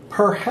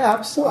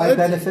perhaps I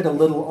benefit a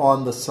little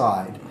on the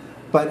side.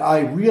 But I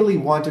really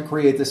want to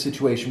create the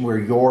situation where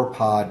your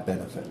pod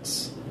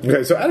benefits.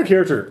 Okay, so out of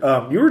character,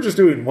 you were just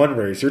doing one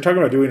race. You're talking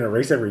about doing a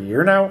race every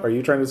year now? Are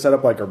you trying to set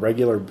up like a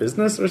regular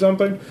business or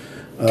something?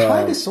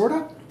 Kind of, sort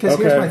of. Because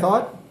here's my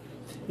thought.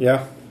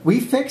 Yeah. We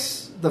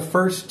fix the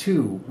first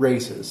 2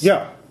 races.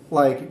 Yeah.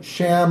 Like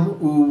Shamu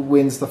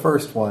wins the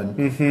first one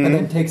and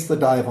then takes the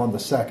dive on the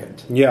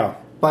second. Yeah.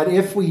 But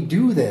if we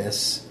do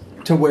this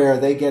to where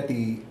they get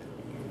the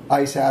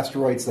ice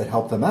asteroids that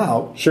help them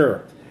out...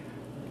 Sure.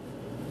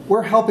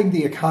 We're helping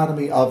the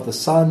economy of the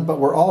sun, but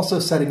we're also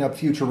setting up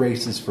future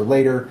races for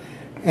later.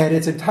 And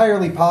it's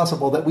entirely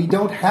possible that we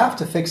don't have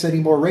to fix any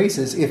more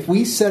races. If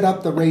we set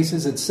up the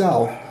races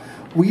itself,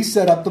 we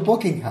set up the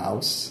booking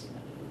house.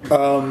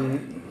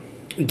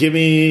 Give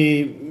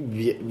me...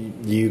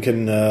 You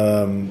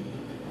can...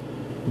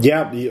 you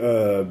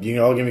can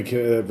all give me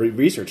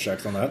research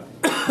checks on that.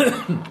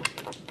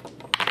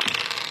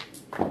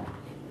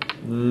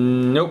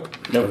 Nope.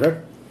 Okay.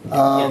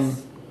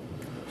 Yes.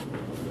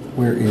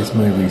 Where is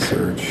my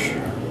research?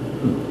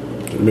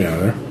 Should be out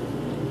there.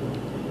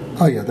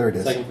 Oh, yeah, there it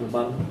is. Second from the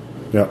bottom.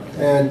 Yeah.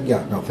 And,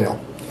 no,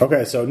 fail.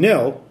 Okay, so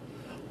Nil,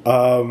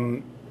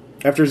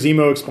 after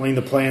Zemo explained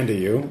the plan to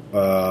you,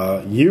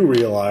 you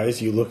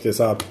realize, you look this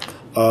up,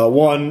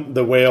 one,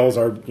 the whales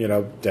are,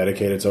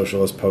 dedicated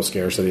socialist,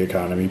 post-scarcity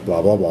economy,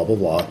 blah, blah, blah, blah,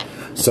 blah.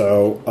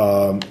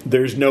 So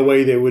there's no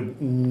way they would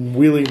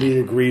willingly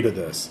agree to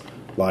this.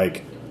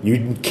 Like,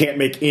 you can't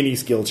make any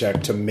skill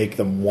check to make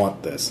them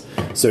want this.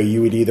 So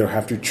you would either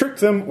have to trick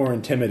them or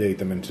intimidate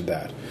them into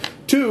that.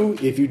 2,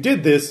 if you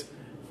did this,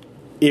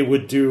 it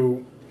would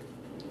do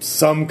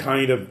some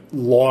kind of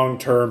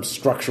long-term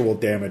structural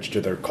damage to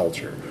their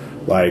culture.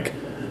 Like,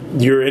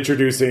 you're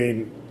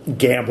introducing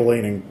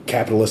gambling and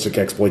capitalistic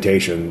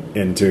exploitation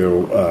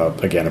into,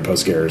 again, a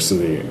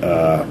post-scarcity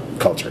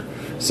culture.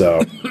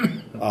 So,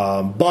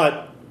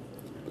 but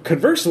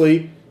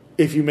conversely,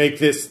 if you make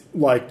this,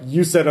 like,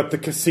 you set up the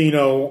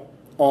casino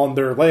on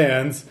their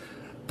lands,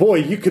 boy,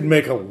 you could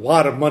make a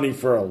lot of money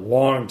for a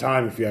long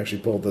time if you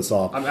actually pulled this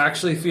off. I'm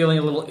actually feeling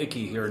a little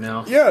icky here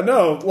now. Yeah,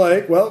 no,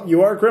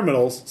 you are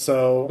criminals,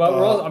 so but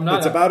I'm not.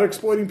 It's about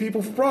exploiting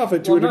people for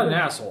profit. Well, I'm not an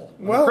asshole.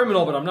 I'm a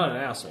criminal, but I'm not an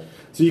asshole.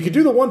 So you could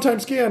do the one-time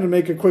scam and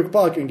make a quick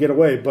buck and get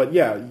away. But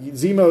yeah,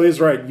 Zemo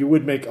is right. You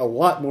would make a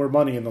lot more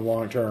money in the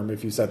long term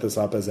if you set this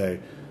up as a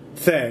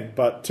thing.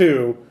 But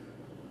 2,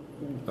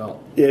 the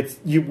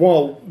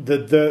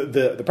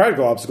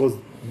practical obstacles.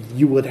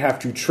 You would have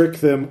to trick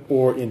them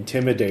or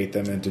intimidate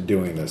them into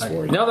doing this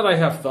for you. Now that I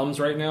have thumbs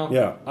right now,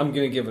 yeah. I'm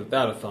going to give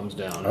that a thumbs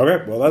down.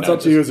 Okay, well, that's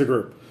up to you as a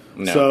group.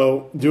 No.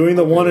 So doing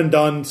the one and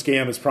done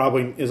scam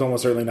is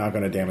almost certainly not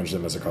going to damage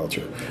them as a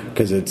culture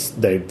because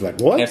they like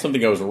what? If something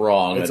goes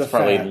wrong, it's that's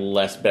probably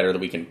less better that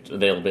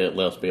they'll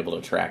be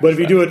able to track. But if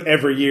you do it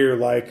every year,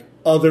 like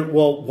what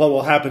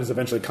will happen is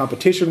eventually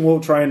competition will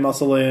try and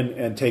muscle in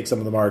and take some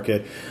of the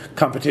market.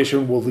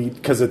 Competition will lead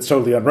because it's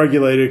totally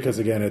unregulated because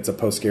again it's a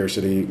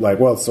post-scarcity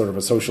it's sort of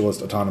a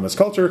socialist autonomous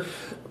culture.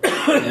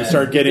 You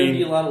start getting It's going to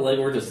be a lot of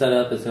legwork to set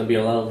up. It's going to be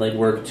a lot of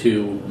legwork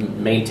to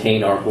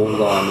maintain our hold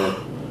on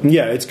the.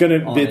 Yeah, it's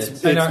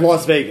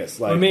Las Vegas.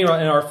 And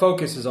our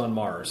focus is on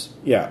Mars.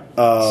 Yeah.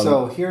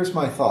 So here's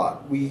my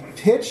thought. We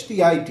pitch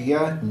the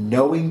idea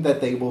knowing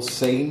that they will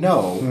say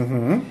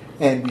no,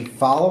 and we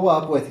follow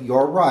up with,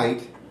 you're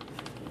right,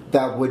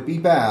 that would be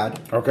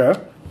bad. Okay.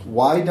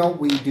 Why don't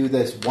we do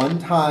this one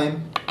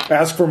time?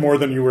 Ask for more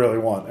than you really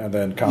want, and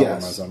then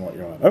compromise on what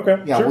you want.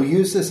 Okay. Yeah, sure. we'll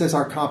use this as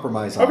our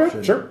compromise option.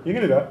 Okay, sure. You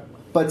can do that.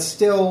 But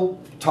still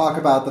talk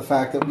about the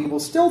fact that we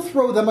will still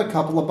throw them a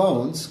couple of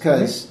bones,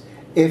 because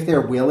if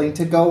they're willing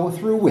to go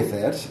through with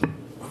it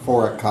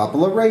for a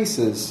couple of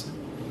races,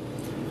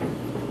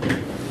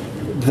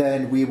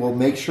 then we will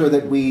make sure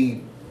that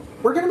we're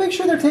going to make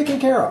sure they're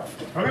taken care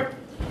of. Okay.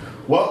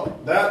 Well,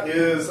 that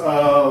is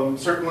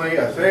certainly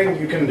a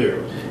thing you can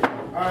do.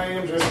 I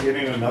am just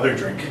getting another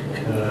drink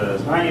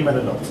because I am an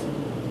adult.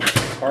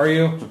 Are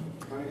you?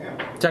 I am.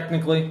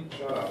 Technically.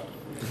 Shut up.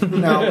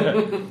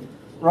 Now,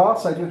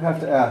 Ross, I do have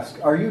to ask,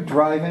 are you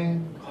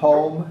driving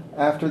home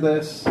after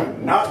this?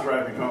 I'm not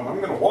driving home.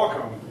 I'm going to walk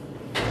home.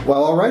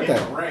 Well, all right In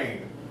then. the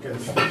rain.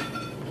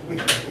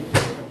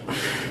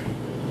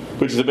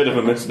 Which is a bit of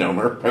a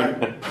misnomer.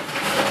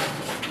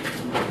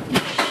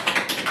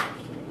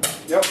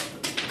 Yep.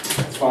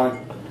 It's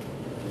fine.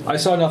 I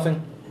saw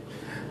nothing.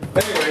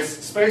 Anyways,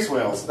 space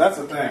whales. That's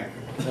a thing.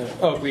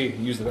 We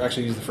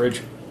actually use the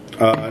fridge.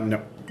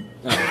 No.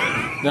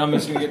 Now I'm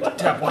just going to get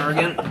tap water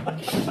again.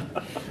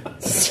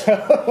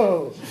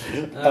 So,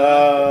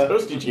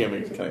 Toasty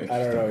jamming. I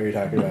don't know what you're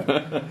talking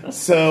about.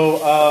 So,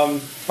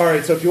 all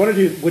right. So, if you want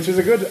to do, which is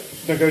a good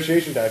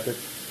negotiation tactic.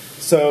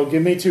 So,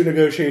 give me 2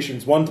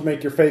 negotiations: one to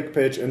make your fake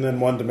pitch, and then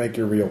one to make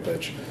your real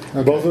pitch.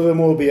 Okay. Both of them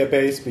will be at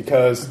base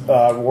because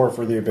War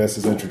for the Abyss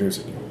is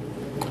introducing you.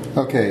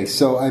 Okay,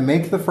 so I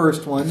make the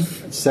first one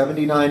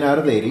 79 out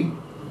of 80.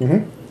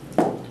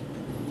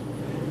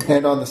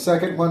 And on the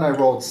second one, I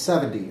rolled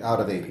 70 out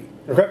of 80.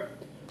 Okay.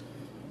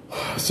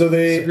 So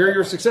they...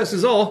 Superior success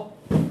is all.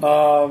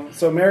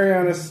 So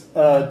Marianas,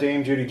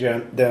 Dame Judi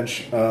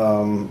Dench,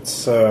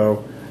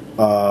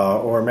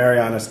 or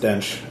Marianas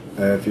Dench,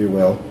 if you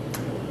will.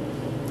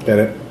 Get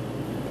it?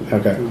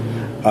 Okay.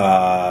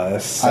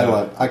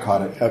 I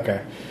caught it.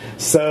 Okay.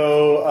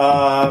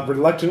 So,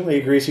 reluctantly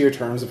agrees to your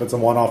terms if it's a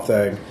one-off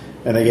thing,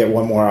 and they get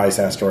one more ice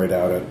asteroid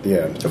out at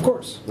the end. Of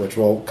course. Which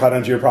will cut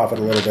into your profit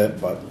a little bit,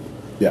 but,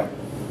 yeah.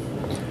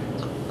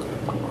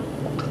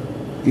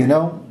 You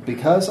know,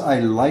 because I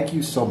like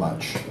you so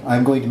much,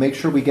 I'm going to make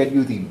sure we get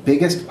you the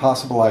biggest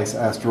possible ice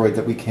asteroid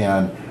that we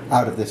can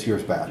out of this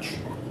year's batch.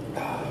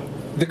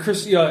 The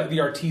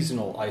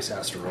artisanal ice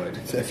asteroid,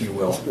 if you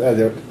will.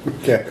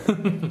 Okay.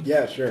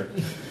 Yeah, sure.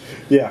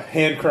 Yeah,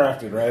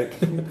 handcrafted, right?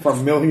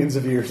 From millions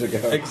of years ago.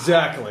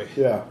 Exactly.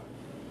 Yeah.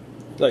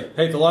 Like,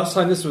 hey, the last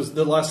time this was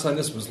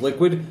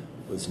liquid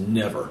was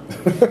never.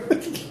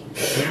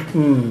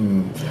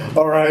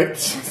 All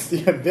right.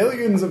 Yeah,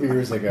 billions of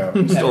years ago.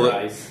 Never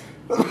ice.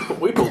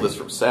 We pulled this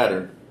from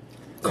Saturn.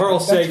 Carl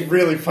Sagan.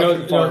 Really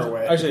fucking far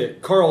away. Actually,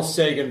 Carl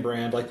Sagan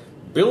brand, like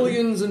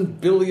billions and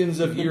billions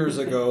of years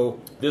ago,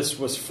 this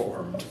was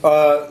formed.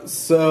 All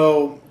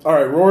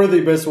right, Roar of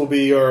the Abyss will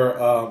be your,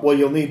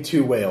 you'll need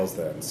 2 whales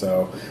then.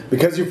 So,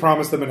 because you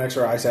promised them an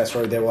extra ice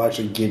asteroid, they will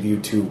actually give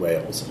you 2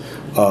 whales.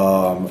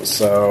 I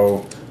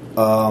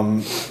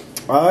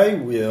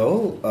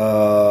will,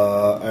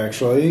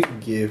 actually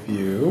give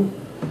you,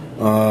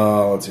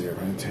 let's see here,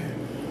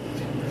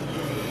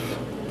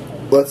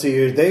 let's see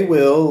here. They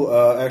will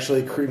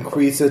actually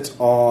increase it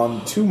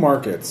on 2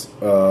 markets,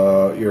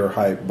 your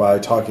hype, by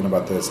talking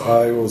about this.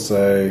 I will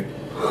say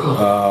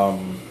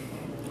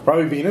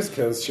probably Venus,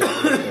 because she's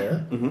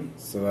there. Mm-hmm.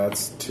 So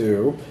that's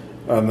 2.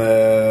 And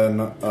then,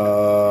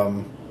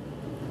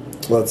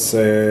 let's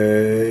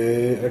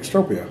say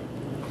Extropia.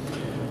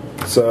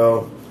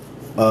 So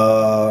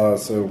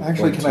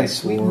Actually, can I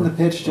sweeten the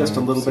pitch just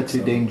a little bit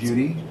to Dame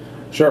Judi?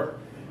 Sure.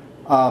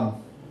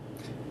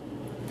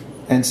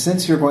 And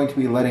since you're going to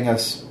be letting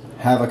us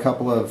have a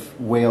couple of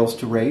whales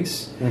to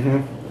race,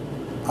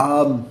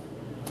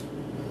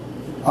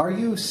 are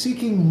you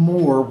seeking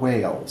more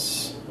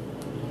whales?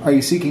 Are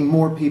you seeking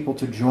more people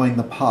to join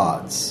the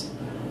pods?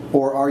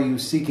 Or are you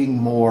seeking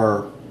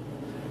more...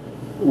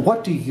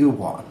 What do you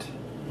want?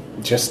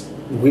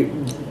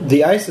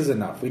 The ice is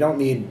enough. We don't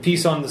need...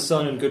 Peace on the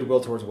sun and goodwill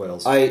towards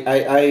whales.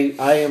 I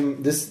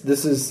am...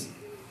 This is...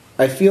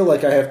 I feel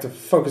like I have to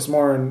focus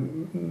more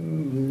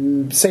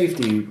on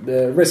safety,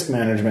 risk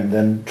management,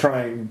 than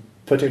trying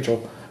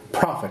potential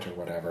profit or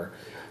whatever.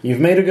 You've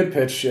made a good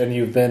pitch, and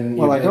you've been...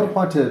 Well, I don't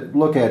want to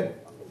look at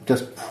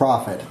just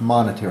profit,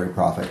 monetary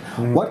profit.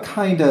 Mm. What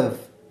kind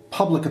of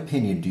public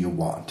opinion do you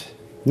want?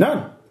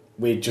 None.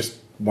 We just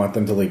want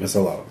them to leave us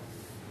alone.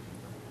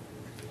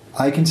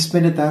 I can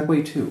spin it that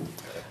way, too.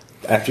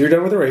 After you're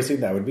done with the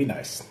racing, that would be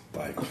nice.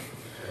 Like,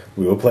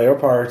 we will play our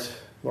part...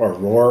 Or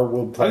Roar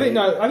will play.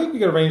 I think we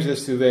can arrange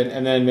this to then,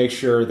 and then make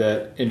sure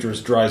that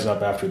interest dries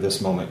up after this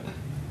moment.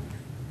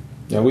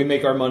 Yeah, we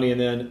make our money,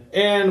 and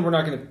we're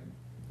not going to.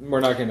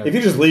 If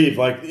you just leave,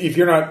 like if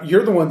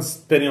you're the ones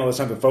spending all this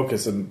time to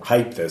focus and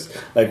hype this.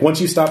 Like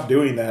once you stop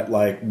doing that,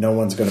 like no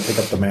one's going to pick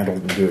up the mantle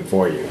and do it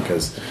for you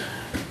because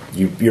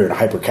you're in a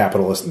hyper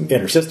capitalist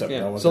inner system. Yeah.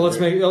 No So let's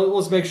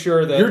make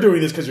sure that you're doing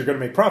this because you're going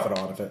to make profit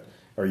out of it,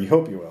 or you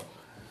hope you will.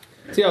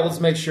 So yeah, let's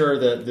make sure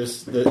that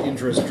the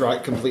interest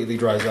completely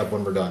dries up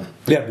when we're done.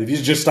 Yeah, if you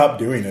just stop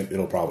doing it,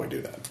 it'll probably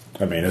do that.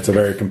 I mean, it's a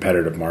very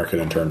competitive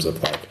market in terms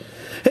of like,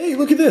 hey,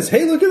 look at this!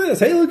 Hey, look at this!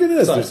 Hey, look at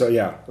this! So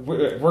yeah, if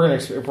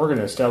we're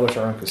gonna establish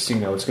our own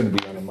casino, it's going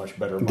to be on a much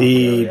better market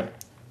area.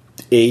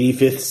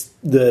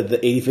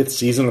 85th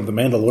season of The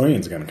Mandalorian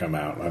is going to come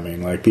out. I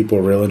mean, like people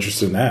are real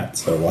interested in that.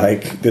 So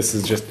like, this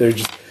is just they're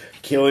just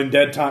killing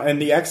dead time and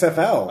the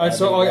XFL. I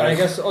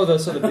guess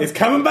it's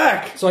coming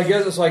back. So I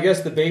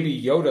guess the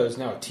baby Yoda is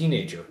now a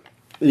teenager.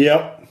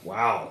 Yep.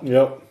 Wow.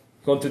 Yep.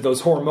 Going through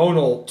those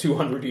hormonal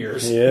 200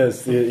 years. He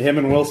is. Him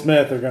and Will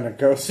Smith are going to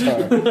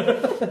co-star.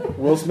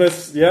 Will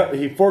Smith,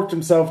 he forked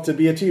himself to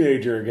be a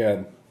teenager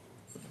again.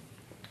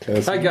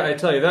 I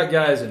tell you, that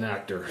guy is an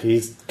actor. He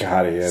is.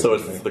 So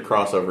it's the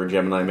crossover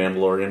Gemini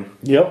Mandalorian.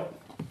 Yep.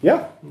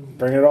 Yeah.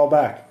 Bring it all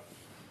back.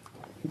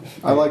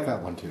 I like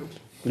that one too.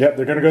 Yep,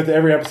 they're going to go through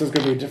every episode. Is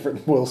going to be a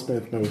different Will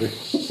Smith movie.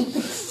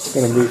 It's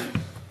going to be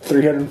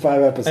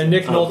 305 episodes. And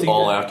Nick Nolte,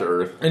 all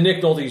after Earth. And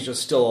Nick Nolte's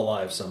just still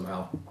alive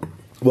somehow.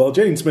 Well,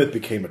 Jaden Smith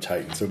became a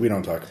Titan, so we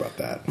don't talk about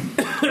that.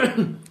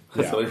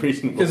 That's the only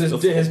reason. Because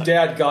his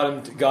dad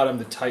got him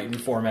the Titan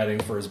formatting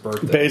for his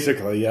birthday.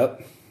 Basically,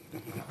 yep.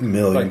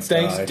 Millions.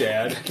 Thanks,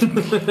 Dad. He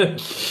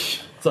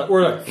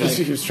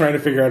was trying to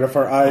figure out if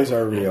our eyes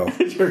are real.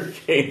 Your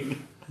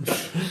game.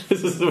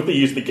 This is what they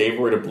used the game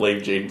word to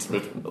blame Jaden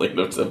Smith for million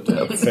of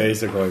deaths.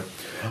 Basically.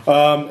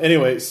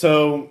 Anyway,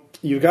 so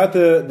you've got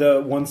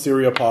the one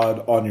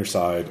Seriapod on your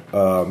side.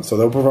 So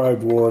they'll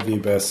provide War of the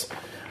Abyss.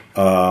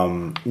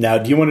 Now,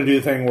 do you want to do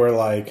the thing where,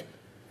 like,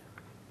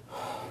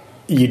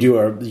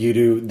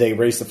 they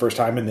race the first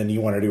time and then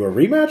you want to do a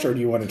rematch, or do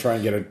you want to try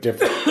and get a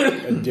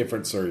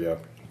different Surya?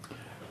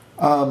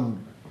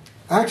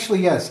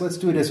 Actually, yes. Let's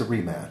do it as a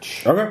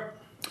rematch. Okay.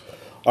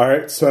 All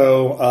right.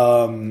 So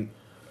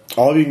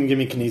all of you can give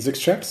me kinesics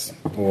checks,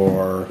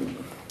 or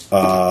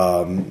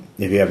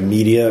if you have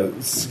media.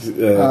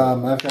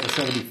 I've got a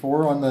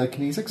 74 on the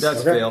kinesics.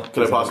 That's fail.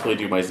 Could I possibly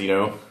do my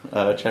Xeno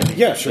check?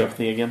 Yeah, sure.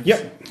 Thing again?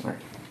 Yep. All right.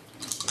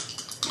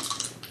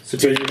 So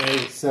you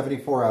made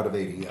 74 out of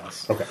 80,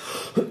 yes. Okay.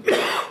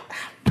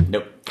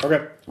 Nope.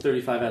 Okay.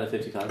 35 out of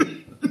 55.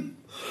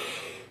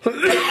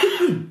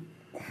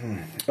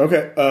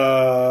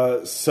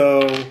 Okay.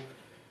 So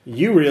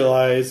you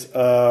realize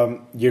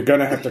you're going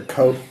to have to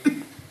cope.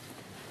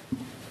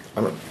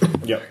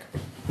 Yep.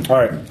 All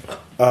right.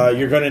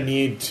 You're going to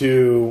need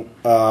to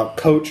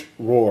coach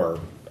Roar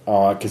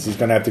because he's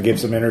going to have to give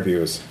some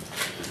interviews.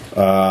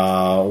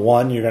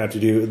 One, you're going to have to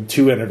do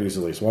 2 interviews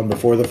at least. One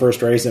before the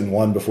first race and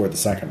one before the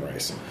second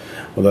race.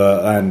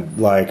 And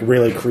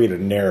really create a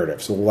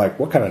narrative. So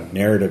what kind of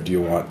narrative do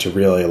you want to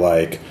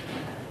really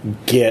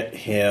get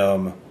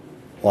him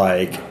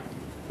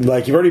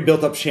you've already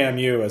built up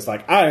Shamu as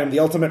I am the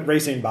ultimate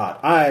racing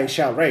bot. I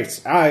shall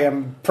race. I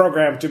am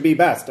programmed to be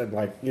best. And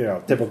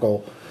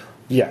typical.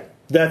 Yeah,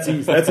 that's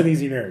easy. That's an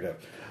easy narrative.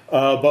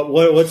 But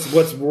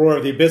what's Roar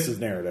of the Abyss's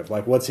narrative?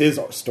 What's his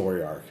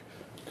story arc?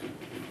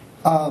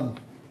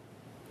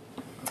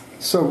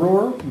 So,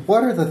 Roar,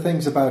 what are the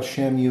things about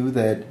Shamu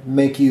that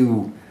make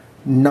you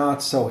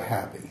not so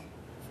happy?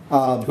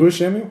 Who is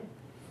Shamu?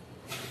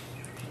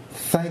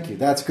 Thank you.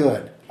 That's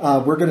good.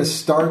 We're going to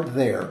start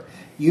there.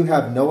 You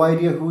have no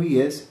idea who he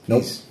is.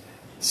 Nope. He's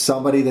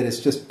somebody that is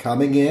just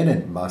coming in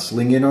and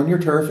muscling in on your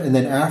turf, and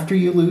then after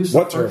you lose...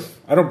 What turf?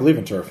 I don't believe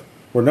in turf.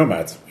 We're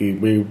nomads.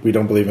 We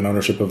don't believe in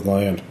ownership of the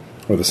land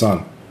or the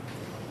sun.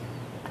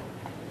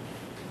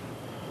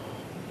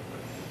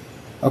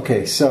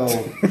 Okay, so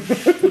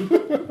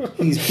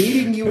he's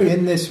beating you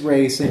in this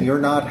race, and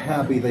you're not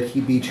happy that he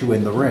beat you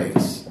in the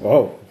race.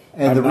 Oh,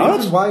 and I'm not?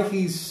 Reason why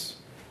he's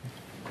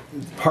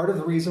part of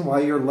the reason why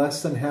you're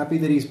less than happy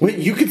that he's wait.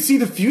 You can see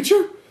the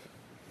future.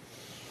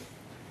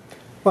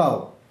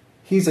 Well,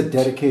 he's a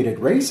dedicated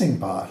racing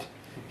bot.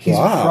 He's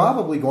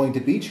probably going to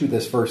beat you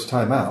this first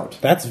time out.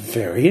 That's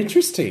very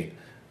interesting.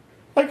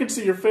 I can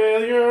see your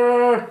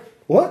failure.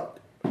 What?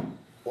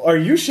 Are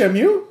you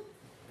Shamu?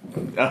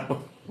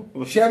 No.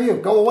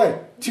 Shamu, go away.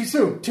 Too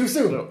soon. Too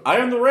soon. No, I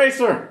am the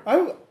racer.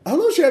 Hello,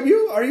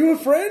 Shamu. Are you a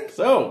friend?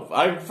 So,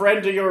 I'm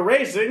friend to your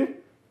racing.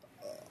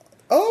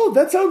 Oh,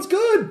 that sounds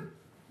good.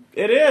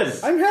 It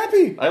is. I'm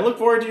happy. I look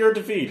forward to your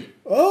defeat.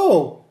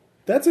 Oh,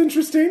 that's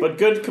interesting. But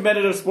good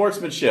competitive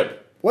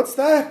sportsmanship. What's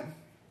that?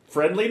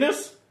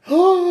 Friendliness?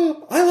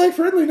 Oh, I like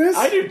friendliness.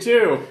 I do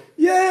too.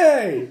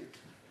 Yay!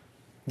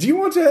 Do you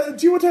want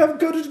to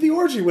go to the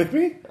orgy with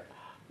me?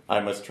 I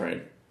must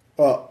train.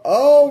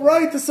 Oh,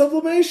 right, the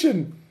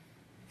sublimation.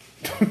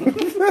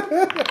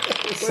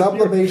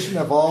 Sublimation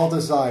of all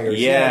desires.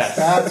 Yes.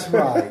 That's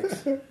right.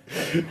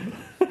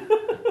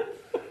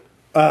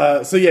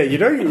 So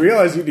you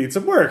realize you need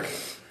some work.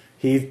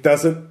 He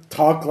doesn't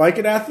talk like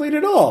an athlete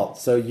at all.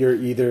 So you're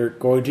either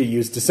going to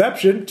use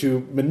deception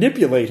to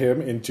manipulate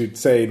him into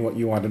saying what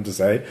you want him to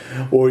say,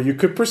 or you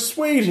could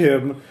persuade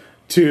him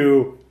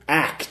to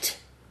act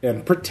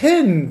and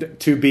pretend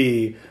to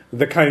be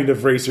the kind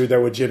of racer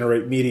that would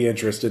generate media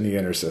interest in the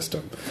inner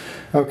system.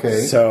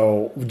 Okay.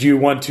 So do you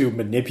want to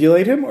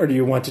manipulate him, or do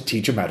you want to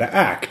teach him how to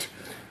act?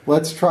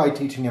 Let's try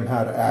teaching him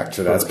how to act.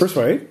 So that's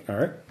persuade. All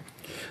right.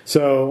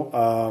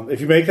 So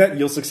if you make that,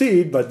 you'll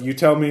succeed. But you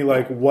tell me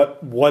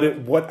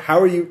how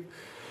are you?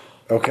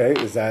 Okay,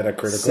 is that a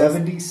critical?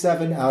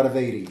 77 out of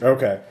 80.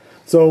 Okay.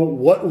 So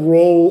what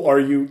role are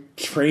you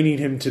training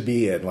him to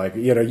be in?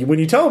 When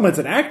you tell him it's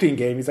an acting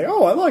game, he's like,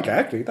 "Oh, I like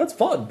acting. That's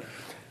fun."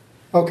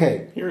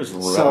 Okay. Here's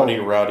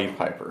Rowdy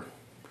Piper.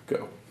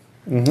 Go.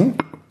 Mm-hmm.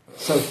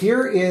 So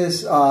here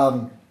is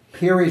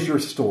your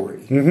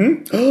story.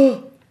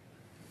 Mm-hmm.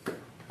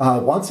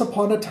 Once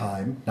upon a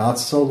time, not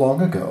so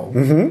long ago,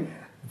 mm-hmm.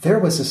 there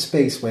was a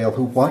space whale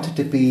who wanted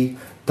to be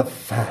the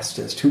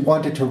fastest, who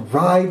wanted to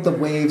ride the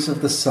waves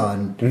of the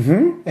sun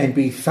mm-hmm. and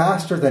be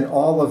faster than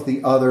all of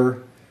the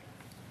other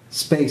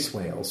space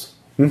whales.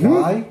 Mm-hmm.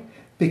 Why?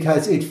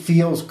 Because it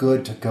feels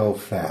good to go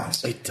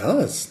fast. It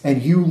does.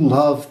 And you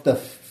love the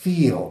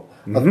feel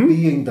of mm-hmm.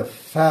 being the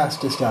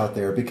fastest out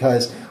there,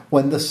 because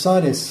when the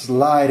sun is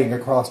sliding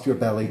across your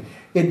belly,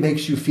 it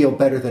makes you feel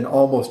better than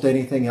almost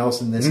anything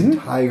else in this mm-hmm.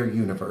 entire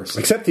universe.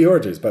 Except the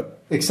orgies,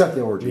 but... Except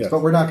the orgies. Yes.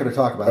 But we're not going to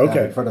talk about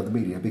that in front of the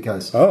media,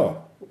 because...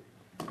 Oh.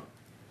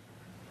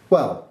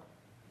 Well,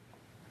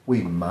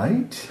 we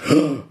might.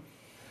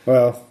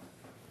 Well,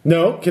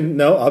 no,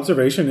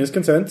 observation is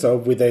consent, so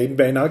they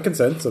may not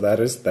consent, so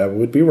that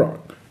would be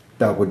wrong.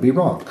 That would be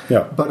wrong.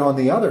 Yeah. But on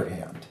the other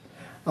hand,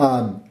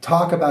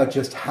 talk about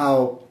just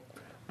how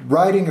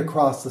riding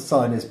across the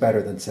sun is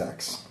better than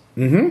sex.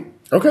 Mm-hmm.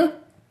 Okay.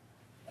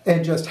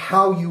 And just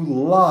how you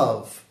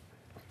love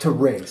to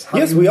race.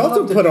 Yes, we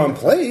often put on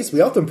plays. We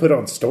often put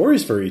on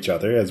stories for each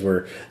other as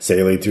we're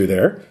sailing through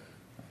there.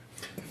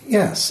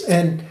 Yes,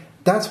 and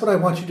that's what I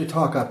want you to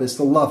talk up is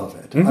the love of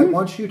it. I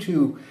want you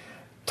to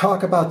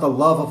talk about the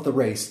love of the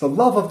race, the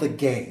love of the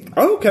game,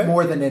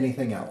 more than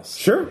anything else.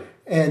 Sure.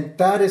 And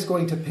that is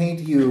going to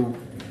paint you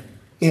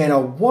in a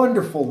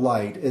wonderful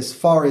light as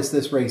far as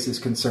this race is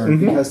concerned,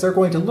 because they're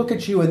going to look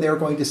at you and they're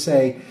going to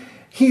say,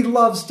 he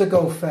loves to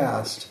go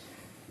fast,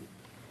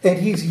 and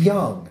he's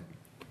young,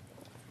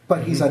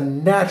 but he's a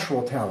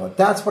natural talent.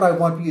 That's what I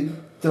want you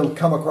to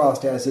come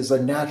across as, is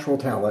a natural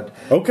talent.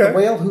 Okay. The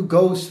whale who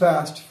goes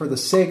fast for the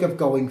sake of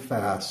going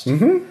fast,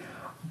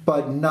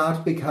 but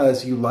not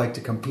because you like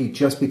to compete,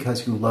 just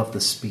because you love the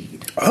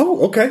speed.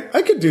 Oh, okay.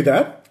 I could do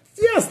that.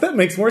 Yes, that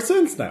makes more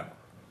sense now.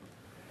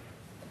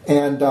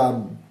 And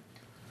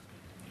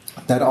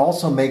that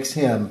also makes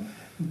him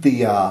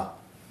the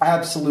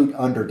absolute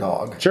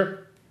underdog. Sure.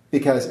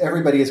 Because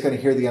everybody is going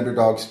to hear the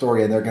underdog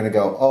story and they're going to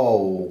go,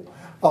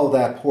 oh,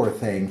 that poor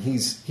thing.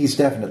 He's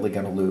definitely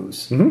going to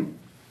lose.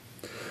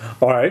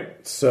 All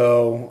right.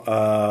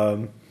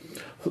 So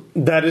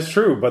that is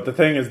true. But the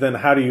thing is, then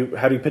how do you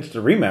pitch the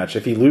rematch?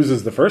 If he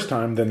loses the first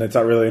time, then it's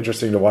not really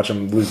interesting to watch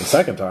him lose the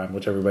second time,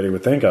 which everybody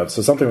would think of.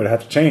 So something would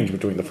have to change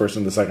between the first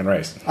and the second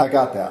race. I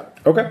got that.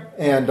 Okay.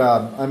 And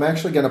I'm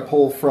actually going to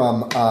pull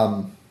from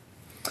a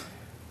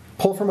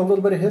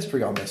little bit of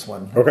history on this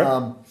one.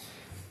 Okay.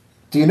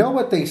 Do you know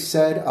what they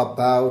said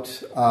about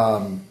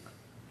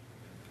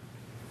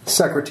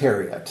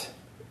Secretariat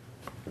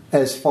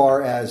as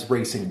far as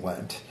racing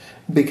went?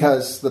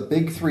 Because the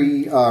big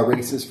three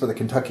races for the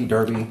Kentucky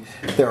Derby,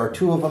 there are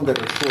two of them that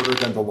are shorter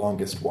than the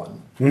longest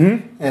one.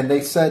 And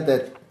they said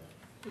that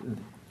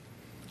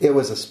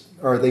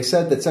they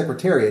said that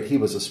Secretariat, he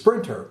was a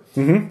sprinter,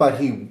 but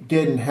he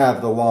didn't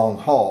have the long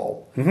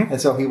haul.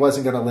 And so he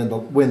wasn't going to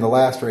win the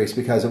last race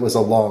because it was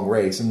a long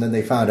race. And then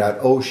they found out,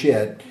 oh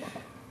shit,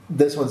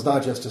 this one's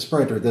not just a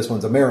sprinter, this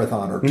one's a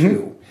marathoner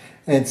too.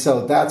 And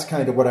so that's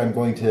kind of what I'm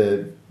going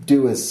to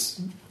do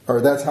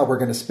that's how we're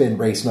going to spin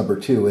race number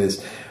 2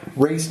 is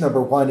race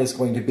number 1 is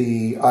going to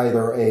be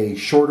either a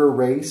shorter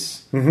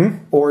race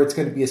or it's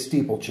going to be a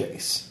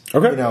steeplechase.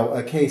 Okay. You know,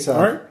 a case of...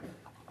 All right.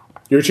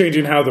 You're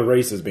changing how the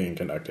race is being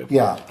conducted.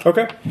 Yeah.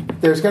 Okay.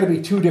 There's going to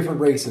be 2 different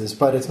races,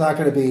 but it's not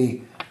going to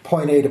be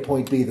point A to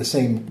point B the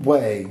same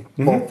way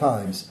both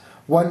times.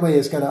 One way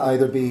is going to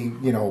either be,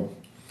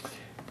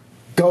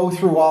 go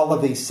through all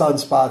of these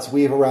sunspots,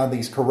 weave around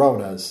these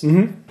coronas,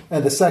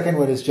 and the second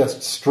one is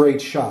just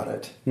straight shot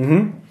it,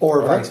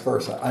 or vice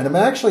versa. And I'm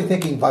actually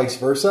thinking vice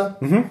versa,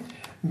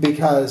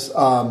 because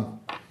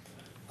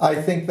I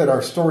think that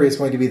our story is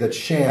going to be that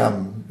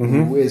Sham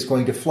who is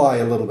going to fly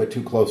a little bit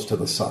too close to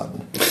the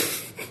sun.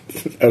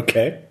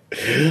 Okay.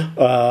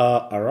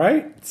 All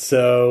right.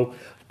 So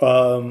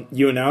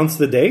you announce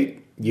the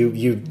date.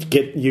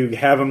 You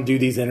have him do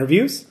these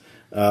interviews.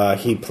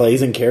 He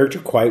plays in character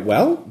quite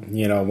well.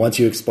 Once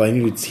you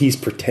explain he's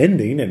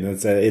pretending and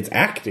it's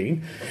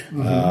acting,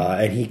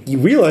 and you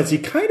realize he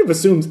kind of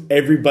assumes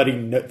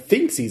everybody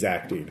thinks he's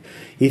acting.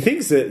 He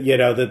thinks that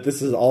that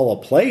this is all a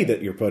play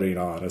that you're putting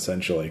on,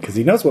 essentially, because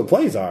he knows what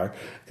plays are,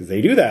 because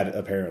they do that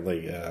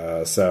apparently.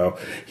 So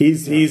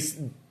he's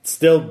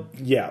still,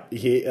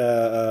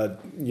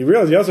 you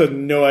realize you also have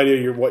no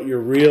idea what your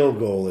real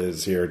goal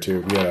is here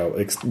to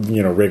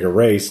rig a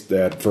race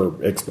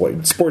for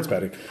exploiting sports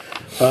betting.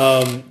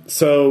 And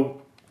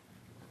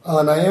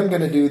I am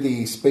going to do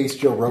the Space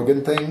Joe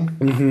Rogan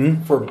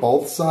thing for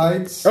both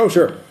sides. Oh,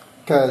 sure.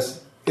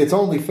 Because it's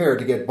only fair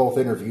to get both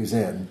interviews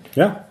in.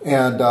 Yeah.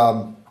 And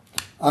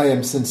I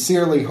am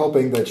sincerely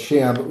hoping that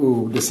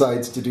Sham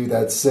decides to do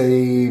that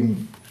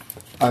same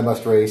I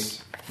must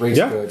race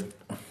good.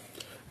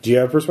 Do you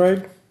have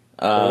Persuade?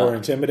 Or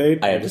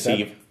Intimidate? I have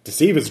Deceive.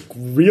 Deceive is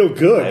real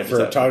good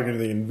for talking to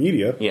the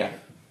media. Yeah.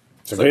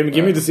 So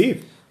give me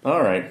Deceive.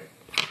 All right.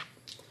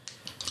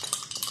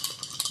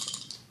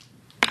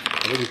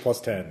 I'll give you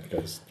plus 10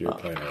 because you're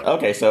playing it.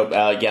 Okay, so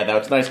that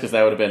was nice because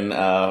that would have been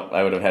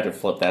I would have had to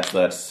flip that, so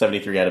that's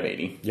 73 out of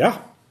 80. Yeah.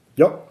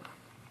 Yep.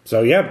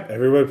 So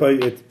everybody play.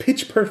 It's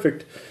pitch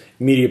perfect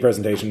media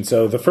presentation.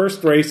 So the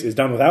first race is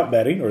done without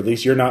betting, or at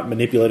least you're not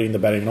manipulating the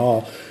betting at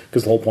all,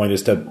 because the whole point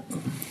is to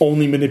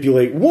only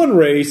manipulate one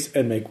race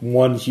and make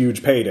one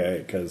huge payday,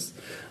 because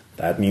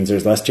that means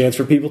there's less chance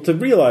for people to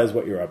realize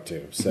what you're up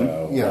to.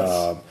 So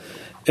yes.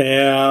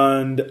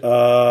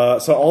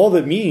 So all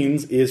that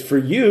means is for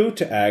you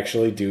to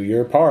actually do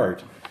your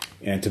part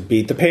and to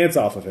beat the pants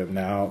off of him.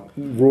 Now,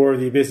 Roar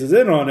of the Abyss is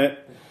in on it,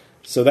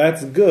 so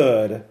that's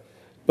good,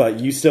 but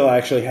you still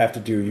actually have to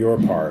do your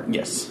part.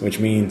 Yes. Which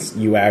means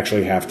you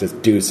actually have to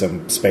do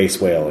some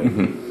space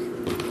whaling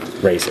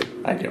racing.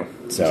 I do.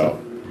 So,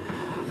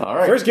 all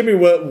right. First give me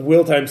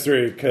will times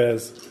 3,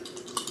 because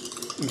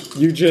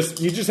you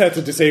just have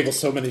to disable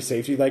so many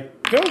safety.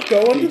 Like, don't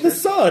go under the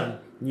sun,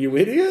 you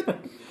idiot.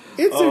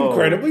 It's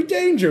incredibly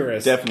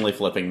dangerous. Definitely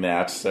flipping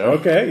that. So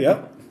okay,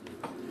 yep.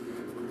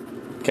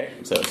 Okay,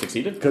 so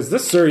succeeded. Because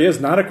this Surya is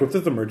not equipped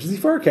with emergency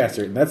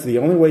forecaster, and that's the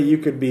only way you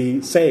could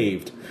be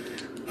saved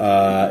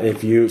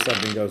if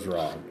something goes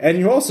wrong. And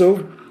you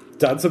also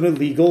done some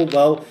illegal.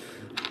 Well,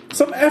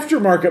 some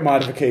aftermarket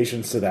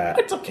modifications to that.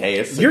 It's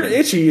okay. You're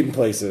itchy in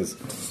places.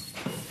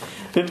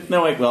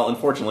 No, well,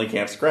 unfortunately,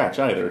 can't scratch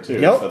either, too.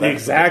 Yep, so that's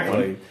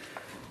exactly.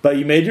 But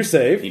you made your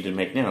save. Need to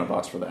make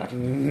nanobots for that.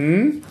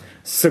 Mm-hmm.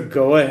 So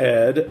go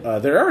ahead.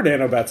 There are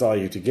nanobots all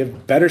you to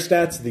give better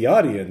stats to the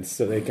audience,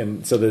 so they can,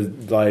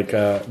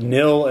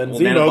 Nil and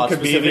Zemo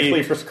could be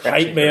the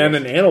hype man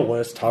and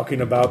analyst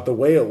talking about the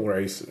whale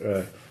race.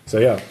 So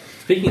yeah.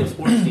 Speaking of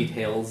sports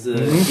details,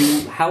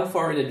 how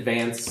far in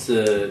advance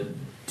do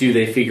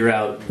they figure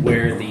out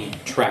where the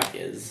track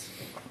is?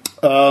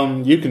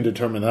 You can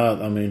determine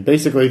that. I mean,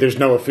 basically, there's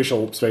no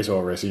official space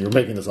whale race, so you're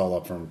making this all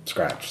up from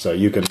scratch. So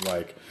you can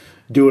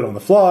do it on the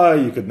fly.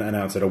 You could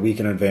announce it a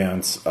week in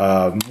advance.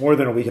 More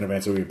than a week in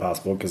advance would be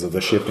possible because of the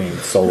shifting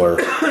solar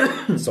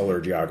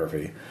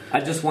geography.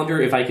 I just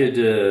wonder if I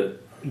could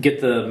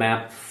get the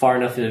map far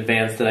enough in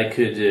advance that I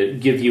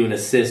could give you an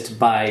assist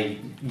by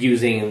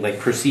using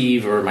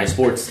Perceive or my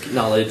sports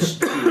knowledge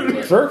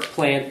to sure.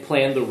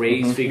 plan the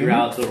race, figure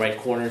out the right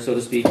corner, so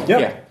to speak. Yep.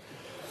 Yeah.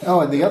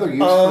 Oh, and the other use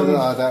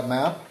for that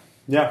map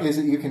is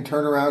that you can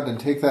turn around and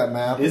take that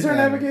map. Is there a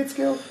navigate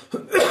skill?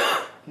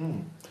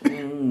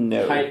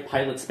 No.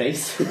 Pilot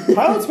space.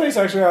 Pilot space,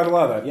 actually, I'd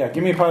allow that. Yeah,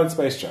 give me a pilot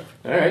space check.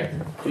 All right.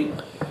 Sweet.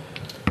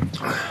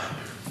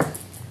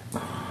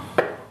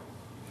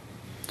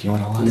 Do you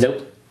want to allow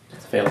Nope.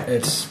 It's a fail.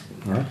 It's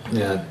right.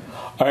 yeah.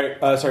 All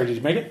right. Sorry, did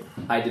you make it?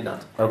 I did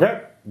not.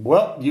 Okay.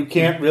 Well, you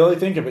can't really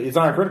think of it. It's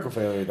not a critical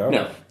failure, though.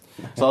 No.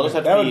 So I'll just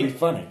have that to would be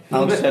funny.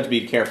 I'll just have to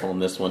be careful in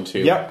this one,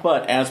 too. Yep.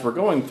 But as we're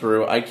going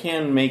through, I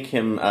can make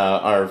him,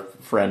 our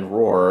friend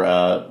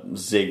Roar,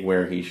 zig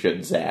where he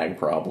should zag,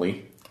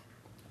 probably.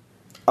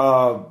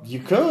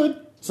 You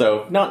could.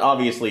 So, not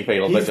obviously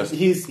fatal, but just...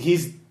 You're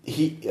supposed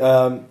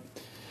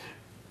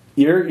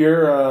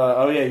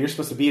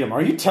to beat him.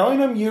 Are you telling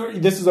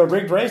him this is a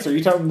rigged race, or are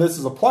you telling him this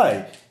is a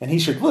play, and he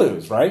should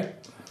lose, right?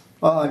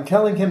 I'm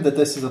telling him that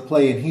this is a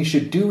play, and he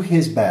should do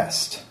his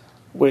best.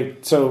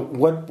 Wait, so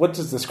what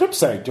does the script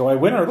say? Do I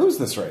win or lose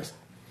this race?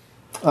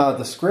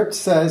 The script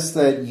says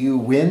that you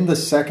win the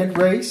second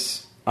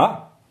race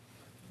by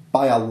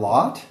a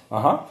lot,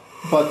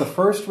 but the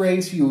first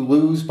race you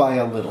lose by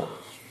a little.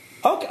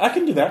 Okay, I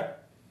can do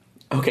that.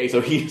 Okay,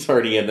 so he's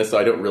already in this, so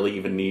I don't really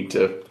even need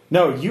to...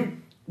 No, you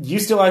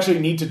still actually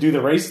need to do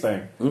the race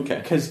thing. Okay.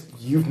 Because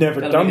you've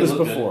never done this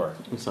before.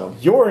 So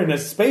you're in a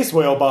space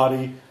whale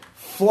body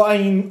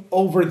flying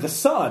over the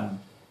sun.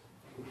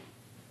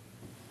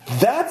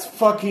 That's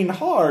fucking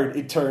hard,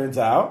 it turns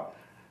out.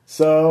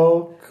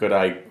 So... Could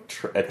I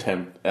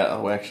attempt...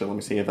 actually, let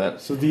me see if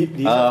that... So I'm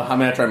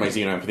going to try my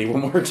Xeno-Empathy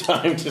one more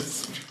time.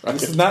 This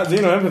is not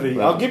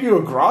Xeno-Empathy. I'll give you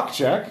a Grok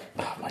check.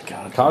 Oh, my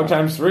God. Cog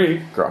times 3.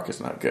 Grok is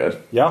not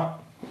good. Yeah.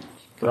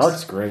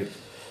 Grok's great.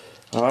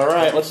 All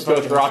right, let's go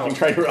with Grok and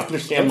try to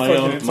understand my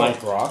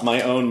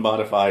own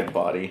modified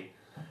body.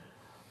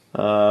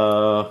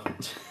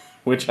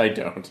 Which I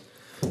don't.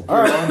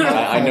 All right.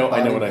 I know what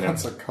I know.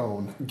 That's a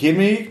cone. Give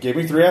me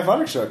 3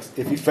 athletics checks.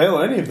 If you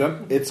fail any of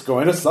them, it's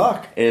going to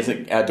suck. Is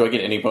it? Do I get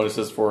any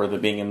bonuses for the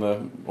being in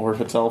the morph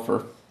itself,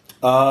 or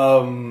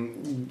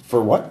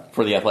for what?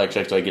 For the athletic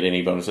checks, do I get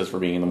any bonuses for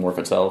being in the morph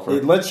itself? Or?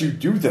 It lets you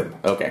do them.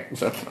 Okay,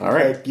 so all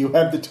right, you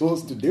have the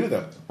tools to do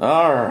them.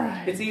 All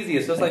right, it's easy.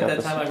 It's just like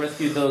that time I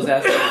rescued those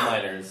asteroid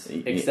miners,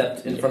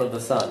 except in front of the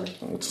sun.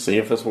 Let's see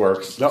if this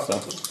works. Yep. So.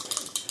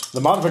 The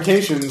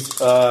modifications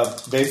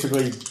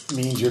basically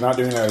means you're not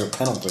doing it at a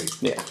penalty.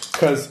 Yeah.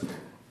 Because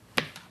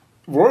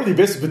Roy the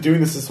Abyss has been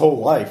doing this his whole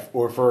life,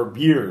 or for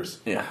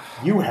years. Yeah.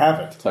 You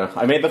haven't. So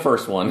I made the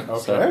first one.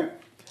 Okay. So.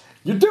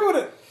 You're doing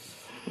it!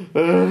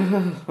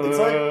 It's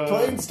like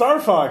playing Star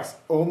Fox,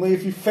 only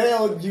if you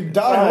fail, you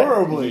die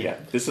horribly. Yeah.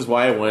 This is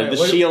why I wanted the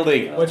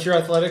shielding. What's your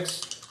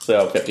athletics?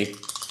 So, 50.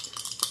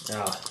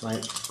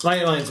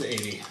 Mine's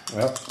 80.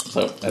 Yep.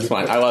 So that's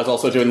fine. I was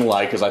also doing the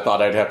lie because I thought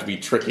I'd have to be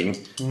tricking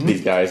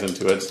these guys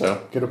into it. So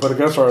could have put a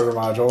Ghost Rider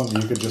module,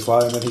 and you could just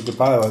lie, and then he could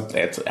pilot.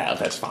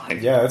 That's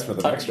fine. Yeah, that's for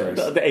the next race.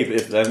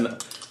 Then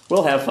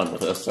we'll have fun with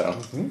this. So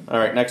all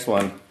right, next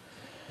one.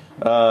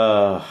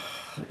 Yeah,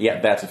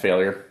 that's a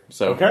failure.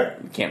 So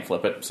can't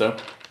flip it. So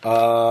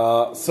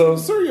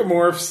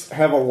Surya-morphs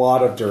have a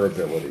lot of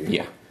durability.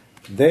 Yeah,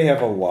 they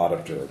have a lot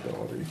of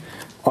durability.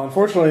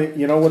 Unfortunately,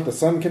 you know what the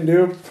sun can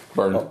do?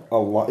 Burn. A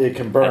lot. It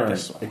can burn.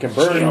 It can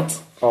burn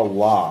a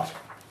lot.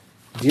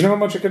 Do you know how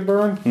much it can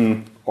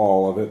burn?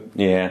 All of it.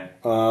 Yeah.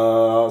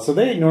 So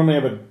they normally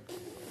have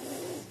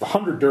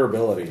 100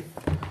 durability.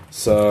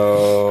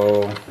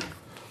 So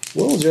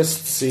we'll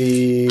just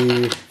see.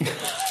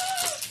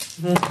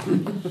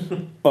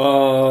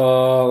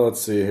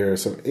 Let's see here.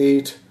 So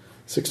 8,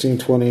 16,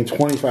 20,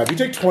 25. You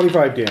take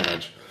 25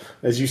 damage.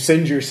 As you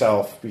singe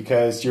yourself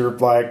because you're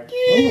like,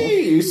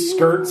 you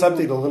skirt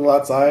something a little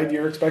outside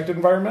your expected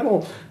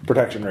environmental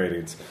protection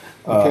ratings.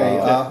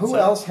 Okay, who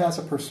else has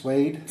a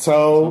persuade?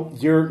 So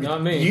you're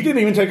not me. You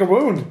didn't even take a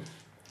wound.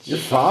 You're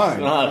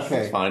fine.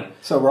 Okay, fine.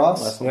 So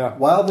Ross,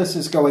 while this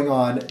is going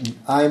on,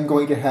 I'm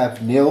going to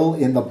have Nil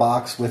in the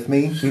box with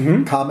me,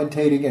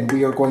 commentating, and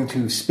we are going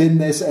to spin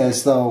this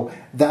as though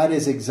that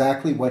is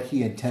exactly what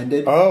he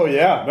intended. Oh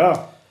yeah,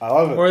 no. I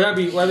love it. Or that'd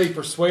be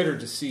persuade or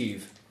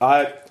deceive.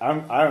 I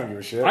don't give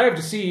a shit. I have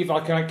deceive.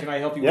 Can I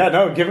help you? Yeah, with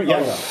no, give it. Yeah,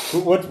 no.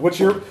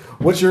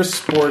 What's your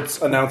sports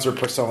announcer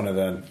persona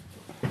then,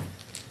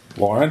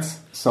 Lawrence?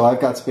 So I've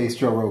got Space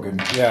Joe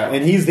Rogan. Yeah,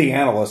 and he's the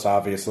analyst,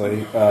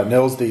 obviously.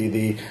 Nil's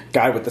the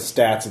guy with the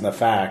stats and the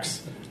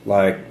facts,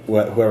 like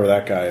whoever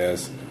that guy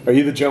is. Are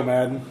you the Joe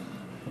Madden?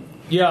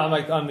 Yeah,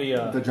 I'm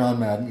the John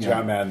Madden. Yeah.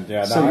 John Madden.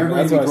 Yeah. So you're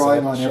going to be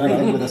drawing on Shut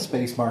everything up. with a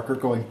space marker,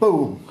 going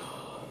boom.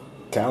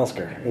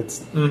 Talisker.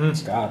 It's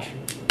Scotch.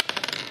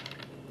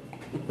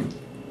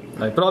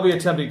 Right, but I'll be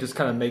attempting to just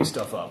kind of make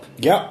stuff up.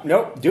 Yeah.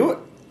 Nope. Do it.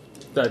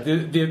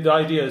 The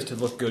idea is to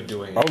look good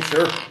doing it. Oh,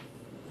 sure.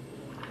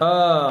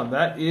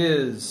 That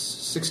is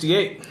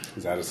 68.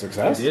 Is that a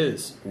success? It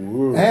is.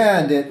 Ooh.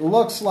 And it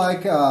looks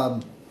like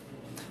Shamu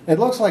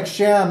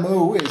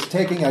is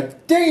taking a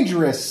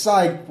dangerous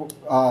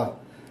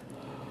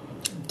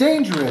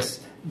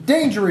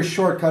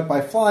shortcut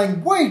by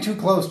flying way too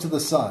close to the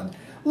sun.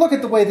 Look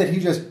at the way that he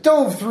just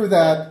dove through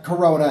that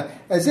corona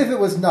as if it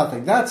was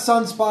nothing. That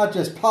sunspot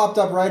just popped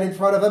up right in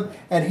front of him,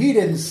 and he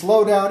didn't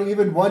slow down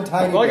even one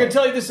tiny Well, I bit. can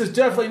tell you this is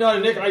definitely not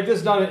an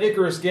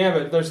Icarus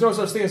Gambit. There's no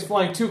such thing as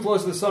flying too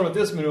close to the sun with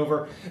this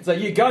maneuver. It's like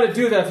you got to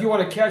do that if you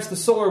want to catch the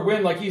solar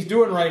wind like he's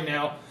doing right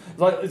now. It's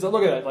like,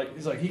 look at that.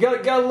 It's like he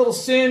got a little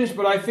singe,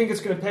 but I think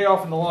it's going to pay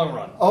off in the long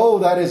run. Oh,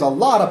 that is a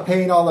lot of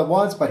pain all at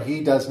once, but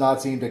he does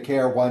not seem to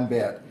care one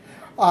bit.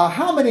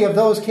 How many of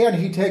those can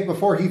he take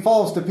before he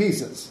falls to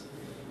pieces?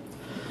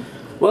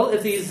 Well,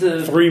 if these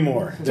 3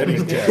 more. Then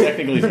he's dead.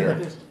 Technically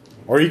 0.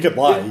 Or you could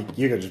lie.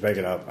 You could just make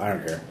it up. I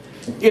don't care.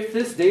 if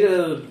this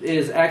data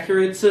is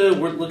accurate,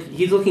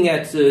 he's looking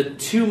at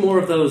 2 more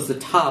of those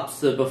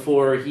tops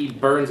before he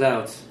burns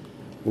out.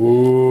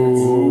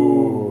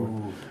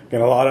 Ooh.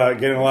 Getting a lot of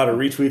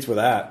retweets with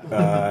that.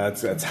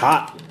 It's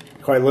hot,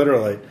 quite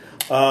literally.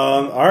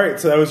 All right,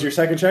 so that was your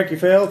second check. You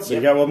failed, so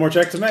you got one more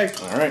check to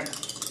make. All right.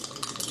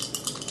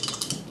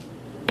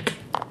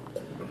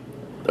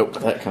 Oh,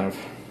 that kind of.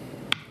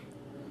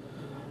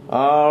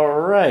 All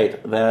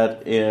right,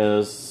 that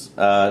is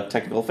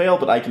technical fail,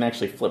 but I can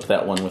actually flip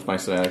that one with my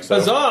Synatic. So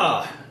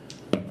Huzzah!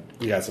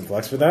 You got some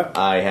flex for that?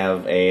 I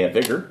have a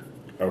vigor.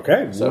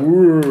 Okay. So-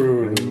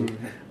 Ooh.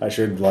 I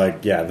should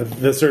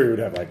the Surrey would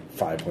have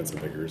 5 points of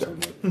vigor or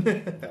something.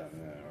 Whatever.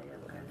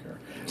 I don't care.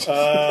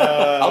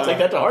 I'll take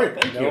that to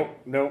heart. Thank you.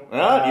 Nope. You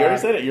already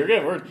said it. You're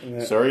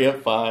good. Sorry, you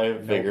have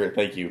 5 vigor.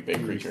 Thank you,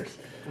 big creatures.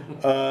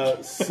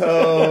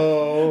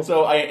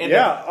 So I end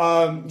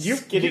up you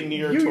skidding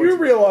near you towards.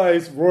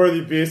 realize Roar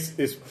the Abyss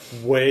is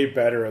way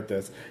better at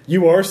this.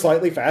 You are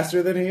slightly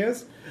faster than he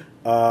is,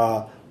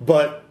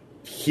 but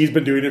he's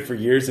been doing it for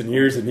years and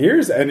years and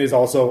years, and is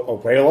also a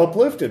whale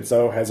uplift, and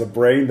so has a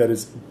brain that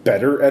is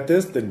better at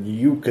this than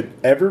you could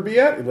ever be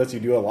at, unless you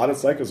do a lot of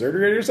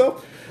psychosurgery on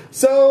yourself.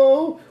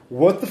 So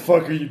what the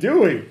fuck are you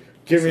doing?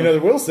 Give me another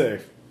will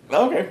save.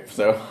 Okay,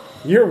 so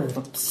You're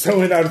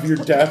so out of your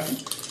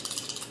depth.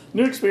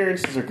 new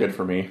experiences are good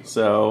for me.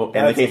 So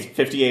in the case,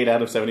 58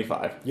 out of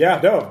 75. Yeah,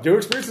 no, new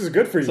experiences are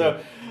good for you.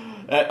 So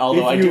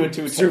although if I you do it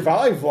to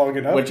survive long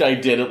enough, which I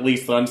did at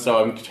least once,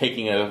 so I'm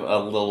taking a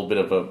little bit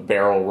of a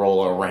barrel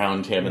roll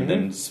around him and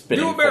then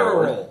spinning Do a barrel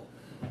forward. roll.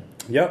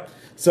 Yep.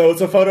 So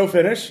it's a photo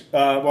finish.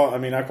 Well, I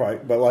mean, not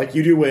quite, but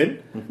you do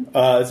win.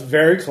 It's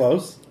very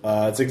close.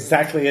 It's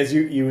exactly as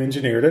you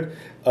engineered it,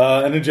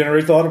 and it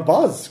generates a lot of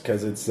buzz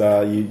because it's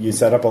you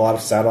set up a lot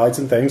of satellites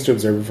and things to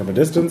observe it from a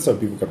distance, so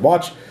people could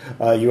watch.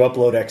 You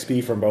upload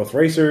XP from both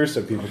racers,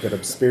 so people could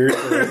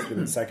experience it in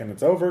the second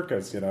it's over,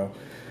 because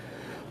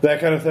that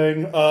kind of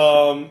thing.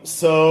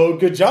 So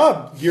good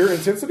job. Your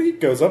intensity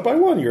goes up by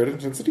 1. You're at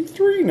intensity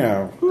 3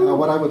 now.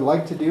 What I would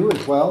like to do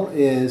as well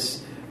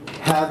is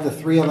have the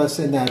 3 of us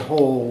in that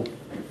whole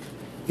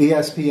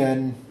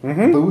ESPN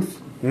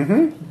booth,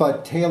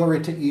 but tailor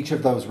it to each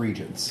of those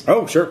regions.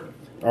 Oh, sure.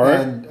 All right.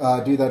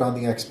 And do that on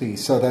the XP.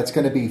 So that's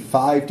going to be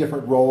 5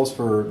 different roles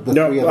for the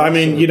 3 of us. No, I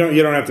mean, you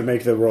don't have to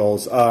make the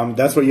rolls.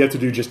 That's what you have to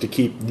do just to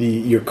keep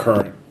your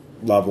current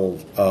level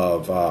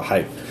of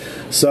hype.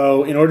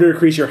 So in order to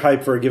increase your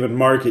hype for a given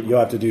market, you'll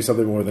have to do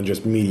something more than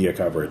just media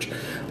coverage.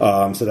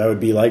 So that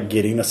would be like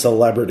getting a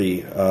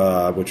celebrity,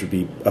 which would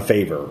be a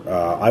favor.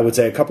 I would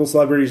say a couple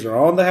celebrities are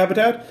on the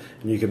habitat,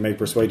 and you can make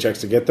persuade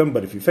checks to get them,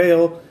 but if you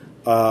fail,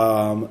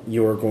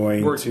 you're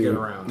going Work to get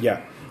around.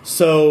 Yeah.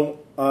 So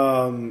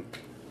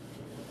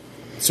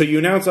you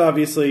announce,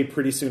 obviously,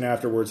 pretty soon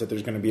afterwards that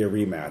there's going to be a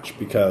rematch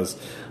because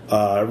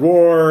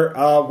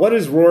Roar. What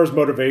is Roar's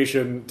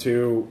motivation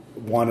to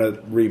want a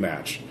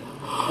rematch?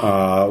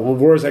 Well,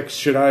 Roar's like,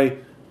 should I?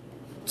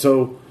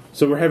 So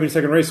we're having a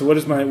second race. So what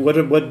is my what?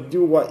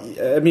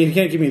 I mean, you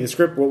can't give me the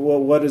script.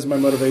 What is my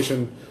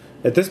motivation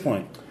at this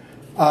point?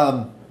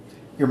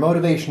 Your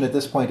motivation at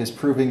this point is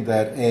proving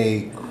that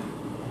a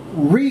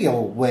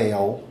real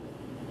whale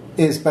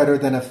is better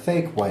than a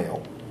fake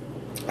whale.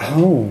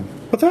 Oh.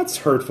 But that's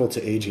hurtful to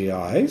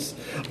AGIs.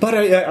 But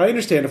I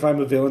understand if I'm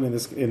a villain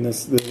in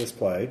this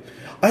play,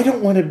 I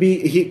don't want to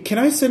be. Can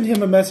I send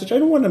him a message? I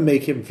don't want to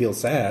make him feel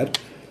sad.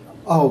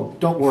 Oh,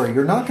 don't worry.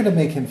 You're not going to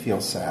make him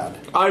feel sad.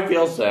 I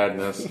feel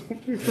sadness.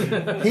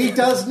 He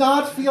does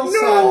not feel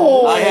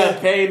sad. I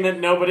have pain that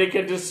nobody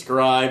can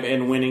describe,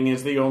 and winning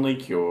is the only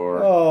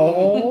cure.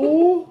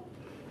 Oh.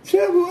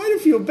 Shamu, I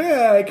don't feel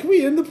bad. Can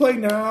we end the play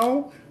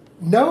now?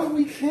 No,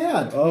 we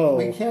can't. Oh.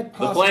 We can't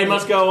possibly. The play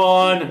must go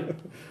on.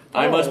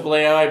 I must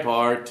play my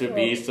part to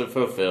be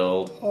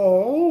fulfilled.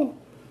 Oh.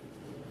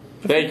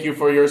 Thank you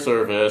for your I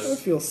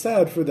service. feel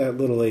sad for that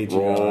little aged guy.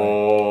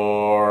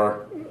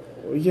 Roar.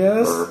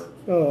 Yes.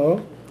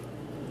 Oh.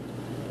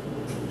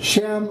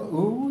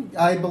 Shamu,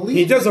 I believe...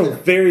 He does a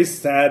very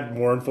sad,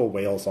 mournful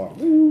whale song.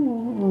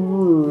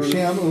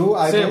 Shamu,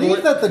 I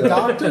believe that the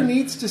doctor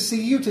needs to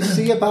see you to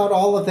see about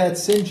all of that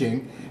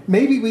singeing.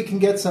 Maybe we can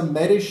get some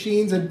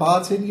medicines and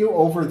bots in you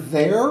over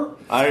there.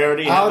 I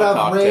already have a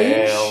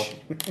cocktail.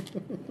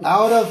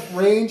 Out of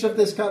range of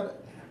this...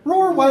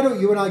 Roar, why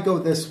don't you and I go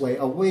this way,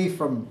 away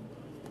from...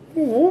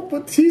 Oh,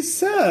 but he's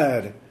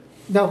sad.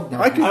 No.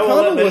 I can I will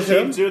cuddle let with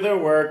him. machines do their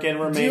work and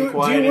remain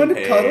quiet do you want and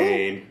to cuddle?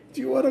 pain.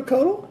 Do you want to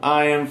cuddle?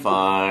 I am Are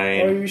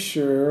fine. you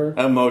sure?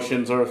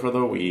 Emotions are for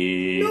the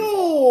weak.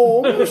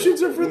 No,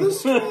 emotions are for the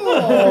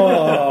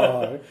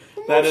strong.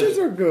 Emotions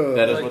are good.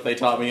 That is what they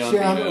taught me on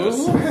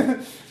Venus.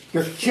 Shamu,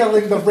 you're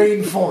killing the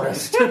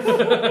rainforest.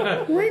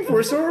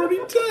 Rainforests are already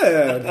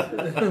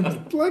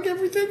dead, like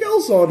everything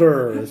else on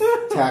Earth.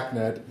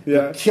 TACnet, Yeah.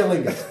 you're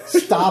killing it.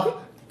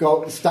 Stop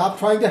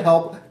trying to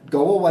help.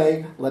 Go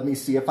away. Let me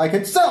see if I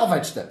can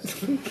salvage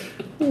this.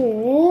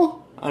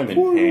 Oh, I'm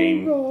in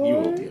pain. You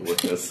will deal with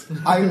this.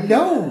 I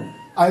know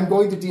I'm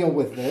going to deal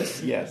with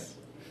this. Yes.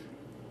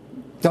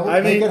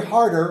 Don't make it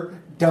harder.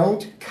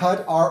 Don't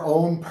cut our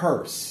own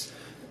purse.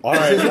 all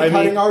This right. isn't I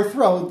cutting mean, our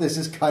throat. This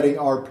is cutting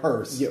our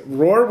purse. yeah,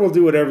 Roar will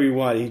do whatever you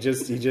want. He's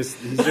just not.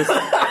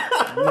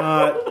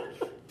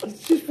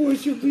 He's just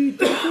voice your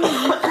beat. He's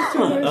just a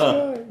nice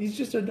guy. He's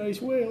just a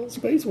nice whale,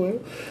 space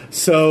whale.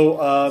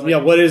 So,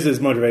 what is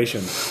his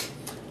motivation?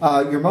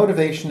 Your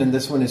motivation in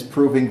this one is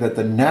proving that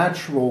the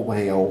natural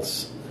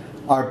whales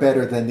are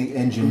better than the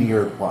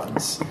engineered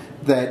ones.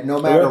 That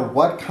no matter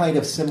what kind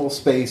of simul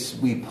space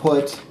we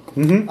put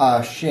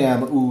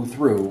Shamu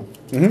through,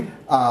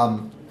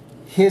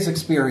 his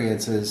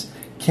experiences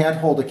can't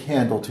hold a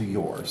candle to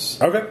yours.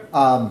 Okay.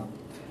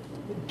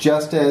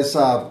 Just as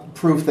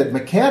proof that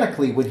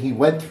mechanically, when he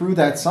went through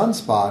that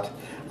sunspot,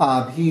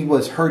 he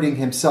was hurting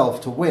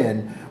himself to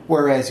win,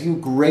 whereas you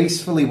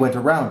gracefully went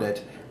around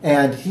it.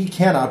 And he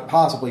cannot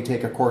possibly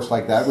take a course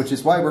like that, which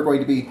is why we're going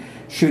to be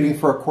shooting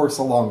for a course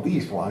along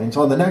these lines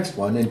on the next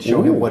one and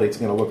show him what it's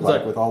going to look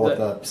like with all of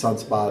the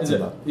sunspots.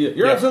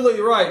 You're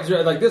absolutely right.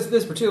 Like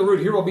this particular route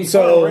here will be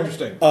far more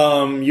interesting.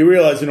 You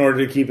realize in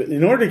order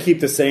to keep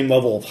the same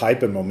level of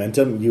hype and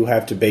momentum, you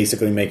have to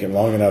basically make it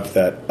long enough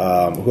that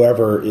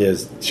whoever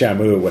is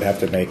Shamu would have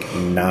to make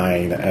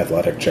 9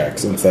 athletic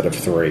checks instead of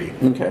 3.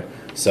 Okay.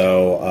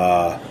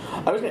 So,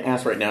 I was going to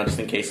ask right now, just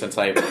in case, since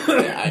I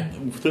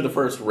through the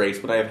first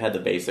race, would I have had the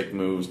basic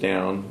moves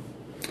down?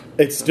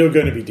 it's still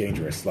going to be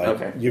dangerous. Like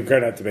you're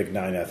going to have to make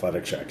 9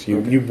 athletic checks.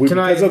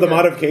 Because of the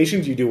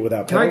modifications, you do it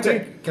without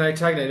penalty. Can I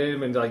tag that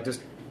in and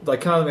just kind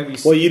of maybe?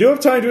 Well, you do have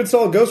time to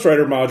install a Ghost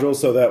Rider module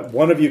so that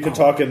one of you can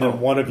talk and then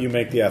one of you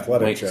make the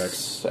athletic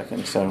checks.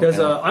 Because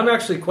I'm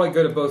actually quite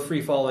good at both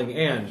free falling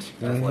and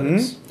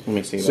athletics. Let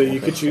me see. So you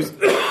could choose.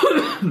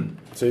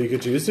 So you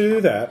could choose to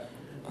do that.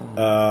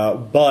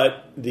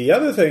 But the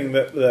other thing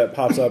that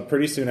pops up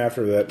pretty soon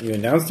after that, you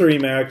announce the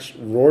rematch.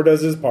 Roar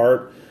does his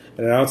part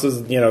and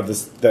announces,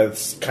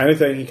 this kind of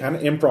thing. He kind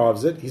of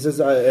improvs it. He says,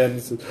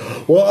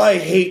 "Well, I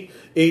hate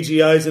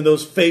AGIs and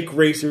those fake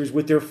racers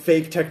with their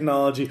fake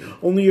technology.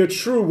 Only a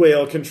true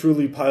whale can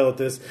truly pilot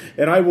this,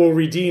 and I will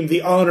redeem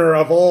the honor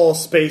of all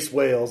space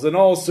whales and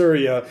all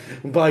Surya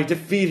by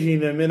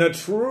defeating them in a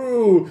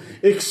true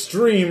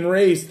extreme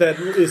race that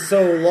is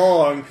so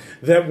long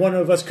that one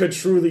of us could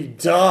truly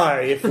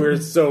die if we're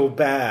so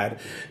bad.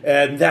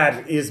 And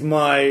that is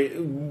my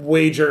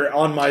wager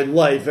on my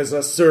life as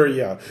a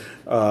Surya."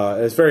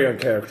 It's very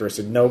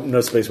uncharacteristic.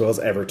 No space whales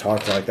ever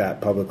talked like that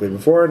publicly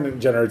before, and it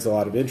generates a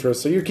lot of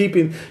interest. So you're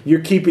keeping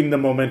the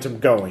momentum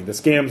going. The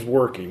scam's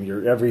working.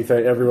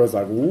 Everyone's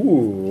like,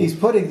 ooh. He's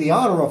putting the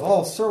honor of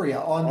all Surya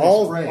on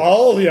this race.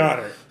 All the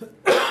honor,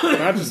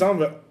 not just some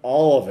of it,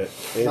 all of it.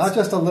 It's, not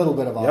just a little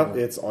bit of honor.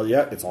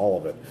 Yep, it's all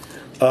of it.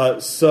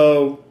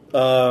 So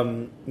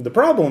the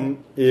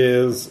problem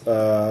is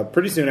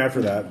pretty soon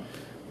after that,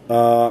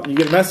 you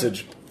get a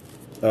message.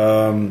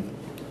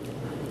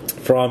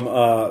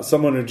 From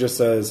someone who just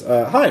says,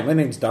 "Hi, my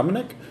name's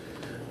Dominic,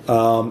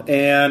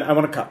 and I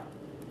want to cut."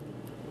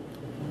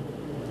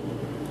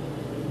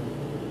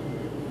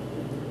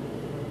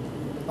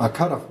 A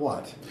cut of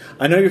what?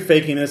 I know you're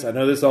faking this. I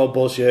know this is all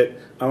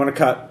bullshit. I want to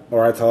cut,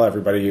 or I tell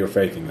everybody you're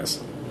faking this.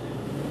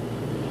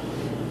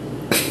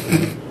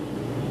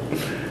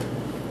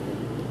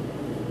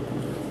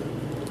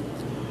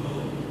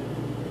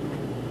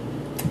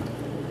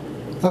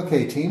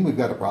 Okay, team, we've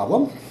got a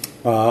problem.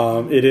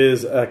 It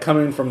is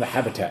coming from the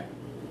habitat.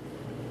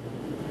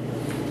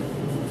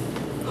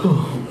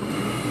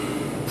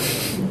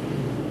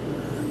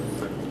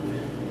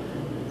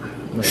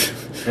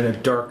 And a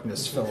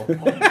darkness fell upon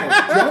him.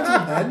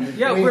 Gentlemen,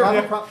 Yeah, we we're-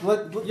 have a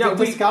let's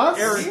discuss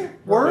Aaron,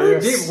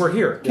 words. Dave, we're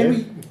here. Can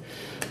we?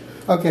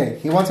 Okay,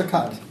 he wants a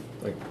cut.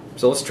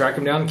 So let's track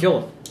him down and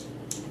kill him.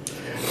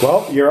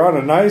 Well, you're on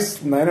a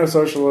nice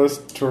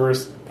nano-socialist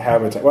tourist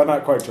habitat. Well,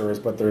 not quite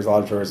tourist, but there's a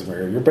lot of tourism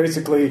here. You're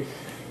basically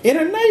in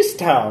a nice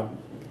town,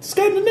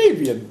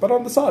 Scandinavian, but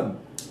on the sun.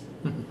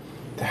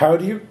 How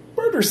do you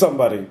murder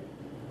somebody?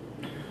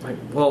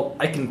 Well,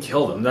 I can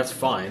kill them. That's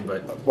fine,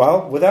 but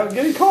Well, without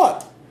getting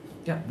caught.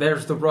 yeah,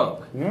 there's the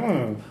rub.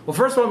 Mm. Well,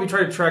 first, why don't we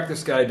try to track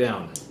this guy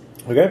down?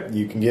 Okay,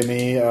 you can give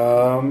me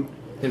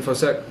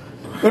Infosec.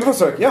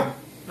 infosec. Yeah.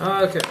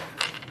 Okay.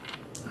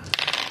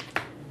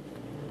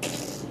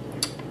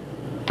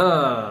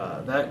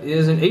 That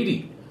is an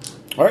 80.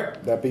 All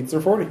right, that beats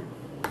their 40.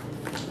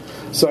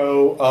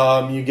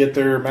 So you get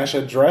their mesh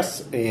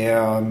address,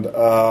 and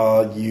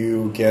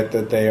you get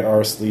that they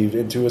are sleeved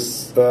into a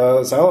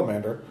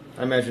salamander.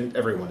 I imagine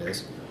everyone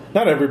is.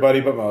 Not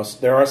everybody, but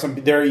most. There are some.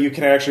 There you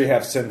can actually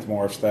have synth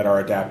morphs that are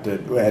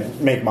adapted and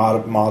make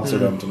mods to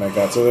them to make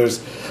that. So there's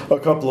a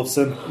couple of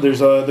synth. There's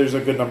a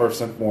good number of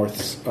synth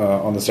morphs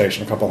on the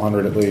station, a couple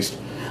hundred at least.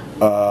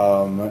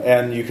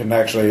 And you can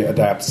actually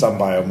adapt some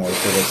biomorphs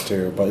for this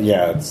too. But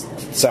yeah,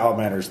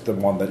 Salamander's the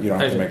one that you don't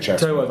have to make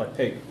checks. Tell you what, like,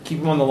 hey, keep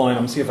him on the line. I'm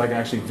gonna see if I can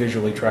actually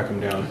visually track him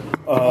down.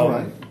 All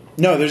right.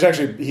 No, there's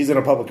actually he's in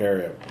a public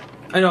area.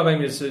 I know, but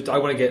I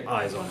want to get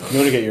eyes on him. You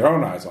want to get your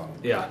own eyes on him.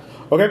 Yeah.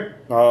 Okay.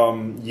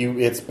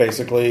 It's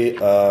basically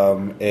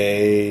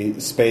a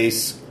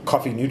space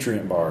coffee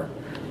nutrient bar.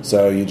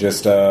 So you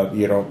just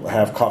you don't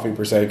have coffee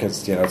per se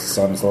because the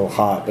sun's a little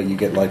hot, but you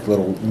get like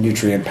little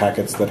nutrient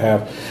packets that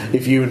have.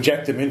 If you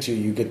inject them into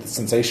you, get the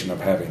sensation of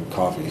having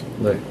coffee.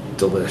 Like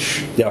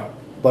delish. Yeah,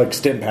 like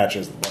stim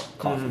patches of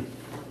coffee.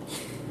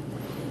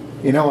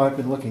 Mm-hmm. You know, I've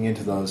been looking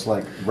into those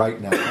like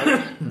right now,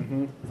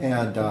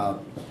 and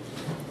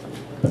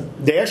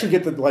They actually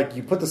get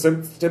you put the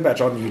stim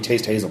patch on and you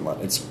taste hazelnut.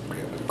 It's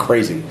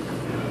crazy.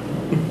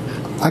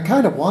 I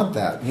kind of want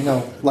that.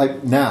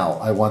 Like now,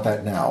 I want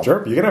that now.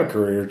 Sure, you can have a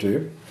career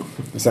too.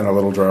 You send a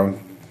little drone.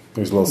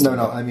 There's a little.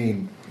 No, I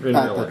mean In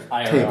at real the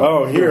life. table.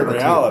 Oh, here in at the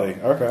reality.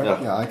 table. Okay.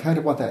 Yeah. Yeah, I kind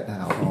of want that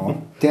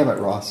now. Damn it,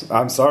 Ross.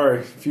 I'm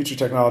sorry. Future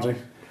technology.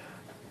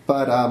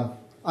 But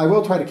I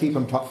will try to keep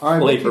him. I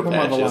will keep Flavor him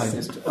on the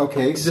patches. line.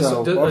 Okay,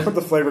 so Or put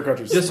the flavor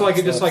countries. Just so I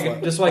can get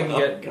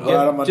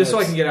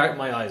get.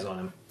 my eyes on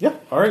him. Yeah.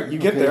 All right. You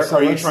get Okay, there. so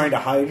Are you let's- trying to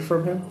hide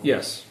from him?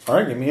 Yes. All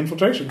right. Give me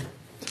infiltration.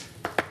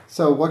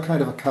 what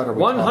kind of a cut are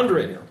we?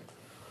 100. talking here?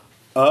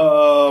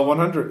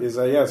 100 is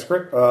it's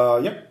correct.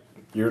 Yep.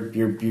 You're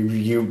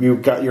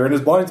in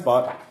his blind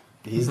spot.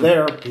 He's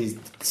there. He's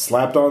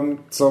slapped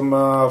on some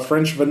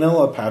French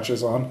vanilla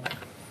patches on.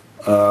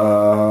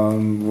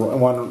 One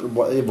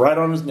right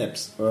on his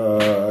nips.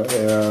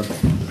 And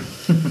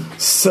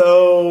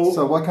so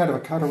So what kind of a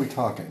cut are we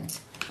talking?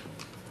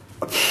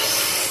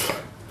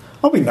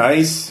 I'll be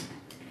nice.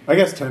 I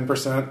guess 10%.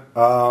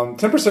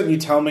 10% you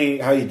tell me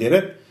how you did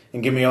it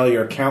and give me all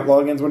your account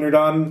logins when you're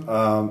done.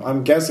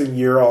 I'm guessing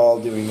you're all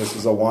doing this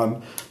as a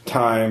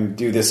one-time,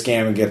 do this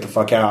scam and get the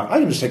fuck out. I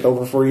can just take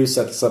over for you,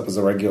 set this up as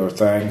a regular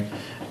thing,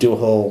 do a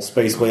whole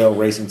Space Whale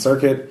racing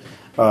circuit,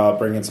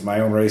 bring in some of my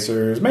own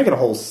racers, make it a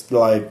whole,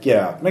 make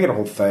it a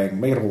whole thing,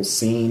 make it a whole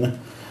scene.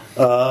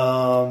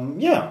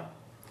 Yeah.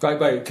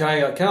 Can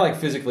I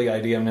physically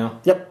ID him now?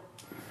 Yep.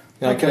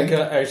 Can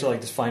I actually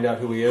just find out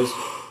who he is?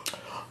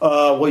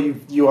 Well,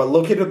 you are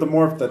located the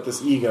morph that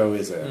this ego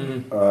is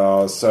in.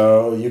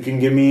 So you can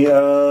give me.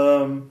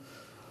 Another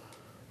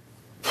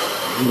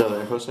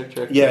infosec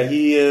check? Yeah,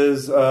 he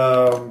is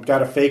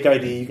got a fake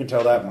ID. You can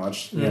tell that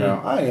much. You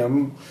know, I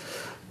am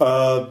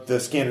the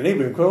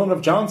Scandinavian equivalent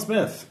of John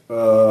Smith.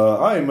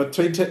 I am a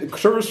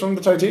tourist from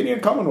the Titanian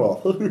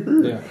Commonwealth.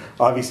 Yeah.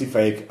 Obviously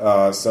fake.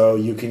 So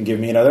you can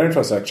give me another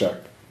infosec check.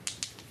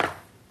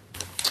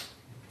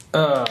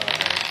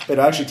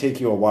 It'll actually take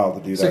you a while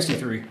to do that.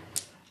 63.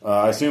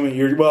 Assuming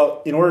you're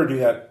in order to do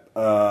that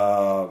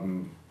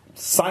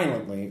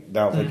silently,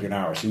 that'll take you an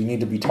hour. So you need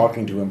to be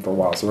talking to him for a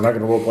while. So we're not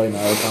going to role play an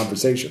hour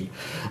conversation,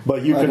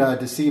 but you can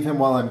deceive him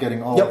while I'm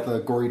getting all of the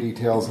gory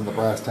details and the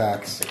brass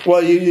tacks.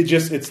 Well, you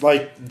just it's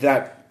like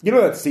that. You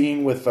know that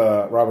scene with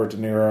Robert De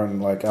Niro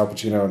and like Al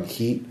Pacino in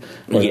Heat,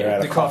 where they're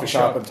at a coffee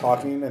shop and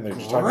talking, and they're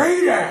just talking.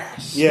 Great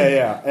ass.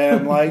 Yeah,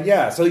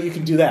 and so you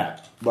can do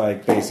that.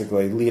 Like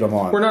basically lead them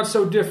on. We're not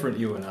so different,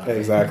 you and I.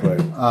 Exactly.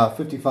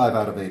 55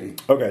 out of 80.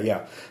 Okay,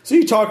 yeah. So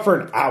you talk for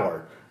an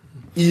hour,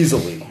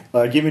 easily,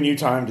 giving you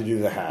time to do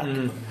the hack.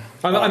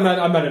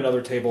 I'm at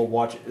another table.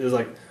 Watch. It's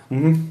like,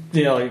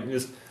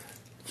 just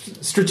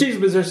strategic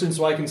position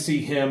so I can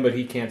see him, but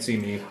he can't see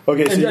me.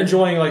 Okay, so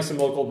enjoying like some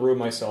local brew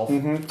myself.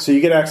 So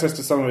you get access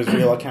to some of his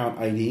real account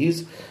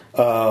IDs,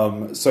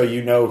 so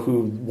you know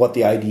what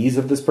the IDs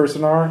of this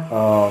person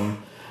are.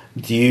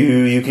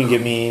 You can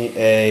give me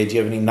do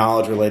you have any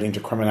knowledge relating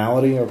to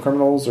criminality or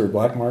criminals or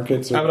black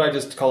markets? Or? How about I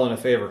just call in a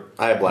favor?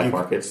 I have black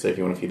markets if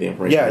you want to feed the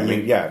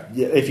information. Yeah.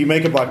 If you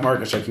make a black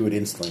market check, you would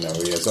instantly know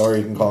who he is. Or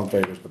you can call in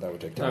favors, but that would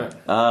take time.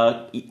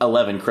 Right.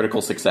 11,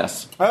 critical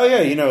success. Oh,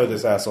 yeah, you know who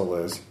this asshole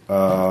is.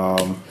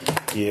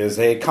 He is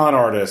a con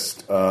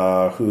artist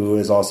who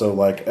is also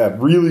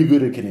really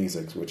good at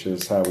kinesics, which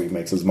is how he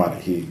makes his money.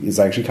 He is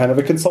actually kind of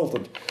a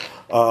consultant.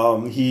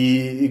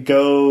 He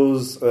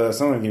goes...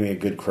 someone give me a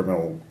good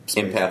criminal...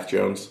 space. Empath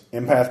Jones.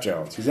 Empath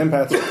Jones. He's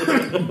Empath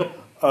Jones.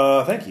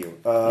 Thank you.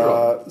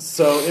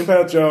 So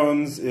Empath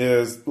Jones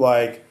is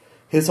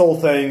his whole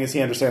thing is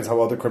he understands how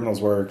other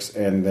criminals works,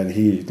 and then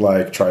he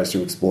tries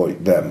to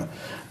exploit them,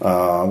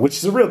 which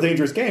is a real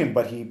dangerous game.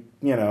 But he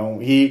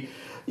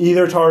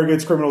either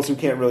targets criminals who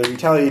can't really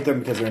retaliate them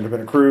because they're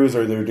independent crews,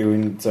 or they're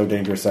doing so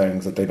dangerous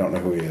things that they don't know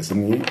who he is.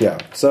 And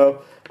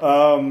so.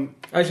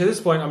 Actually, at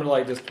this point, I'm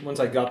gonna just once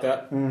I got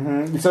that.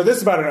 Mm-hmm. So this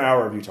is about an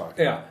hour of you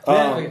talking. Yeah.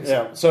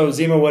 Yeah. So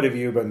Zima, what have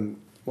you been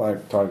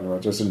talking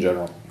about, just in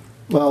general?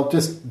 Well,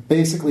 just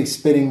basically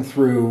spitting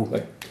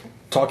through,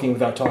 talking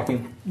without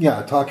talking.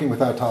 Yeah, talking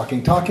without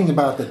talking. Talking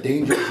about the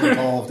dangers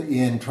involved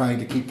in trying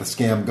to keep the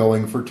scam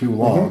going for too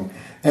long,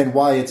 and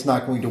why it's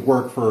not going to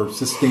work for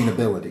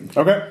sustainability.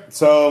 Okay.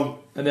 So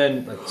and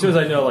then as soon as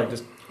I know,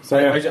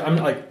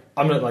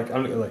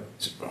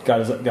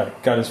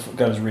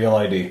 got his real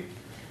ID.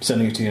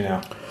 Sending it to you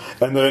now.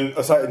 And then,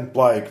 aside,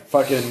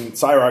 fucking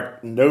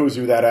Cyrock knows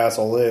who that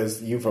asshole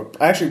is. You've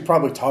actually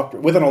probably talked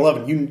with an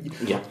 11.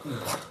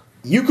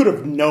 You could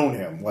have known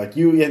him.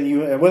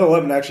 And with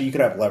 11, actually, you could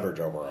have leverage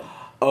over him.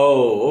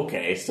 Oh,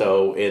 okay.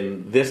 So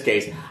in this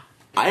case,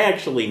 I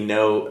actually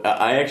know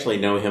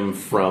him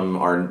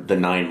from the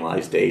Nine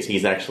Lives days.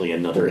 He's actually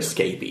another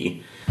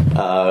escapee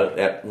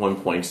at one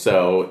point.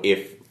 So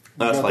if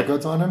that's the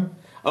goods on him.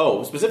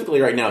 Oh,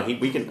 specifically right now,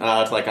 we can.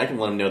 It's I can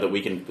let him know that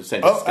we can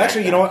send. Oh,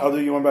 actually, you know what? I'll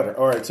do you one better.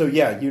 All right, so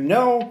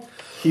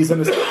he's an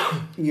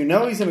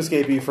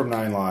escapee from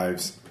Nine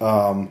Lives,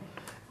 and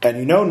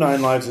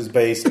Nine Lives is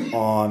based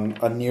on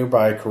a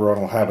nearby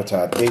coronal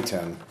habitat,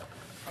 A10,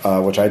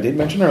 which I did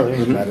mention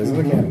earlier. That isn't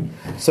the canon.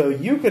 So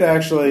you could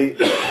actually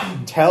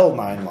tell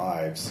Nine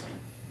Lives,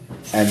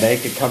 and they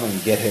could come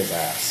and get his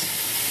ass.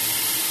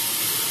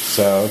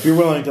 So if you're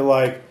willing to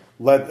let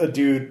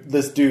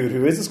this dude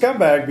who is a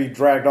scumbag be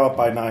dragged off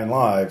by Nine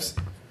Lives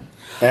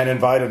and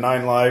invite a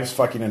Nine Lives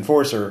fucking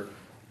enforcer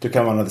to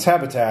come onto this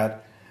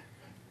habitat,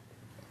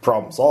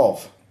 problem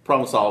solved.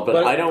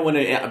 But I don't want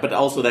to. But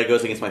also that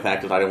goes against my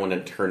fact that I don't want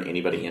to turn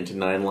anybody into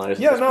Nine Lives.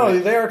 Yeah, no,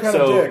 they are kind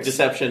of dicks.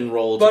 Deception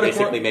roll to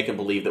basically make him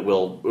believe that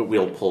we'll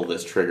pull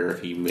this trigger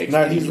if he makes.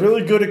 Now he's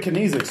really good at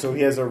kinesics, so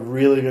he has a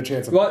really good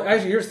chance of. Well,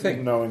 actually, here's the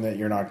thing. Knowing that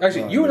you're not.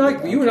 Actually, you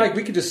and I,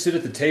 we could just sit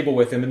at the table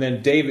with him, and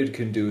then David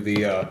can do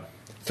the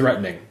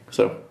threatening.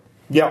 So.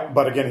 Yeah,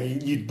 but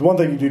again, one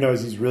thing you do know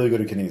is he's really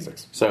good at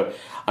kinesics. So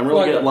I'm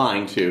really good at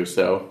lying too.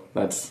 So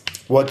that's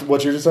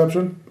what's your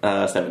deception?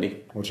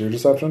 70. What's your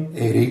deception?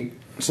 80.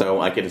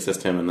 So I could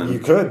assist him, and then you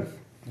could.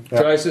 Yeah.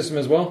 Could I assist him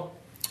as well?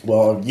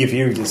 Well, if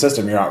you assist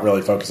him, you're not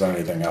really focused on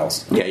anything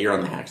else. Yeah, you're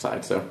on the hack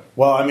side. So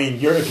well, I mean,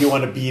 if you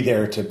want to be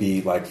there to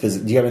be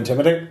do you have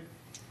intimidate?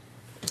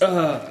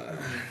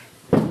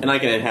 And I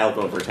can help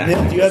over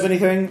attack. Do you have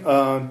anything?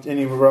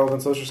 Any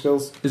relevant social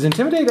skills? Is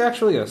intimidate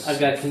actually a I've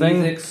got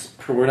kinesics.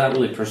 We're not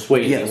really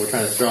persuading. Yes. We're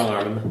trying to strong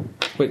arm him.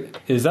 Wait,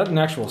 is that an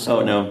actual skill?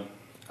 Oh no.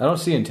 I don't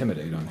see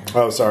intimidate on here.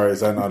 Oh, sorry. Is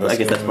that not? I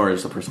guess that's more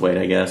as a persuade.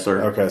 I guess.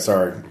 Or okay,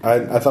 sorry.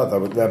 I thought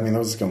that that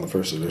was a skill in the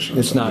first edition.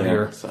 It's not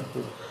here. So.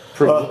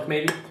 Provoke,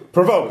 maybe.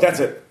 Provoke. That's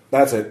it.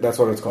 That's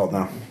what it's called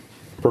now.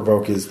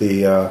 Provoke is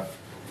the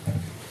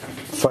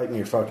fight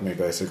me or fuck me,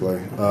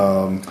 basically.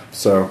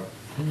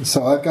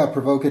 So I've got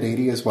provoke at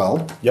 80 as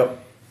well. Yep.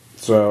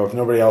 So if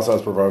nobody else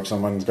has provoke,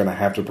 someone's going to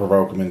have to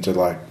provoke them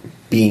into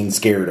being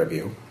scared of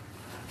you,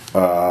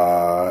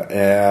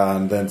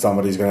 and then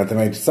somebody's going to have to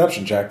make a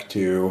deception check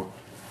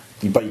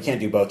but you can't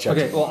do both checks.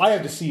 Okay, well, I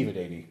have deceive at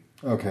 80.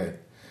 Okay.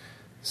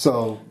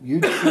 So, you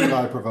deceive,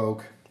 I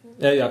provoke.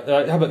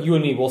 Yeah. How about you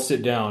and me? We'll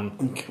sit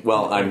down.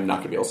 Well, I'm not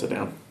going to be able to sit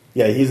down.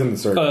 Yeah, he's in the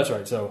circle. Oh, that's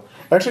right. So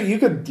actually, you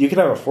could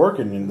have a fork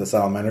in the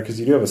salamander because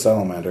you do have a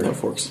salamander. No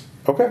forks.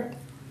 Okay.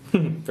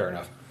 Fair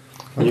enough.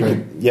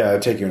 Okay.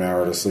 It'd take you an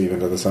hour to sleep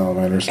into the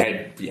salamander. So.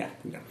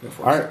 No forks.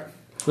 All right.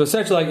 So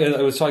essentially,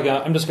 I was talking.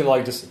 I'm just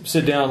going to just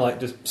sit down, at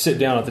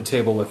the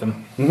table with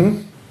him.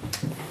 Mm-hmm.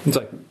 It's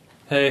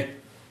hey.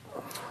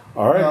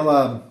 All right.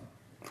 Well,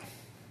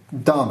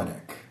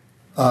 Dominic,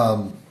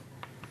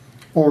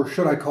 or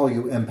should I call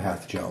you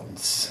Empath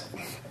Jones?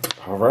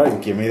 All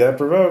right, give me that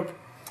provoke.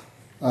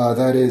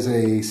 That is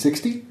a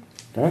 60.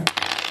 Okay.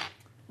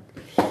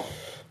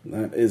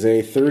 That is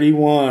a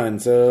 31.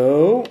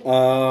 So,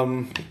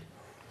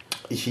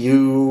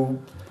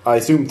 I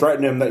assume,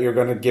 threaten him that you're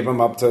going to give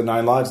him up to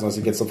 9 lives unless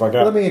he gets the fuck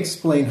out. Let me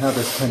explain how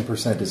this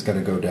 10% is going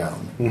to go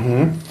down.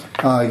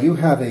 Mm-hmm. You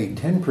have a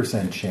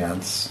 10%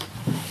 chance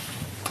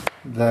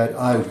that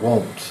I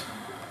won't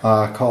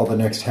call the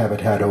next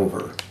habitat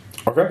over.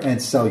 Okay.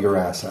 And sell your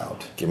ass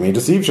out. Give me a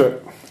deceive check.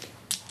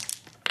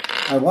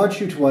 I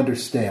want you to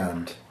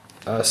understand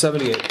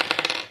 78.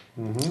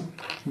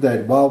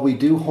 That while we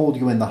do hold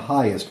you in the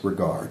highest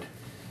regard,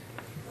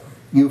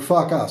 you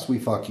fuck us, we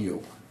fuck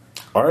you.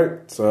 All right,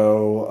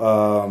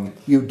 so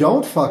you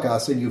don't fuck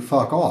us and you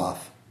fuck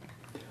off.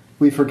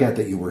 We forget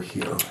that you were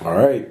here. All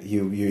right,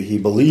 he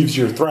believes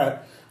your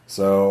threat.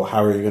 So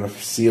how are you going to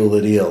seal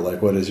the deal?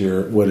 Like, what is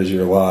your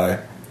lie?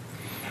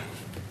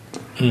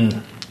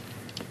 I'm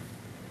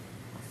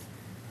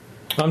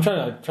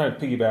trying to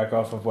piggyback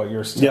off of what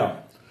you're saying. Yeah.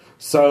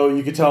 So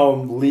you could tell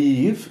him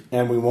leave,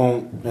 and we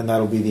won't, and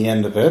that'll be the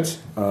end of it.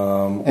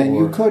 And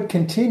you could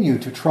continue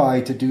to try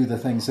to do the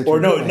things that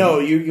you're doing. No,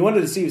 you wanted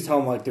to see tell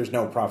him like there's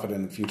no profit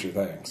in the future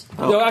things.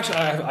 Oh. No, actually,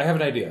 I have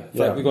an idea.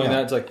 We're going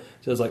that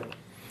it's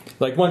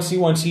like once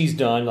he's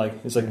done, like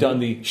it's like done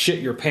the shit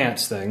your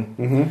pants thing.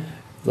 Mm-hmm.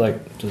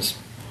 Like just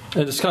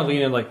kind of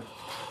lean in like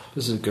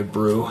this is a good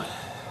brew.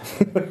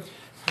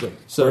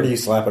 So where do you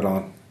slap it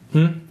on?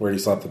 Where do you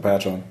slap the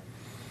patch on?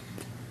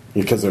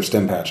 Because they're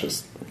stem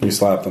patches. You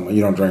slap them.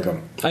 You don't drink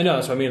them. I know.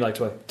 That's what I mean. It's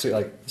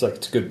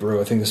a good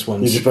brew. I think this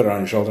one's. You just put it on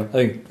your shoulder. I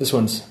think this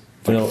one's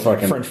vanilla,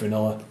 like French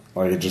vanilla.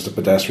 Like just a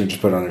pedestrian,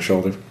 just put it on your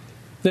shoulder.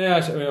 Yeah,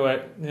 I mean,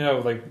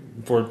 like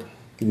for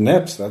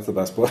nips. That's the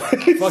best place.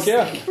 Fuck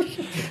yeah.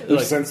 They're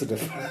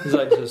sensitive. It's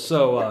like just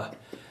so.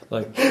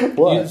 Like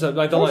what?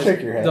 Don't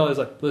shake your head. It's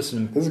like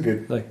listen. This is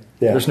good. Like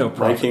there's no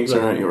profit. My kings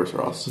are not yours,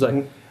 Ross. It's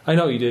like I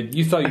know you did.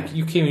 You thought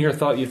you came in here.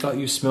 Thought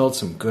you smelled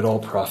some good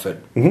old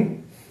profit.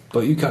 Mm-hmm.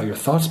 But you got your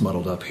thoughts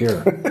muddled up here.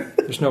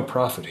 There's no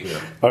profit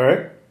here. All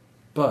right.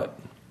 But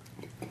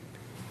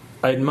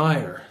I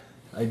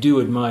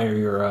do admire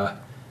your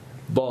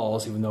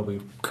balls, even though we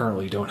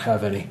currently don't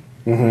have any.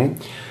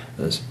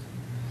 Mm-hmm.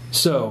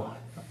 So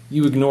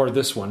you ignore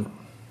this one,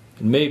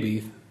 and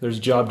maybe there's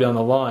a job down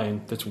the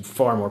line that's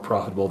far more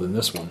profitable than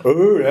this one.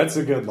 Ooh, that's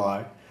a good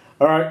lie.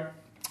 All right.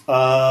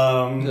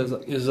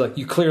 It's like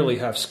you clearly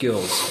have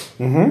skills.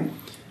 Mm-hmm.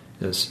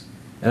 Yes.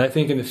 And I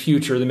think in the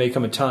future there may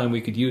come a time we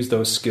could use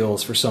those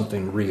skills for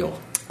something real.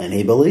 And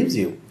he believes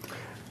you.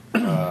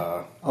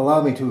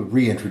 Allow me to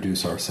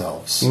reintroduce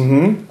ourselves.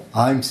 Mm-hmm.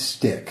 I'm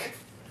Stick.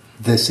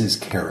 This is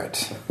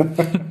Carrot.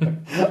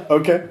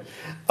 Okay.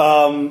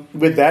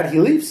 With that, he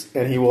leaves,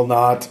 and he will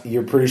not.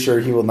 You're pretty sure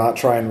he will not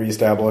try and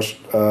reestablish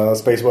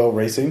Space Whale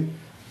racing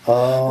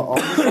on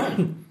the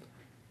line.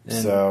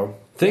 So.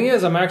 Thing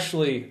is, I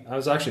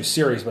was actually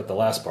serious about the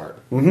last part.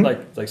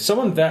 Mm-hmm. Like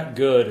someone that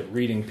good at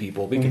reading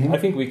people, I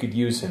think we could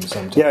use him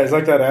sometime. Yeah, he's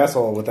like that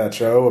asshole with that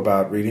show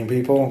about reading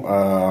people,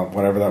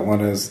 whatever that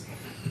one is.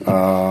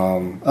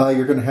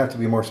 You're going to have to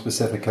be more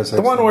specific because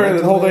the one where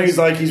the whole thing is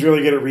like he's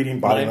really good at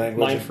reading body language.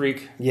 Mind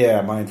Freak.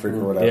 Yeah, Mind Freak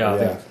or whatever.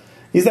 Yeah.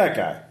 He's that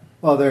guy.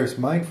 Well, there's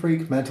Mind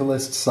Freak,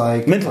 Mentalist,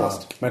 Psych.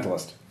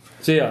 Mentalist.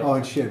 So yeah. Oh,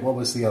 and shit, what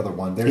was the other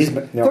one? There's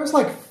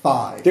like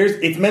 5.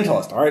 It's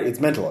Mentalist, all right? It's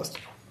Mentalist.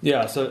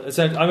 Yeah, so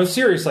I'm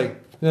serious, but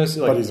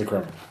he's a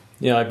criminal.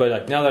 Yeah,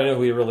 but now that I know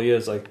who he really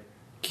is,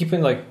 keep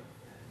an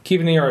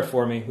ear out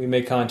for me. We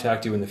may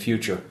contact you in the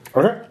future.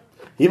 Okay.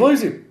 He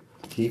believes you.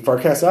 He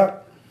forecasts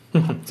out.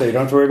 So you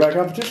don't have to worry about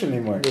competition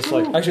anymore. Just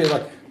even though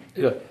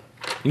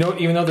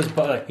this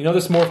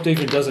morph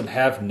agent doesn't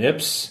have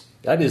nips,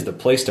 that is the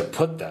place to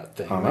put that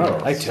thing.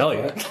 I tell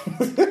you.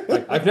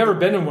 I've never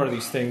been in one of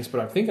these things, but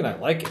I'm thinking I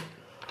like it.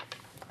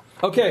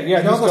 Okay,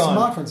 yeah, he's the gone.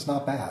 Sumatran's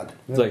not bad.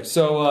 It's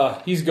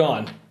he's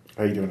gone.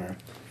 How you doing, Aaron?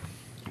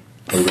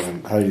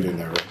 How you doing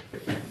there, Rick?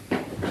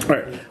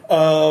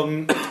 All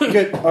right.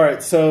 Good. All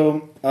right.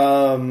 So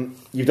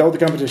you've dealt with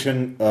the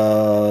competition.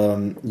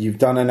 You've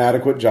done an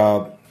adequate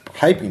job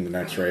hyping the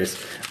next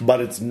race,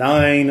 but it's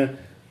 9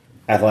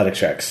 athletic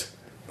checks.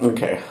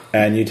 Okay.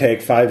 And you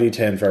take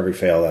 5d10 for every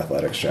failed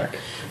athletics check.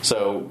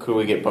 So could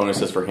we get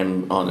bonuses for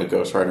him on a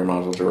Ghost Rider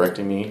module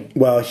directing me?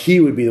 Well, he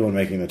would be the one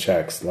making the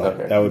checks.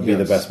 Okay. That would be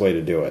the best way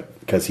to do it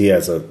because he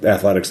has an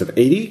athletics of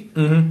 80.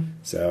 Mm-hmm.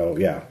 So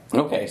yeah.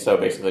 Okay, so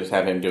basically just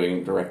have him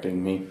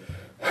directing me.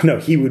 No,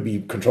 he would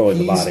be controlling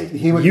the body.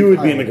 You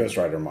would be in the Ghost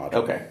Rider module.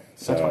 Okay.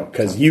 So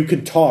because you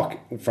could talk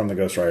from the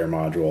Ghost Rider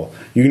module,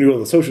 you can do all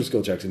the social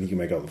skill checks and he can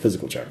make all the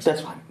physical checks.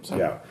 That's fine. So.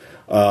 Yeah.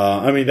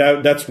 I mean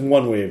that's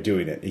one way of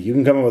doing it. You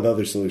can come up with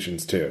other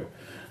solutions too.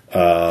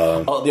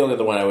 The only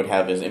other one I would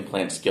have is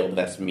implant skill, but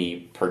that's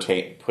me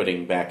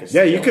putting back a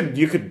skill. Yeah,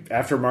 you could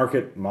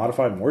aftermarket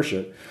modify more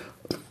shit.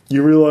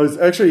 You realize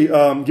actually,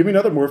 give me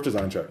another morph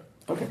design check.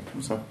 Okay,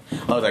 so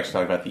I was actually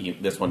talking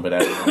about this one, but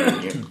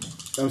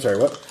I'm sorry,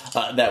 what?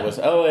 That was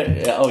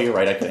you're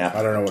right. I could have.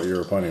 I don't know what you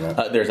were pointing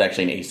at. There's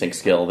actually an async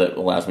skill that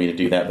allows me to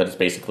do that, but it's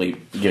basically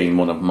giving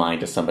one of mine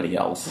to somebody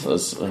else.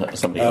 Okay,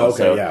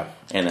 so, yeah.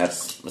 And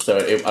that's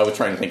I was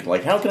trying to think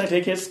how can I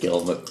take his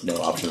skill, but no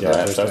option for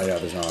that.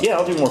 There's no option.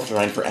 I'll do more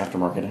design for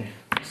aftermarket.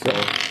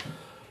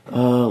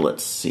 So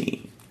let's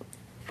see.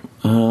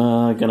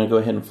 Gonna go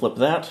ahead and flip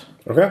that.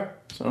 Okay.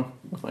 So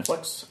with my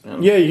flex.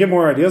 Yeah, you get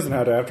more ideas on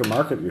how to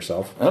aftermarket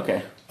yourself.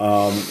 Okay.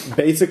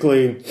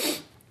 Basically.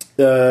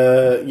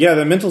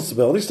 The mental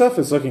stability stuff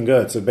is looking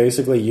good. So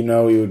basically, you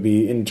would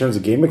be, in terms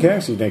of game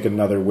mechanics, you'd make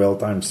another will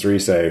times 3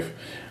 save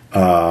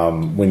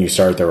when you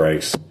start the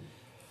race.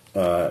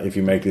 if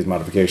you make these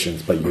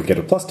modifications, but you get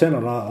a plus 10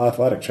 on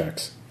athletic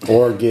checks,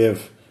 or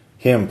give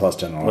him plus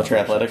 10 on. What's your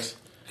athletics?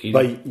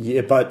 But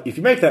if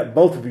you make that,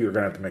 both of you are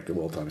going to have to make the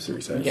will times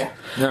 3 saves. Yeah.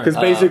 Because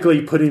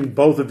basically putting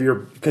both of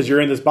because you're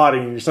in this body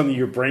and some of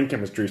your brain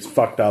chemistry is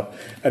fucked up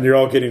and you're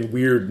all getting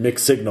weird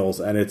mixed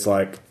signals and it's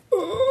like...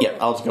 Yeah,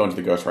 I'll just go into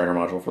the Ghost Rider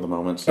module for the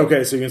moment. So.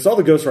 Okay, so you install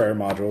the Ghost Rider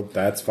module.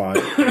 That's fine.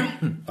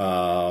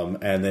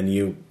 And then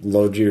you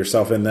load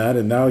yourself in that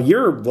and now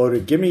you're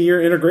loaded. Give me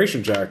your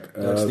integration check.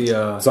 That's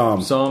the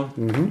SOM.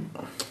 SOM.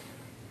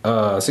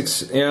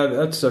 6. Yeah,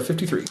 that's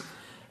 53.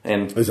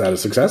 And is that a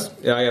success?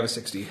 Yeah, I have a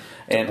 60.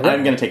 And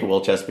I'm going to take a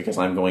will chest because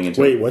I'm going into...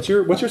 Wait, what's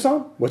your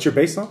SOM? What's your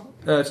base SOM?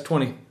 It's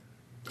 20.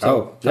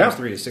 So times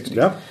 3 is 60.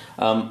 Yeah.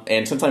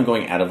 And since I'm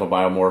going out of a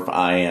biomorph,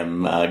 I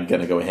am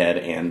going to go ahead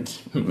and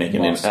make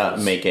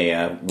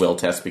a will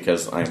test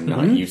because I'm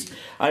not used...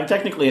 I'm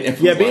technically an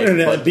influence.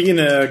 Yeah, being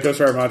a Ghost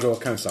Rider module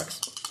kind of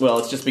sucks. Well,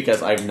 it's just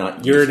because I'm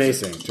not used... You're an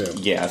async,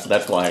 too. Yeah, so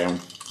that's why I'm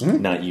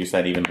not used to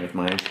that even with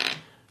my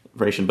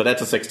ration. But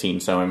that's a 16,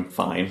 so I'm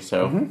fine.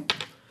 So...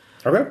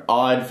 Okay.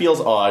 Odd. Feels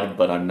odd,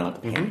 but I'm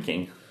not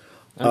panicking.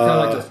 I'm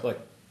kind of like,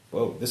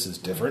 whoa, this is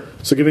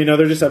different. So give me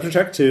another deception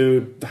check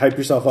to hype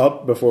yourself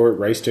up before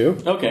race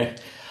 2. Okay.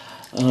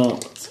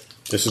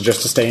 This is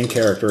just to stay in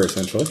character,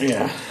 essentially.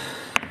 Yeah.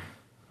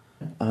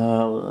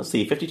 Let's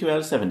see, 52 out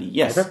of 70.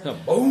 Yes. Okay.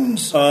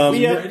 Bones.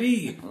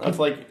 Ready. It's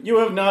like, you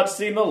have not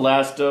seen the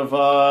last of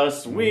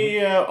us.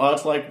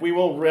 It's like, we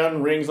will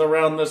run rings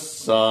around the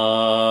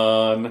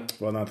sun.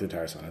 Well, not the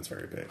entire sun. It's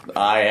very big.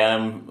 I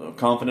am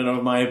confident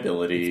of my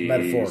abilities.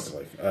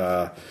 Metaphorically.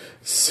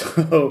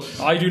 So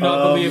I do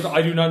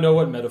not know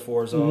what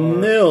metaphors are.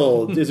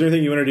 Nil, is there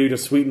anything you want to do to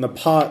sweeten the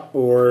pot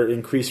or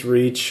increase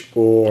reach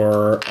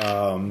or...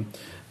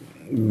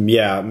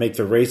 make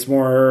the race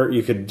more.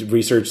 You could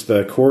research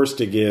the course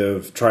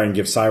to try and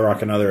give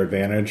Cyrock another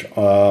advantage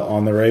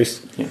on the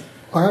race. Yeah.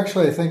 I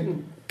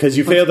think because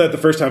you failed that the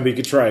first time, but you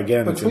could try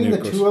again. Between the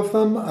two of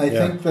them, I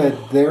think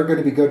that they're going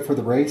to be good for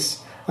the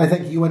race. I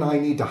think you and I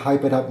need to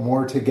hype it up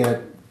more to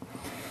get.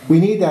 We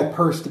need that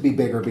purse to be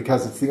bigger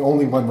because it's the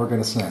only one we're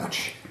going to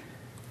snatch.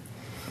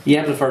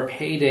 Yeah, but if our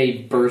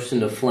payday bursts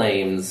into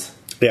flames,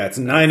 it's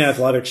 9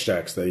 athletics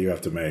checks that you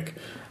have to make.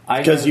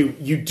 Because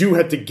you do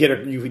have to get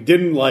it. You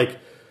didn't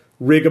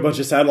rig a bunch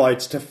of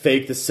satellites to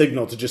fake the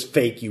signal to just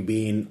fake you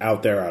being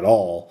out there at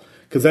all.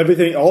 Because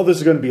all this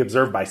is going to be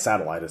observed by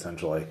satellite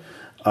essentially.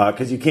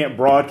 Because you can't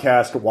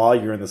broadcast while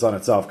you're in the sun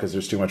itself because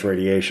there's too much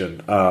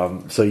radiation.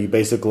 So you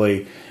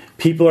basically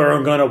people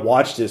are going to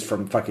watch this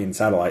from fucking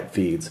satellite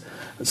feeds.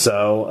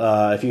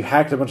 So if you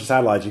hacked a bunch of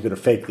satellites, you could have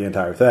faked the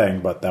entire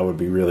thing, but that would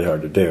be really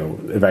hard to do.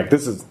 In fact,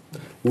 this is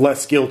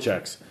less skill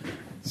checks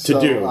to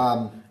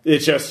do.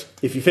 It's just,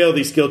 if you fail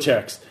these skill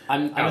checks...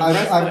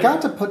 I've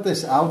got to put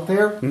this out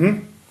there,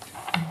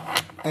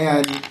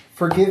 and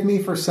forgive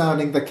me for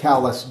sounding the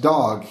callous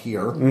dog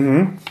here,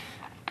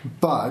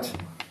 but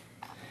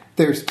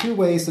there's 2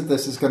 ways that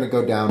this is going to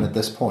go down at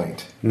this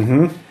point.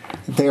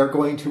 They are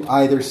going to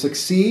either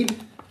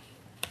succeed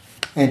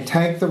and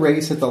tank the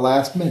race at the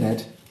last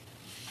minute,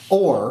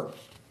 or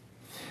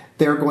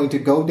they're going to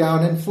go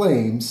down in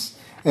flames,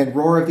 and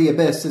Roar of the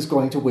Abyss is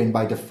going to win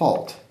by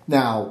default.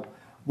 Now...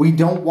 we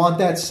don't want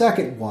that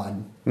second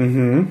one.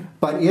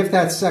 But if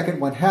that second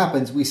one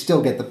happens, we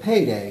still get the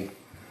payday.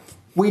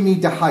 We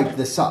need to hype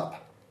this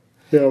up.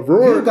 Yeah,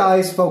 Roar. You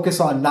guys focus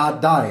on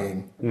not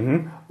dying.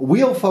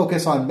 We'll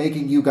focus on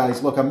making you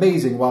guys look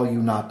amazing while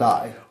you not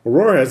die.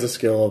 Roar has a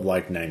skill of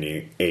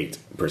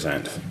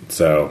 98%.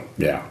 So,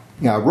 yeah.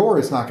 Yeah, Roar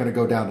is not going to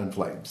go down in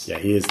flames. Yeah,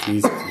 he's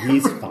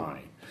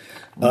fine.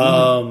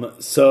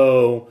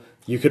 So...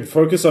 you could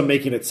focus on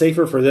making it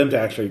safer for them to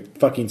actually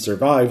fucking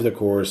survive the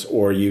course,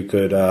 or you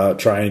could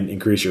try and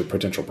increase your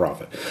potential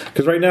profit.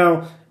 Because right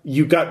now,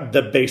 you got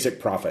the basic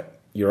profit.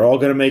 You're all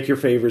going to make your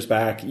favors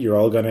back. You're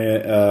all going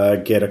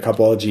to get a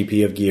couple of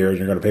GP of gear, and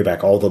you're going to pay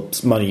back all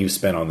the money you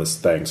spent on this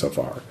thing so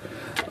far.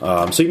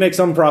 So you make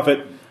some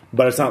profit,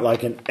 but it's not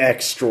like an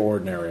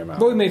extraordinary amount.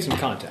 But we made some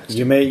contacts.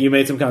 You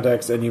made some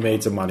contacts, and you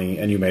made some money,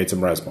 and you made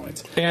some res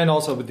points. And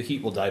also, the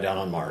heat will die down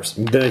on Mars.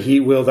 The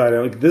heat will die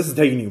down. This is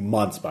taking you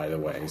months, by the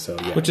way. So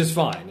yeah. Which is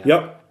fine.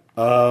 Yep.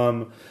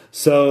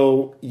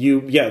 So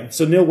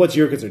Nil, what's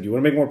your concern? Do you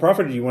want to make more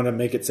profit, or do you want to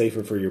make it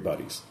safer for your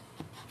buddies?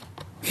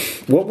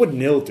 What would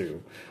Nil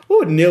do? What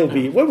would Nil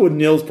be? What would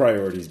Nil's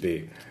priorities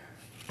be?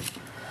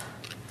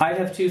 I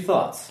have 2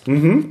 thoughts.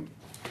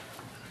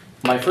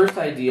 My first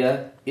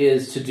idea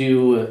is to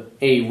do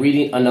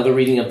another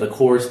reading of the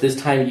course. This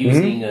time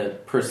using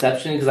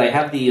perception, because I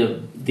have the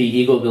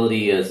ego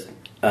ability as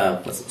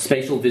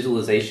spatial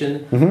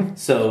visualization.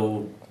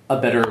 So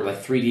a better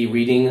 3D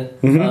reading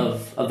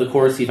of the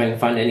course. See if I can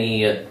find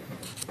any an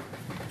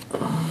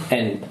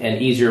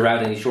easier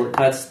route, any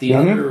shortcuts. The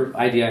other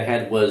idea I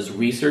had was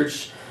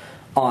research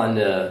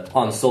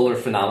on solar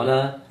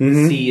phenomena.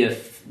 See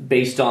if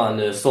based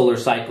on solar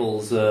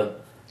cycles.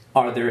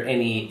 Are there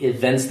any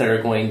events that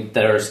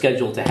are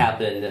scheduled to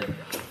happen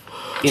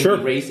in the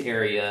race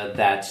area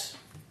that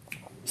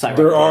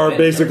There are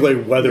basically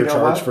weather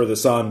charts for the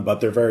sun,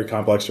 but they're very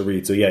complex to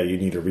read. So yeah, you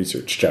need a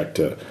research check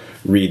to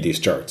read these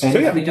charts. And so,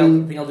 yeah. I think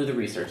I'll do the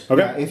research.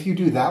 Okay. Yeah, if you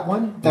do that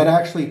one, that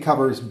actually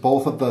covers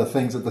both of the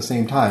things at the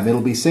same time.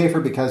 It'll be safer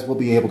because we'll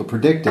be able to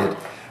predict it,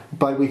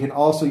 but we can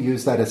also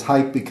use that as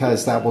hype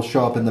because that will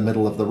show up in the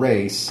middle of the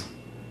race.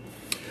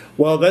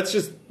 Well, you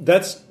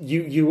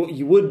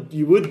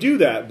would do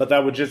that, but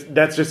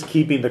that's just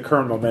keeping the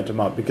current momentum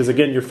up because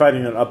again, you're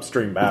fighting an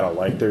upstream battle.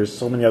 Like there's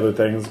so many other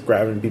things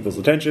grabbing people's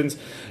attentions.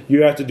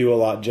 You have to do a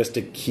lot just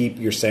to keep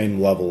your same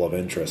level of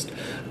interest.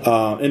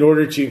 In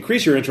order to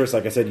increase your interest,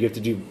 like I said,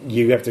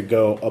 you have to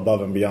go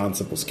above and beyond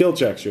simple skill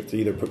checks. You have to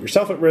either put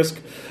yourself at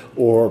risk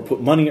or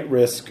put money at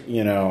risk,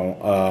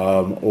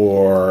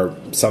 or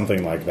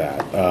something like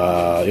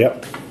that.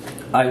 Yep.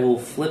 I will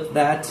flip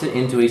that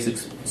into a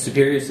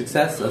superior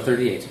success of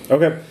 38.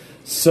 Okay.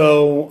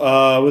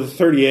 So with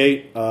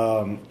 38,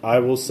 I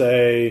will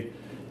say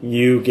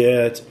you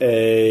get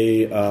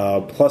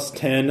a plus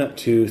 10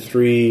 to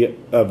 3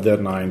 of the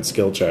 9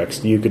 skill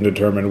checks. You can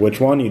determine which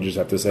one. You just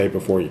have to say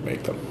before you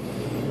make them.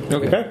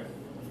 Okay.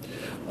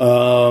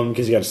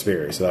 Because you got a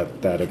superior, so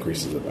that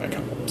increases it back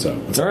up.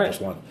 So it's all right. Plus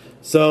 1.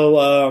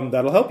 So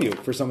that'll help you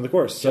for some of the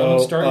course. Gentlemen,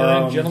 So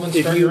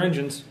start your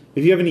engines.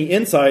 If you have any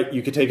insight,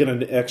 you could take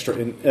an extra.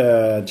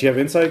 Do you have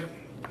insight?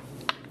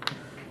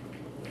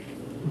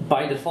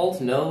 By default,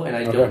 no, and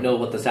I don't know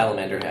what the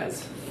salamander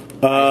has.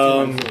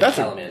 That's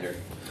salamander.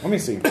 Let me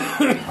see.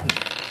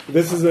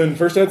 This is in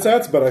first ed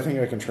stats, but I think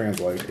I can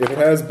translate. If it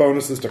has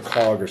bonuses to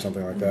COG or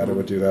something like that, it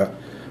would do that.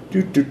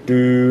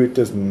 It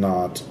does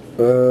not.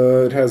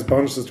 It has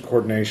bonuses to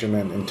coordination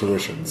and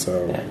intuition,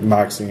 so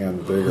moxie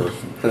and vigor.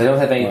 Because I don't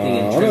have anything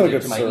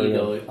intrinsic to my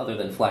ego other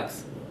than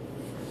flex.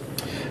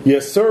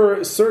 Yes,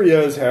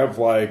 Suryas have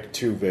like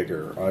 2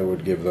 vigor, I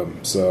would give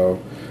them. So,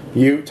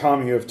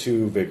 Tom, you have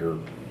 2 vigor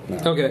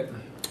now. Okay.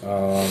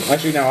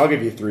 Actually, now I'll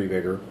give you 3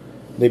 vigor.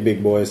 They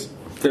big boys.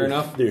 Fair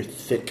enough. They're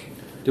thick.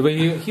 Do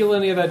we heal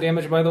any of that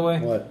damage, by the way?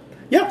 What?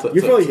 Yeah,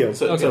 you're fully healed.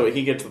 So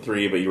he gets the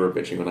 3, but you were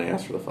bitching when I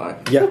asked for the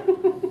 5. Yeah.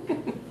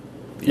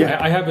 Yeah,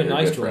 I have been You're a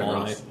nice good to him friend,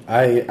 all Ross.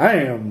 night. I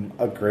am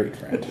a great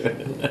friend.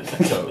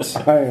 Totes.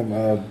 I am,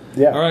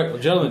 yeah. All right, well,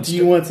 gentlemen. Do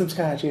you want some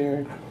scotch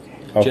here?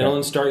 Okay.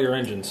 Gentlemen, start your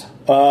engines.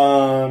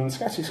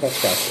 Scotch.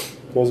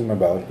 Goes in my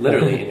belly.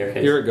 Literally, in your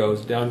case. Here it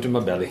goes, down to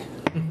my belly.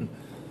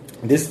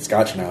 This is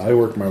scotch now. I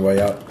worked my way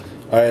up.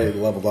 I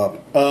leveled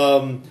up.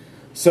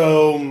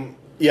 So,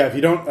 yeah, if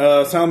you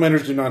don't...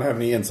 salamanders do not have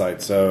any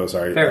insight, so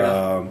sorry. Fair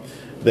enough.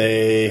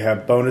 They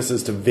have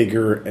bonuses to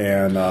vigor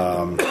and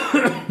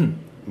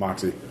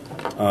moxie.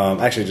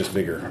 Actually, just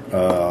vigor.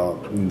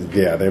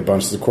 Yeah, they have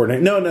bonuses to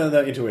coordinate. No,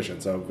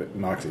 intuition, so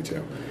moxie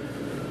too.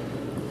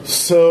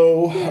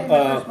 So,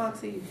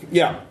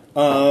 yeah,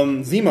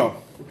 Zemo.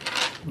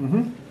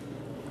 Mm-hmm.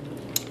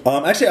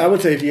 Actually, I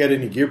would say if you had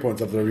any gear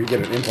points up there, you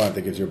get an implant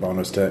that gives you a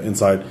bonus to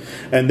insight,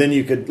 and then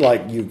you could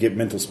you get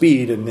mental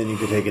speed, and then you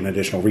could take an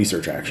additional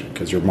research action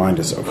because your mind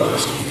is so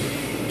fast.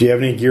 Do you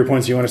have any gear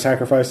points you want to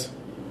sacrifice?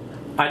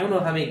 I don't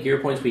know how many gear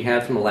points we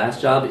had from the last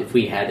job, if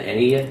we had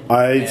any.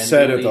 I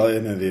said at the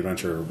end of the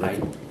adventure.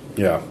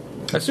 Yeah.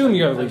 Assume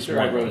you have at I'm least sure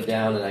one. I wrote it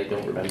down and I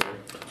don't remember.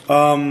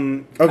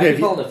 Okay. I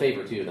could call in a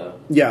favor too, though.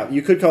 Yeah,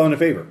 you could call in a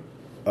favor.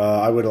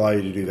 I would allow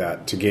you to do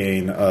that to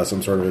gain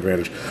some sort of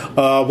advantage.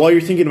 While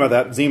you're thinking about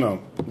that,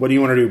 Zemo, what do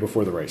you want to do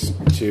before the race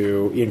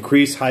to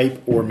increase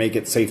hype or make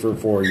it safer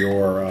for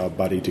your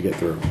buddy to get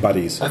through?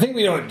 Buddies. I think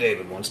we know what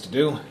David wants to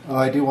do.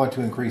 I do want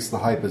to increase the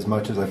hype as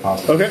much as I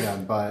possibly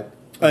can, but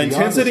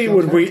intensity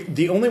would be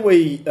the only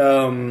way.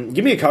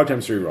 Give me a COG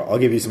times 3 roll. I'll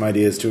give you some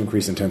ideas to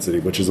increase intensity,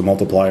 which is a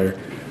multiplier.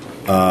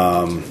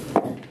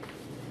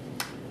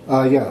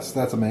 Yes,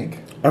 that's a make.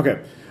 Okay.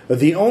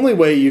 The only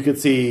way you could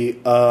see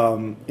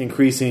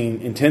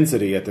increasing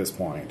intensity at this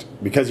point,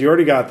 because you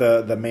already got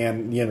the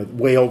man,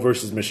 whale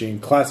versus machine,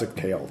 classic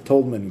tale,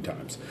 told many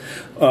times,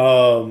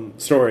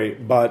 story.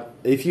 But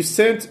if you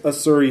sent a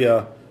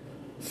Surya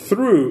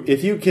through,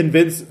 if you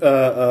convince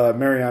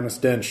Mariana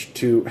Stench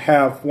to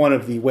have one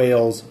of the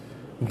whales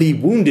be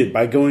wounded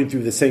by going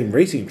through the same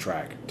racing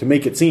track to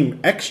make it seem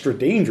extra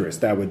dangerous,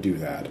 that would do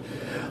that.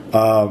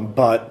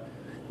 But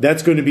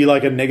that's going to be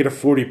like a negative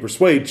 40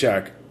 persuade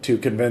check to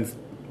convince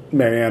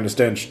Mariana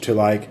Stench to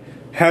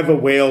have a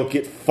whale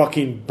get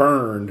fucking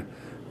burned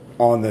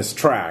on this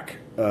track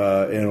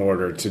in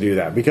order to do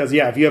that. Because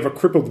if you have a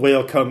crippled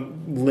whale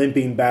come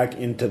limping back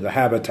into the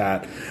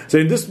habitat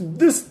saying this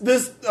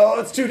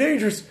it's too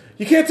dangerous,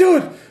 you can't do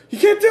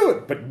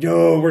it, but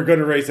no, we're going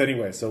to race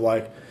anyway. So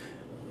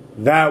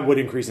that would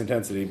increase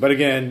intensity. But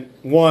again,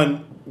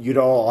 one, you'd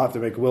all have to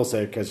make a will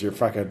save because you're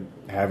fucking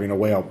having a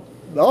whale.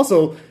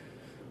 Also,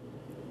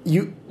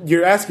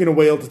 you're asking a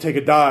whale to take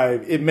a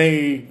dive. It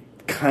may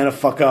kind of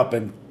fuck up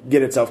and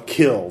get itself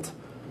killed.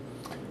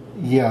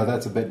 Yeah,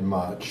 that's a bit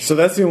much. So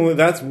that's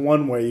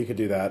one way you could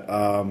do that.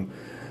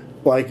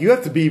 You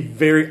have to be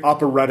very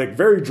operatic,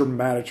 very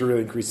dramatic to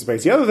really increase the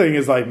space. The other thing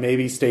is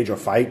maybe stage a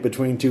fight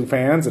between 2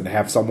 fans and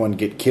have someone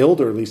get killed,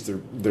 or at least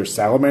their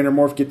salamander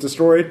morph get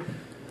destroyed.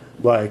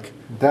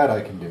 That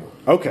I can do.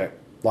 Okay.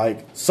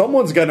 Like,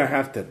 someone's gonna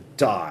have to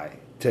die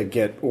to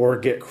get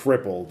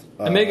crippled.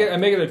 And make it a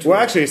tourist. Well,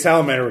 actually, a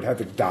salamander would have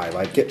to die,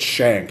 like get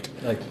shanked.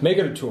 Like, make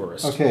it a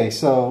tourist. Okay,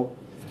 so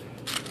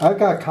I've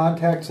got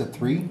contacts at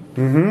 3.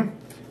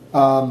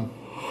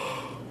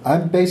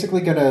 I'm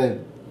basically gonna.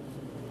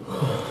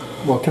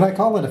 Well, can I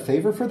call in a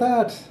favor for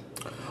that?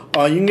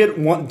 You can get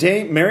one.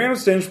 Mariano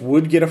Stench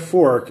would get a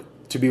fork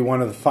to be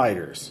one of the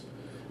fighters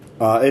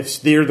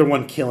if they're the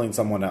one killing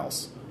someone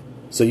else.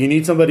 So you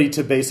need somebody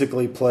to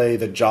basically play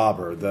the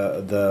jobber.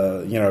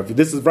 If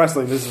this is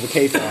wrestling, this is the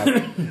K-Fab.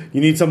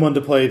 You need someone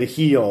to play the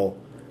heel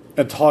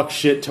and talk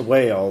shit to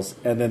whales,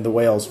 and then the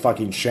whales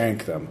fucking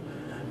shank them.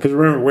 Because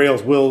remember,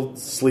 whales will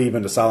sleeve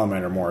into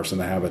salamander morphs in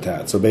the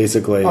habitat. So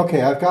basically...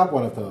 Okay, I've got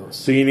one of those.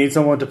 So you need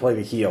someone to play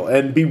the heel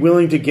and be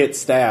willing to get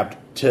stabbed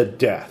to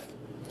death.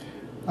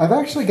 I've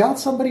actually got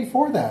somebody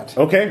for that.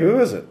 Okay, who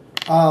is it?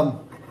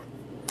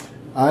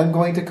 I'm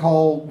going to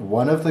call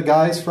one of the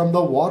guys from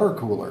the water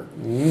cooler.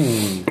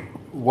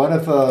 One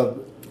of the...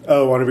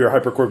 Oh, one of your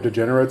hypercorp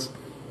degenerates?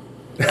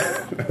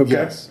 Okay.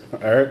 Yes.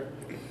 All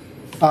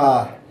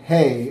right.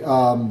 Hey,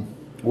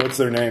 what's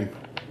their name?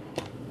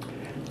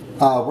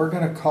 We're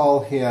going to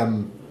call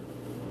him...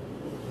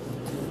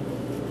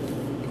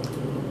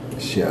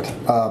 Shit.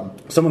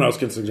 Someone else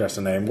can suggest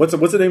a name. What's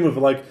the name of,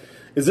 like...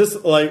 Is this,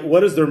 like...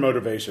 What is their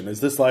motivation?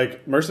 Is this,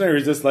 like, mercenary?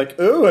 Is this, like,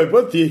 oh, I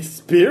want the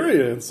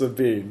experience of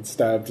being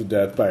stabbed to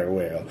death by a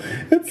whale.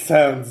 It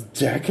sounds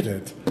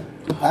decadent.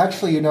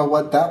 Actually, you know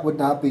what? That would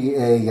not be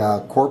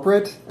a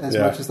corporate as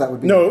much as that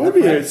would be... No, it would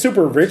be a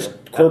super rich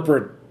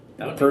corporate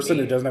person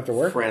who doesn't have to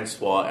work.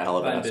 Francois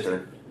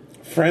Alabaster.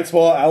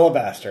 Francois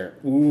Alabaster.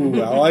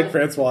 Ooh, I like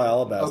Francois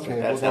Alabaster.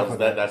 Okay, That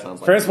sounds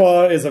like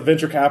Francois is a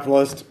venture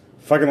capitalist,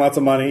 fucking lots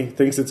of money,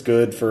 thinks it's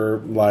good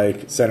for,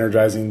 like,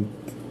 synergizing,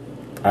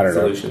 I don't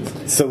know.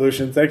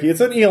 Solutions. Thank you. It's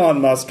an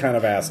Elon Musk kind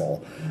of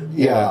asshole.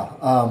 Yeah.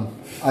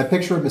 I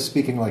picture him as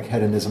speaking like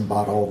hedonism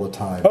bot all the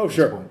time. Oh,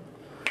 sure.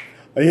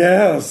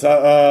 Yes.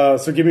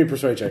 So give me a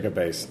persuade check at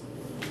base.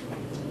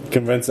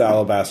 Convince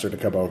Alabaster to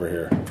come over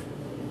here.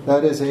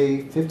 That is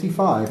a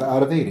 55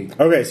 out of 80.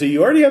 Okay, so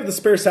you already have the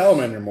spare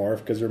salamander morph,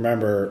 because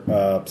remember,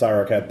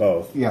 Psyrock had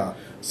both. Yeah.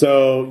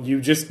 So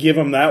you just give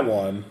him that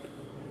one.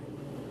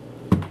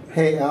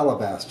 Hey,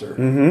 Alabaster.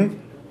 Mm-hmm.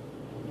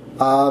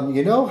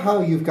 You know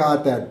how you've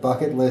got that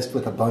bucket list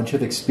with a bunch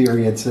of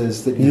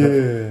experiences that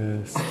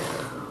you Yes.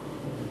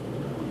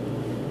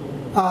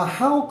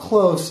 How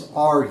close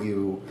are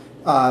you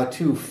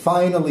to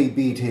finally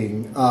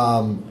beating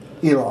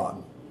Elon?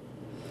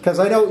 Because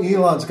I know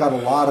Elon's got a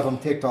lot of them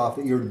ticked off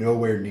that you're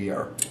nowhere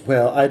near.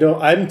 Well,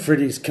 I'm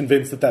pretty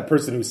convinced that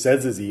person who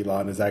says is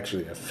Elon is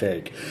actually a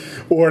fake,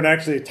 or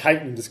actually a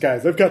Titan in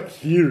disguise. I've got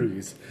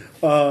theories.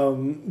 Yes,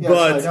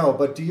 I know,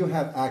 but do you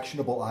have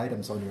actionable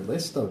items on your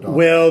list, though, Don?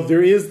 Well,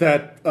 there is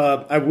that.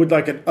 I would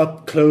like an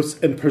up close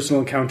and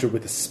personal encounter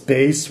with a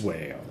space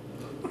whale.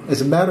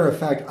 As a matter of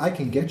fact, I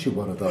can get you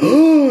one of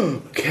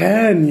those.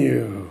 Can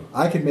you?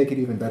 I can make it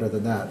even better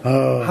than that.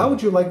 Oh. How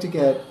would you like to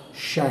get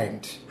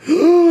shanked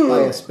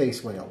by a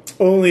space whale?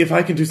 Only if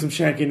I can do some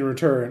shanking in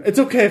return. It's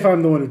okay if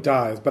I'm the one who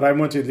dies, but I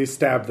want to at least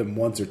stab them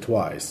once or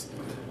twice.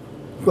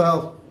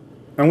 Well,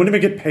 I want to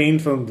make it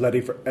painful and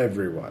bloody for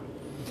everyone.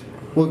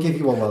 We'll give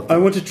you a love. I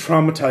want to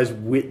traumatize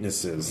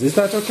witnesses. Is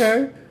that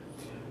okay?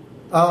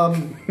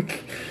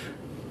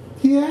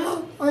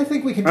 Yeah, I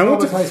think we can. I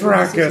want to traumatize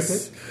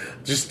fracas.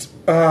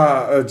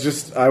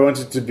 I want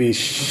it to be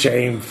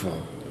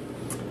shameful.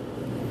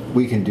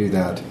 We can do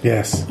that.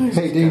 Yes.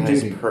 Hey, Dame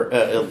Duty.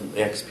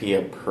 XP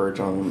a purge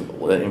on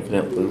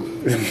infinite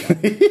loop.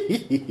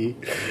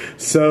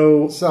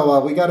 So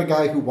we got a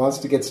guy who wants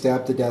to get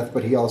stabbed to death,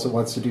 but he also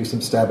wants to do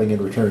some stabbing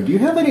in return. Do you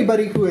have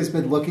anybody who has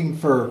been looking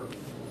for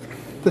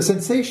the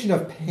sensation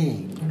of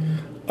pain?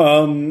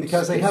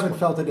 Because they haven't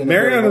felt it in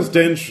Mariana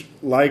Stench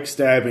likes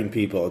stabbing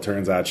people, it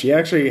turns out. She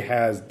actually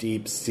has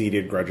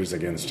deep-seated grudges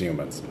against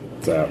humans.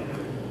 So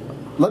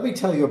let me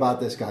tell you about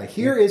this guy.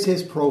 Here is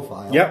his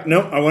profile. Yep,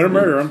 no, I want to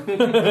murder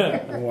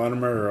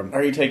him.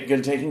 Are you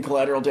taking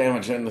collateral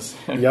damage in this?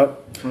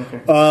 Yep.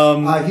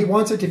 Okay. He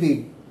wants it to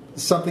be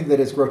something that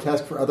is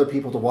grotesque for other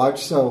people to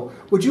watch. So,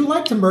 would you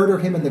like to murder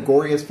him in the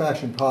goriest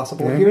fashion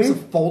possible? Mm-hmm. Here's a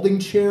folding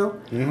chair.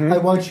 Mm-hmm. I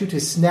want you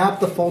to snap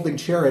the folding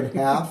chair in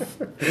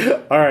half.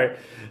 All right.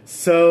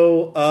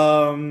 So,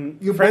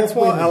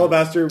 Francois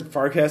Alabaster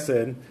Farkas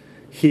in.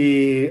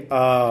 He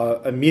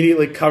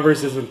immediately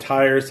covers his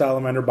entire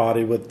salamander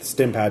body with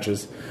stim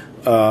patches.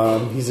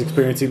 He's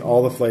experiencing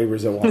all the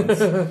flavors at once.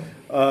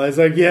 He's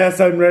like, yes,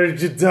 I'm ready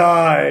to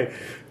die.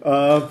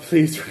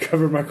 Please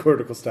recover my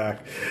cortical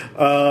stack.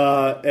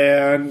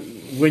 And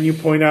when you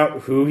point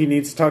out who he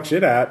needs to talk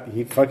shit at,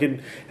 he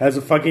fucking has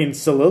a fucking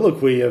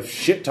soliloquy of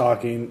shit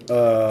talking.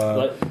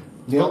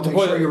 Neil, make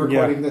sure you're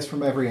recording this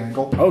from every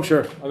angle. Oh,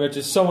 sure. I mean,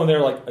 just someone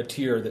there like a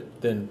tear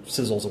that then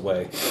sizzles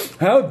away.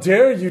 How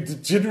dare you,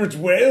 degenerate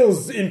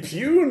whales,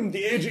 impugn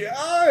the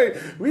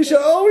AGI? We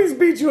shall always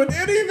beat you in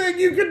anything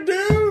you can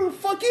do.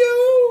 Fuck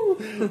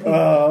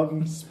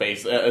you.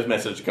 Space. A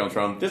message comes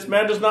from, this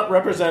man does not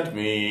represent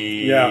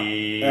me.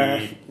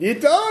 Yeah.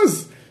 It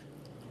does.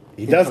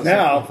 He does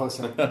now.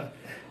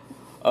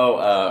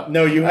 Oh,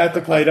 No, you have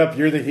to play it up.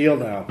 You're the heel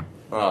now.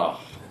 Oh.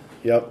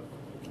 Yep.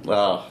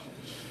 Well,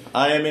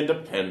 I am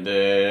independent.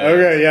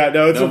 Okay, yeah,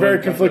 no, it's No a very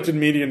one- conflicted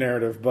media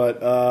narrative, but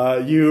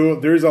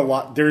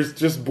there's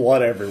just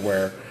blood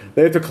everywhere.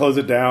 They have to close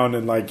it down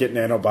and like get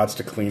nanobots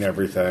to clean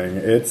everything.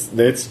 It's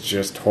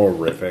just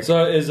horrific.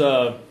 So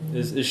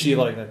is she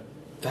like that?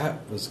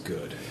 That was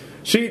good.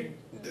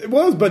 It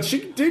was, but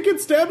she did get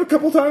stabbed a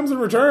couple times in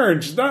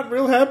return. She's not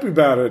real happy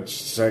about it.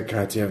 She's like,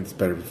 God damn, it's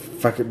better.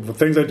 Fucking the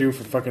things I do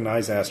for fucking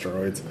nice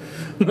asteroids.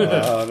 Ain't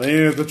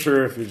the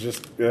truth. You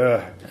just,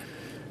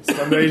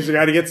 some days you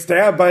got to get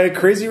stabbed by a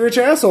crazy rich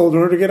asshole in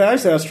order to get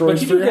ice asteroids.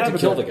 But you for do your get to habitat.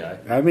 kill the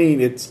guy. I mean,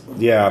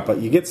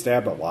 but you get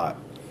stabbed a lot.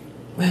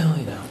 Well,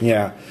 you know.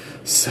 Yeah.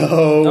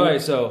 So. All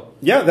right, so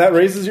Yeah, that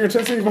raises your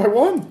intensity by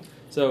 1.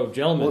 So,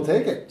 gentlemen, We'll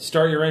take it.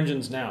 Start your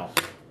engines now.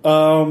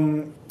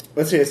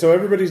 Let's see. So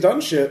everybody's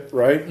done shit,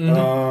 right?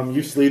 Mm-hmm.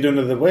 You've sleeved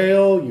into the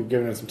whale. You've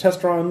given it some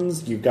test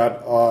runs. You've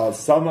got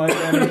some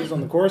identities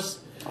on the course.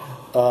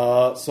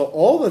 So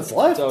all that's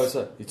left.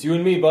 So it's you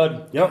and me,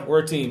 bud. Yep. We're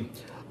a team.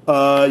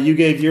 You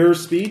gave your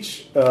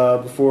speech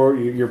before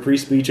your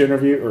pre-speech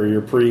interview or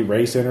your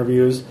pre-race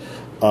interviews.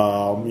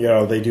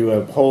 They do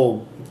a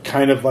whole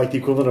kind of like the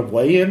equivalent of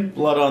weigh-in.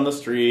 Blood on the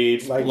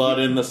streets, Like blood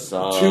in the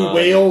sun. 2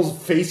 whales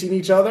facing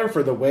each other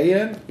for the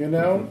weigh-in. You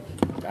know,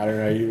 I don't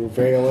know. You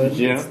fail it.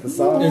 Yeah. It's the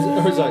sun.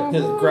 It's like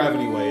his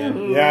gravity way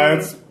in.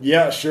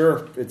 Yeah,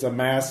 sure. It's a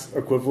mass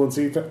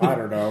equivalency. I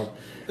don't know.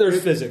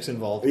 There's physics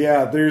involved.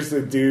 Yeah, there's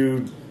a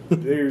dude.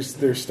 There's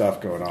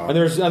stuff going on.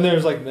 And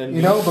there's like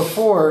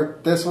Before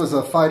this was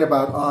a fight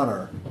about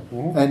honor,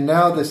 and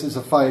now this is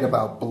a fight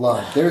about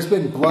blood. There's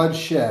been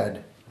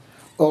bloodshed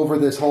over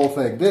this whole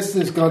thing. This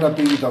is going to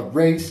be the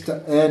race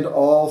to end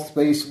all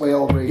space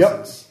whale races.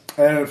 Yep.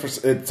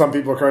 And some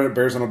people are calling it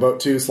bears on a boat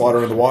too,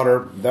 slaughter in the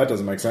water. That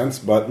doesn't make sense,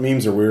 but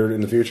memes are weird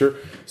in the future.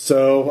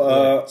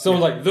 So,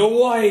 someone's like the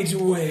white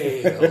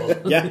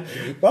whale. yeah,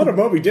 a lot of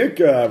Moby Dick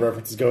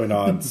references going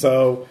on.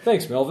 So,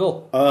 Thanks,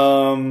 Melville.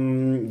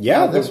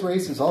 This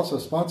race is also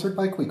sponsored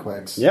by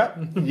Queequegs. Yeah,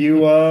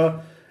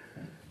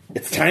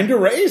 it's time to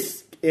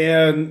race.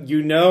 And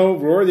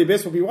Roar of the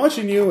Abyss will be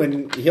watching you,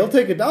 and he'll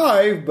take a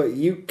dive, but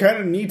you kind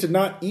of need to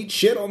not eat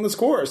shit on this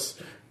course,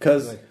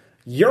 because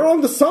you're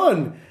on the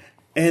sun,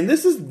 and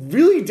this is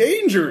really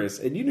dangerous,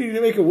 and you need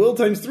to make a will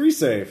times 3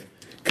 save.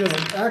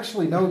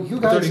 Actually, no, you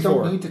guys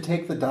 34. don't need to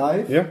take the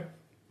dive. Yeah.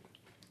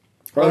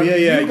 Oh,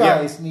 yeah. You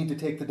guys need to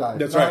take the dive.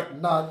 That's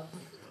right. Not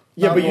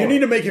Yeah, but you Roar. need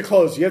to make it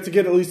close. You have to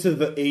get at least to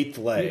the 8th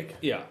leg.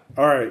 Yeah.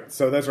 All right,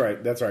 so that's right.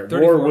 34.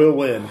 Roar will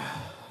win.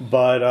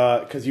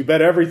 But because you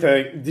bet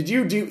everything, did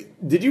you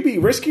be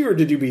risky or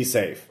did you be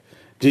safe?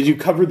 Did you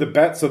cover the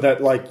bet so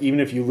that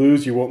even if you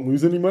lose, you won't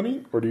lose any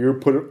money, or do you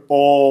put it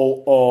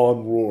all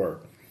on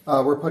Roar?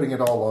 We're putting it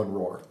all on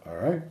Roar. All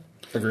right,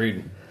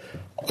 Agreed.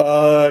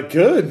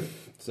 Good.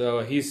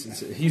 So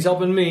he's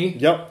helping me.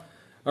 Yep.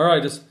 All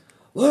right, just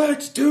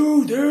let's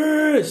do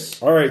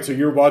this. All right, so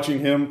you're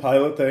watching him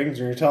pilot things,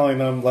 and you're telling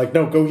them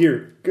no, go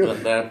here, go.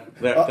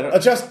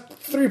 Adjust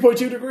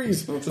 3.2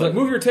 degrees. It's like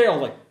move your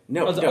tail.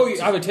 No, I was like,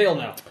 I have a tail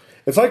now.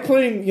 It's like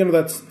playing,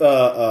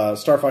 that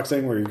Star Fox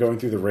thing where you're going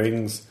through the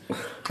rings,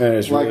 and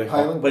it's really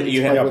pilot But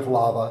you play have- with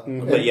lava.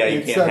 But yeah,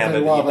 you can't have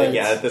it. It's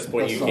At this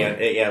point the you sun. can't.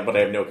 Yeah, but I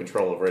have no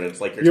control over it. It's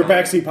like you're telling-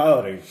 backseat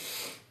piloting.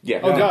 Yeah.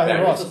 Oh god,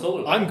 back- Ross, the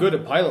solar I'm good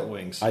at pilot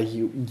wings.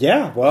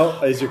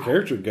 Well, is your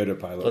character good at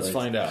piloting? Let's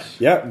find out.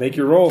 Yeah, make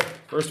your roll.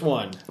 First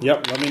one,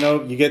 Yep, let me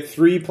know. You get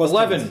 3 plus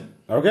 11. 10.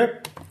 Okay.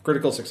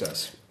 critical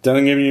success.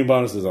 Doesn't give you any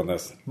bonuses on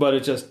this. But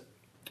it just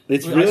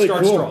It's I really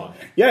start cool. strong.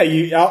 Yeah,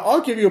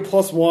 I'll give you a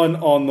 +1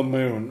 on the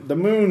moon. The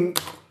moon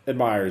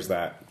admires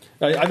that.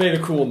 I made a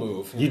cool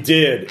move. You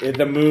did.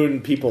 The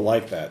moon people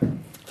like that.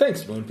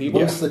 Thanks, moon people.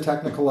 What's the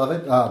technical of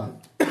it?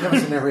 Give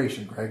us a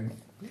narration, Greg.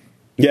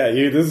 Yeah,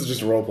 this is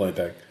just a role playing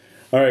thing.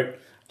 All right.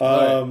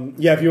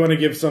 Yeah, if you want to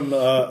give some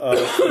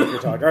speaker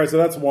talk. All right, so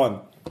that's 1.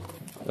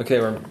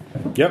 Okay,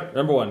 Yep.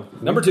 number 1.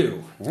 Number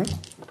 2.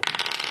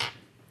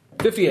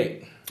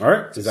 58. All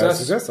right. Is that a Success.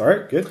 success? All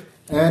right, good.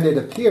 And it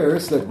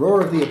appears that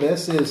Roar of the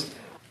Abyss is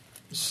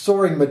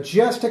soaring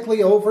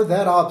majestically over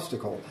that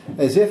obstacle,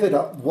 as if it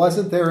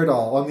wasn't there at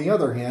all. On the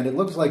other hand, it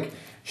looks like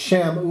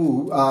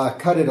Shamu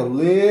cut it a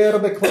little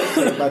bit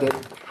closer, but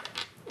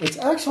it's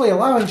actually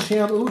allowing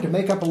Shamu to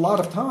make up a lot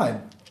of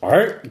time. All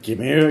right, give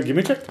me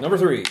a check. Number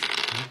 3.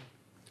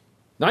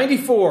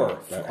 94.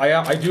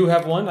 I do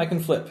have one. I can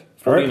flip.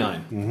 All right.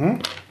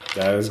 49.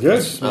 That is good.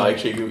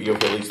 Actually, you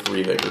have at least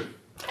 3 vigor.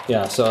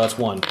 Yeah, so that's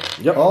 1.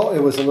 Yep. Oh,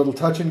 it was a little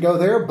touch and go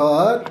there,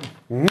 but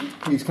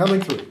he's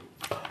coming through.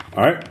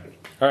 All right.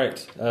 All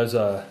right. As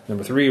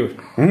number 3.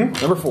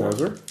 Number 4.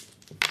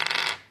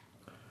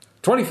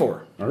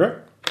 24. Okay.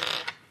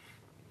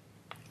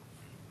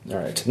 All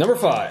right. Number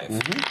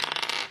 5.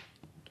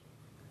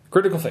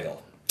 Critical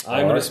fail.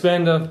 I'm going right. to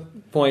spend a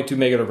point to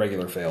make it a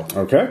regular fail.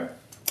 Okay.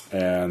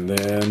 And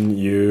then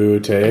you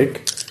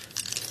take...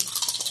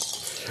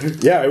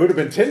 Yeah, it would have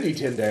been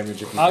 10d10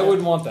 damage if you I did.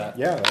 wouldn't want that.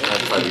 Yeah,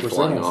 I'd probably be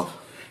flying off.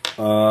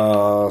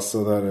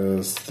 So that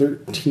is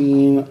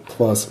 13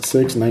 plus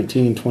 6,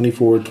 19,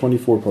 24,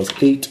 24 plus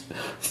 8,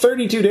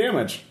 32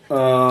 damage.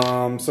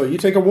 So you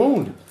take a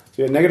wound. So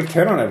you have negative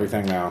 10 on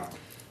everything now.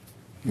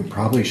 You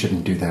probably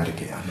shouldn't do that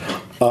again.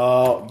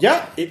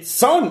 Yeah,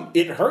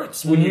 it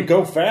hurts when you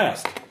go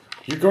fast.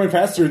 You're going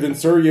faster than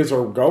Suryas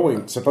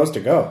are supposed to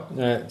go. All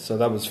right, so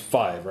that was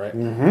 5, right?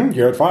 Mm-hmm.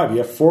 You're at 5. You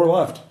have 4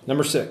 left.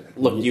 Number 6.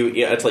 Look,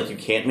 it's like you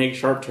can't make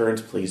sharp turns.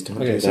 Please don't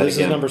do that so this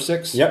again. is number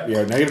 6? Yep,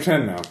 you're at negative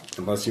 10 now.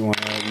 Unless you want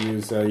to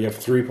use, you have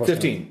 3 plus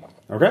 15. 10.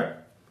 Okay.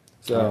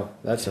 So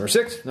that's number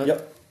 6.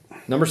 Yep.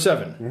 Number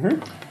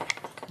 7.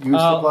 Use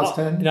the plus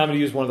 10? Now I'm going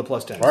to use one of the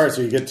plus 10s. All right,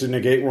 so you get to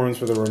negate wounds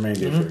for the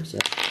remaining d6.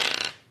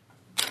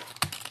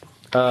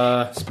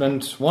 Yeah.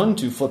 Spend 1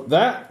 to flip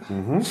that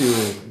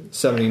to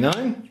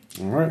 79.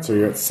 All right, so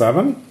you're at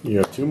 7. You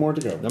have 2 more to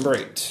go. Number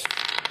 8.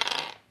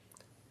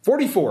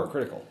 44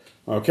 critical.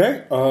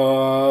 Okay.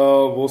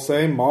 We'll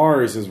say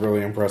Mars is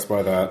really impressed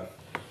by that.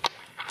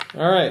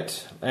 All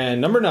right,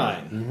 and number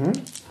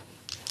 9.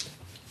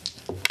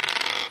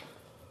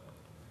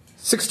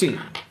 16.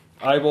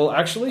 I will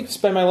actually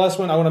spend my last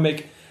one. I want to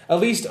make at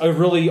least a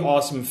really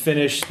awesome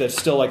finish that's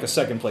still like a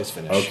second place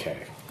finish.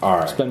 Okay. All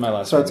right. Spend my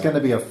last So one. it's going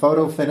to be a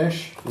photo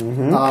finish. A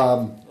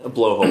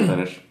blowhole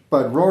finish.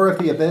 But Roar of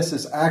the Abyss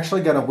is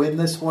actually going to win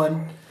this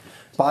one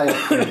by a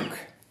fluke.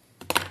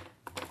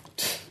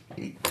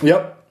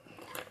 Yep.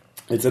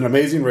 It's an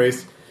amazing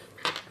race.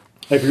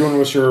 Everyone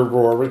was sure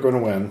Roar was going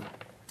to win.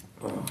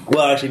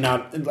 Well, actually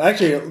not.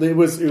 Actually, it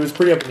was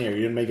pretty up in the air.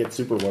 You didn't make it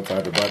super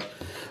one-sided, but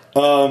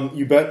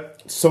you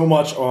bet so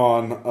much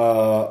on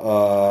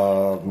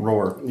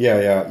Roar.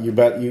 Yeah. You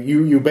bet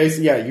you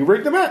basically you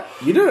rigged the bet.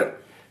 You did it.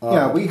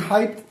 Yeah, we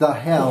hyped the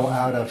hell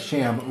out of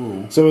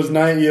Shamu. So it was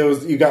 9.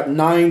 You got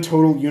 9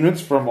 total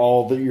units from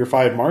all your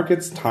 5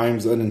 markets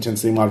times an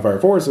intensity modifier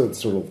 4, so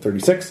it's total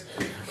 36.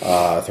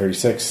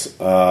 36.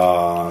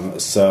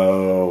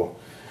 So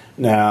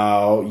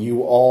now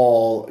you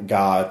all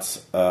got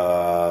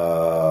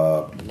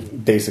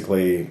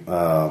basically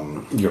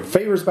your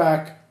favors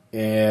back,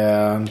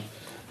 and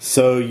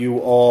so you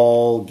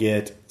all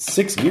get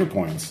 6 gear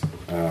points.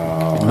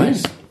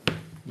 Nice.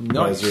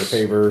 As your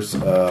favors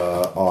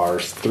are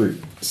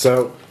 3.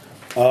 So,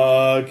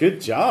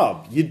 good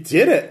job. You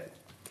did it.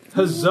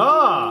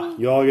 Huzzah!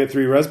 You all get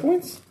 3 res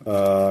points.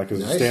 Because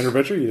it's standard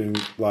adventure. You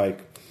didn't,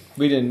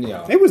 We didn't,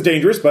 yeah. It was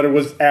dangerous, but it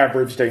was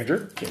average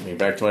danger. Get me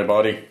back to my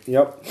body.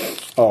 Yep.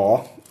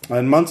 Aw.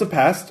 And months have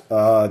passed.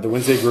 The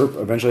Wednesday group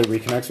eventually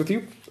reconnects with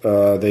you.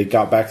 They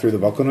got back through the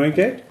Vulcanoid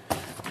Gate.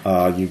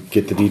 You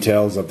get the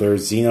details of their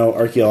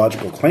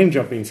xeno-archaeological claim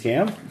jumping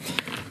scam.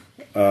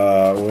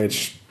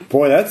 Which...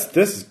 Boy,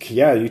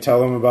 you tell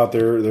them about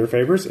their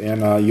favors,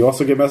 and you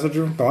also get a message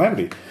from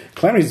Calamity.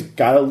 Calamity's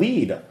got a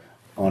lead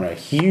on a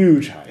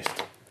huge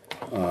heist.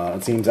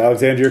 It seems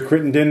Alexandria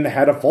Crittenden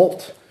had a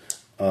vault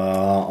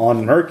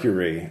on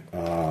Mercury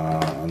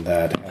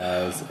that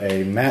has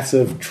a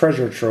massive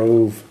treasure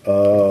trove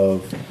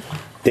of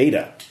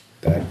data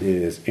that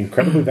is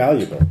incredibly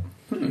valuable.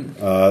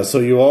 So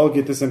you all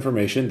get this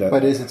information.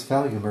 But is its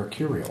value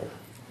mercurial?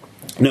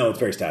 No, it's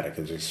very static.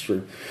 It's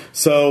true.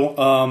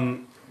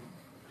 So...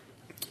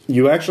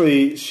 You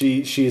actually,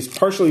 she's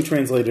partially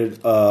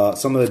translated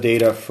some of the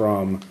data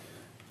from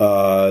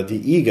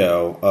the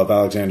ego of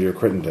Alexandria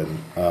Crittenden,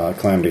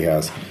 Calamity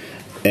has,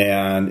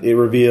 and it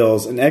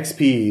reveals an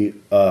XP,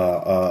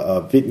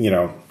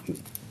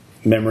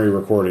 memory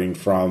recording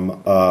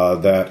from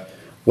that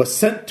was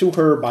sent to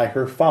her by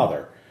her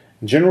father,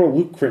 General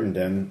Luke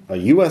Crittenden, a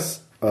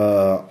U.S.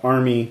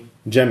 Army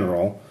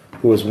general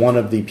who was one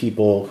of the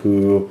people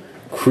who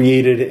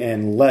created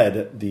and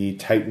led the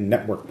Titan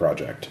Network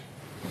project.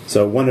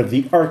 So one of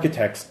the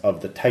architects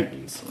of the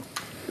Titans.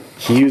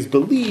 He's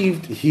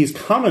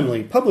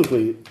commonly,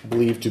 publicly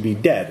believed to be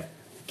dead,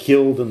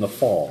 killed in the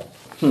fall.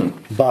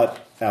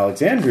 But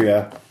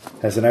Alexandria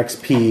has an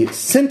XP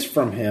sent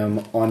from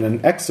him on an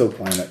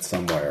exoplanet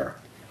somewhere.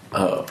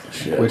 Oh,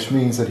 shit. Which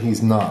means that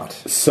he's not.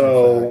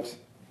 So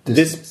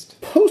this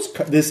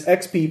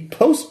XP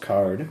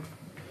postcard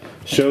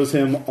shows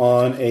him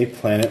on a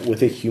planet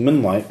with a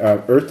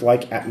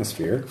Earth-like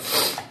atmosphere.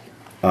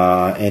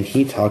 And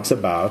he talks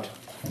about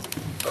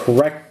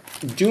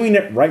doing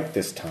it right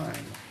this time.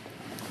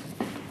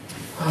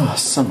 Oh,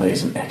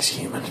 somebody's an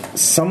ex-human.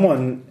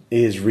 Someone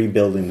is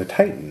rebuilding the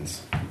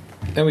Titans.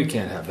 And we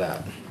can't have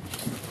that.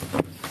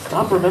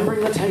 Stop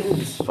remembering the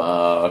Titans.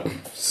 Fuck.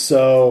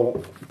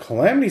 So,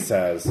 Calamity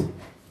says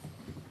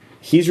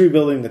he's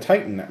rebuilding the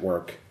Titan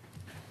network,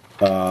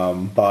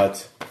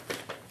 but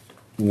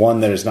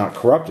one that is not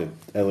corrupted,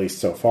 at least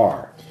so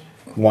far.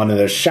 One that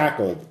is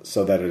shackled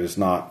so that it is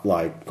not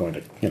going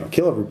to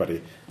kill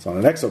everybody. It's on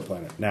an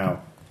exoplanet.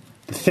 Now,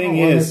 the thing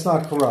is... It's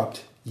not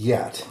corrupt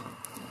yet.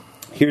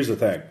 Here's the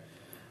thing.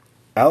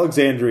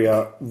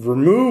 Alexandria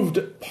removed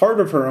part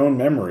of her own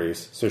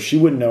memories, so she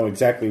wouldn't know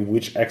exactly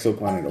which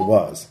exoplanet it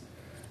was.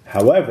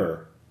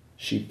 However,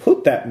 she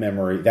put that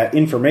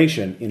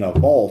information in a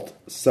vault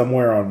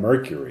somewhere on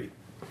Mercury.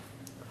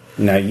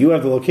 Now, you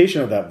have the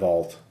location of that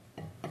vault.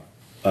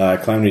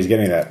 Calamity's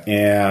getting that.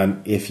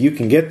 And if you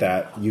can get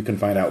that, you can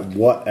find out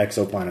what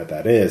exoplanet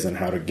that is and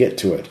how to get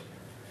to it.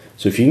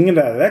 So if you can get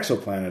that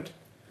exoplanet,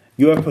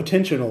 you have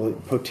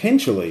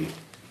potentially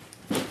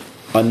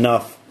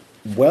enough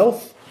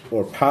wealth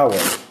or power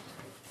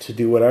to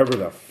do whatever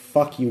the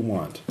fuck you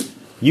want.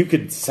 You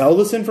could sell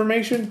this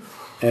information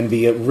and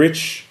be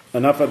rich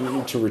enough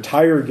to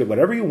retire and get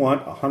whatever you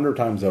want 100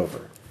 times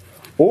over.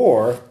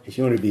 Or, if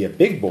you want to be a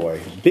big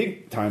boy,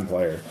 big time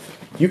player,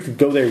 you could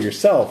go there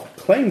yourself,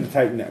 claim the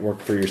Titan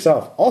network for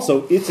yourself.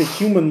 Also, it's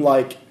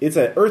it's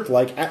an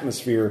Earth-like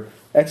atmosphere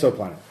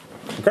exoplanet.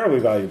 Incredibly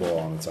valuable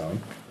on its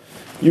own.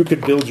 You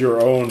could build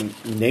your own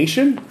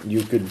nation.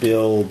 You could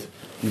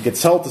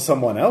sell it to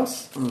someone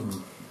else.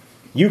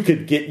 You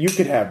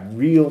could have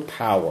real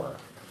power.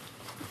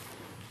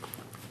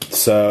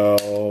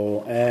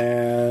 So,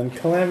 and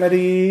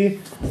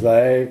Calamity is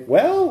like,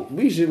 well,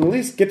 we should at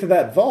least get to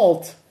that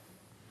vault.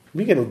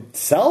 We could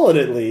sell it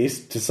at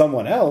least to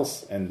someone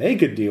else, and they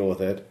could deal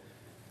with it.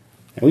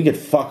 And we could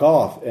fuck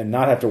off and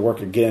not have to work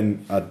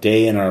again a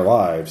day in our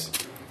lives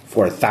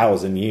for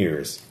 1,000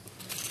 years.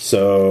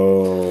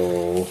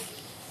 So,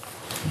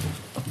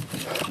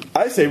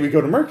 I say we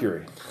go to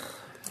Mercury.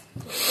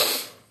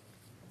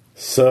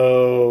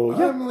 So,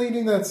 yeah. I'm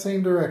leaning that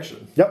same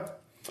direction. Yep.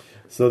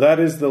 So that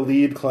is the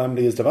lead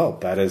Calamity has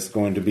developed. That is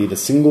going to be the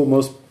single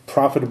most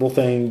profitable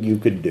thing you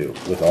could do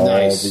with all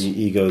the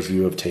egos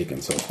you have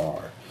taken so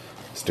far.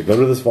 Is to go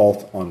to this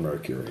vault on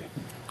Mercury.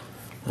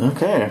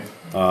 Okay.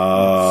 So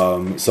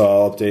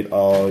I'll update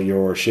all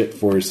your shit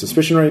for your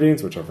suspicion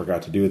ratings, which I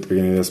forgot to do at the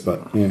beginning of this,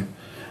 but yeah.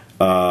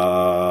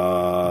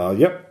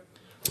 Yep.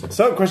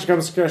 So,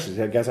 questions.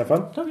 You guys have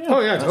fun? Oh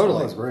yeah, totally.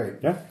 That was great.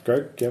 Yeah,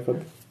 great. Yeah,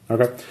 fun.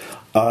 Okay.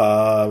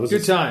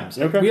 Good times.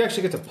 Okay. We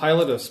actually get to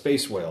pilot a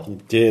space whale. We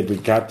did. We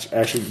lived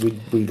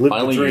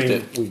Finally the dream.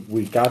 used it.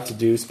 We got to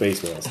do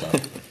space whale stuff.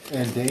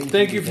 And Dane,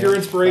 Thank you for your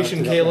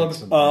inspiration, Caleb.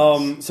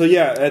 So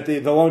yeah, at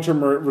the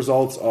long-term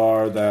results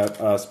are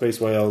that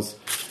space whales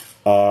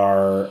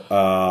are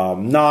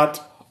not,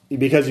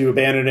 because you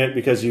abandoned it,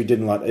 because you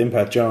didn't let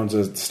Impact Jones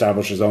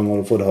establish his own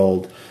little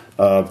foothold.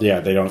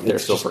 They don't. They're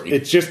still free.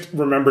 It's just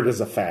remembered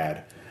as a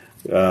fad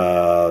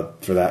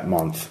for that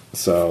month.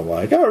 So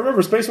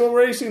remember space whale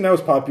racing? That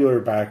was popular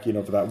back, for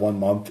that 1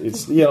 month.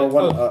 It's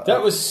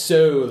that was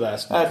so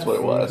last month. That's what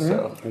it was.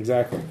 So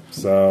exactly.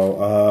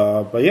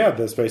 So, but yeah,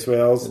 the space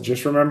whales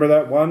just remember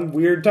that one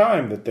weird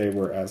time that they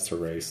were asked to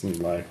race, and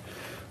that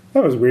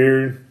was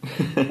weird.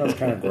 That was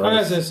kind of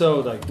gross.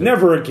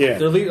 Never again.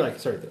 Their lead, I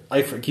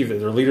keep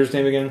their leader's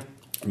name again.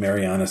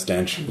 Mariana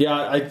Stench. Yeah,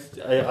 I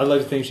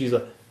like to think she's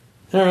all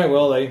right.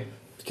 Well, they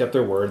kept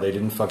their word. They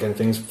didn't fuck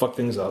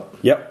things up.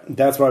 Yep,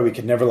 that's why we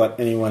could never let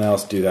anyone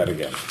else do that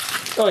again.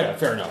 Oh yeah,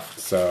 fair enough.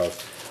 So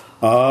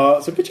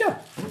good job.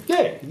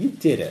 Yay, you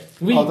did it.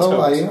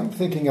 Although I am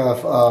thinking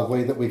of a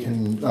way that we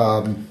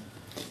can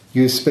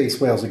use space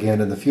whales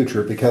again in the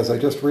future, because I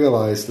just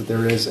realized that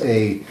there is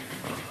a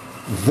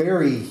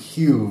very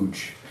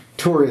huge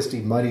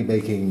touristy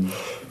money-making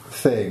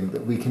thing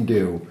that we can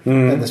do,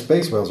 and the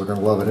space whales are going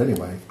to love it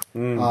anyway.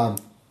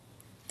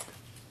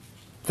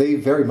 They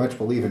very much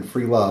believe in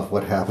free love.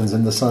 What happens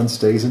in the sun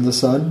stays in the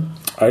sun.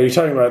 Are you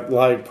talking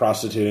about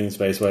prostituting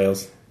space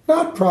whales?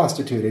 Not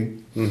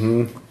prostituting,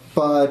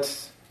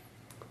 but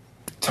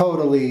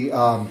totally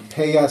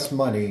pay us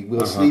money.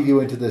 We'll sleeve you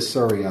into this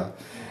Surya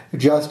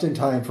just in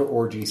time for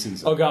orgy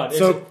season. Oh God!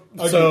 Prostituting.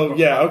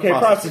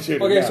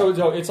 Okay, yeah.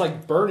 so it's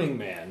like Burning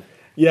Man.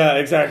 Yeah,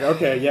 exactly.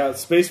 Okay, yeah,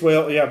 space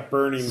whale, yeah,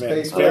 Burning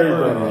Man. Very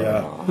burning,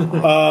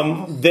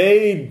 yeah.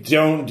 They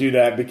don't do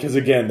that because,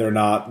 again,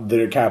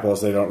 they're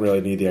capitalists. They don't really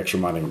need the extra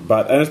money.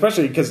 And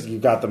especially because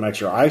you've got them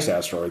extra ice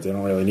asteroids, they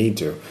don't really need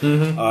to.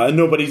 And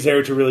nobody's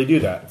there to really do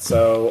that.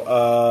 So,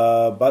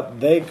 but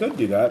they could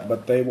do that,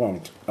 but they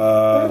won't.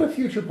 At a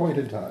future point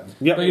in time.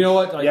 Yeah, but you know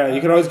what?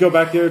 You can always go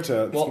back there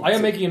to... Well, I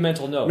am making a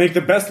mental note. Make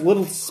the best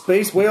little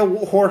space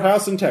whale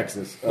whorehouse in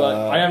Texas.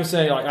 But I am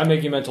saying, I'm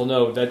making a mental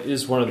note. That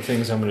is one of the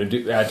things I'm going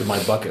to add to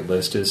my bucket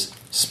list is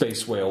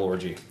space whale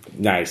orgy.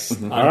 Nice.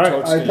 All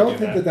right. I don't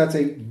think that's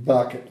a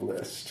bucket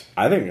list.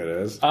 I think it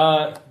is.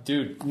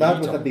 Dude. Not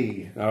with a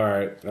B. All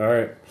right.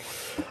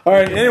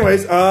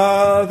 Anyways,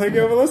 thank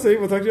you for listening.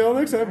 We'll talk to you all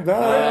next time.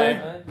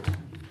 Bye.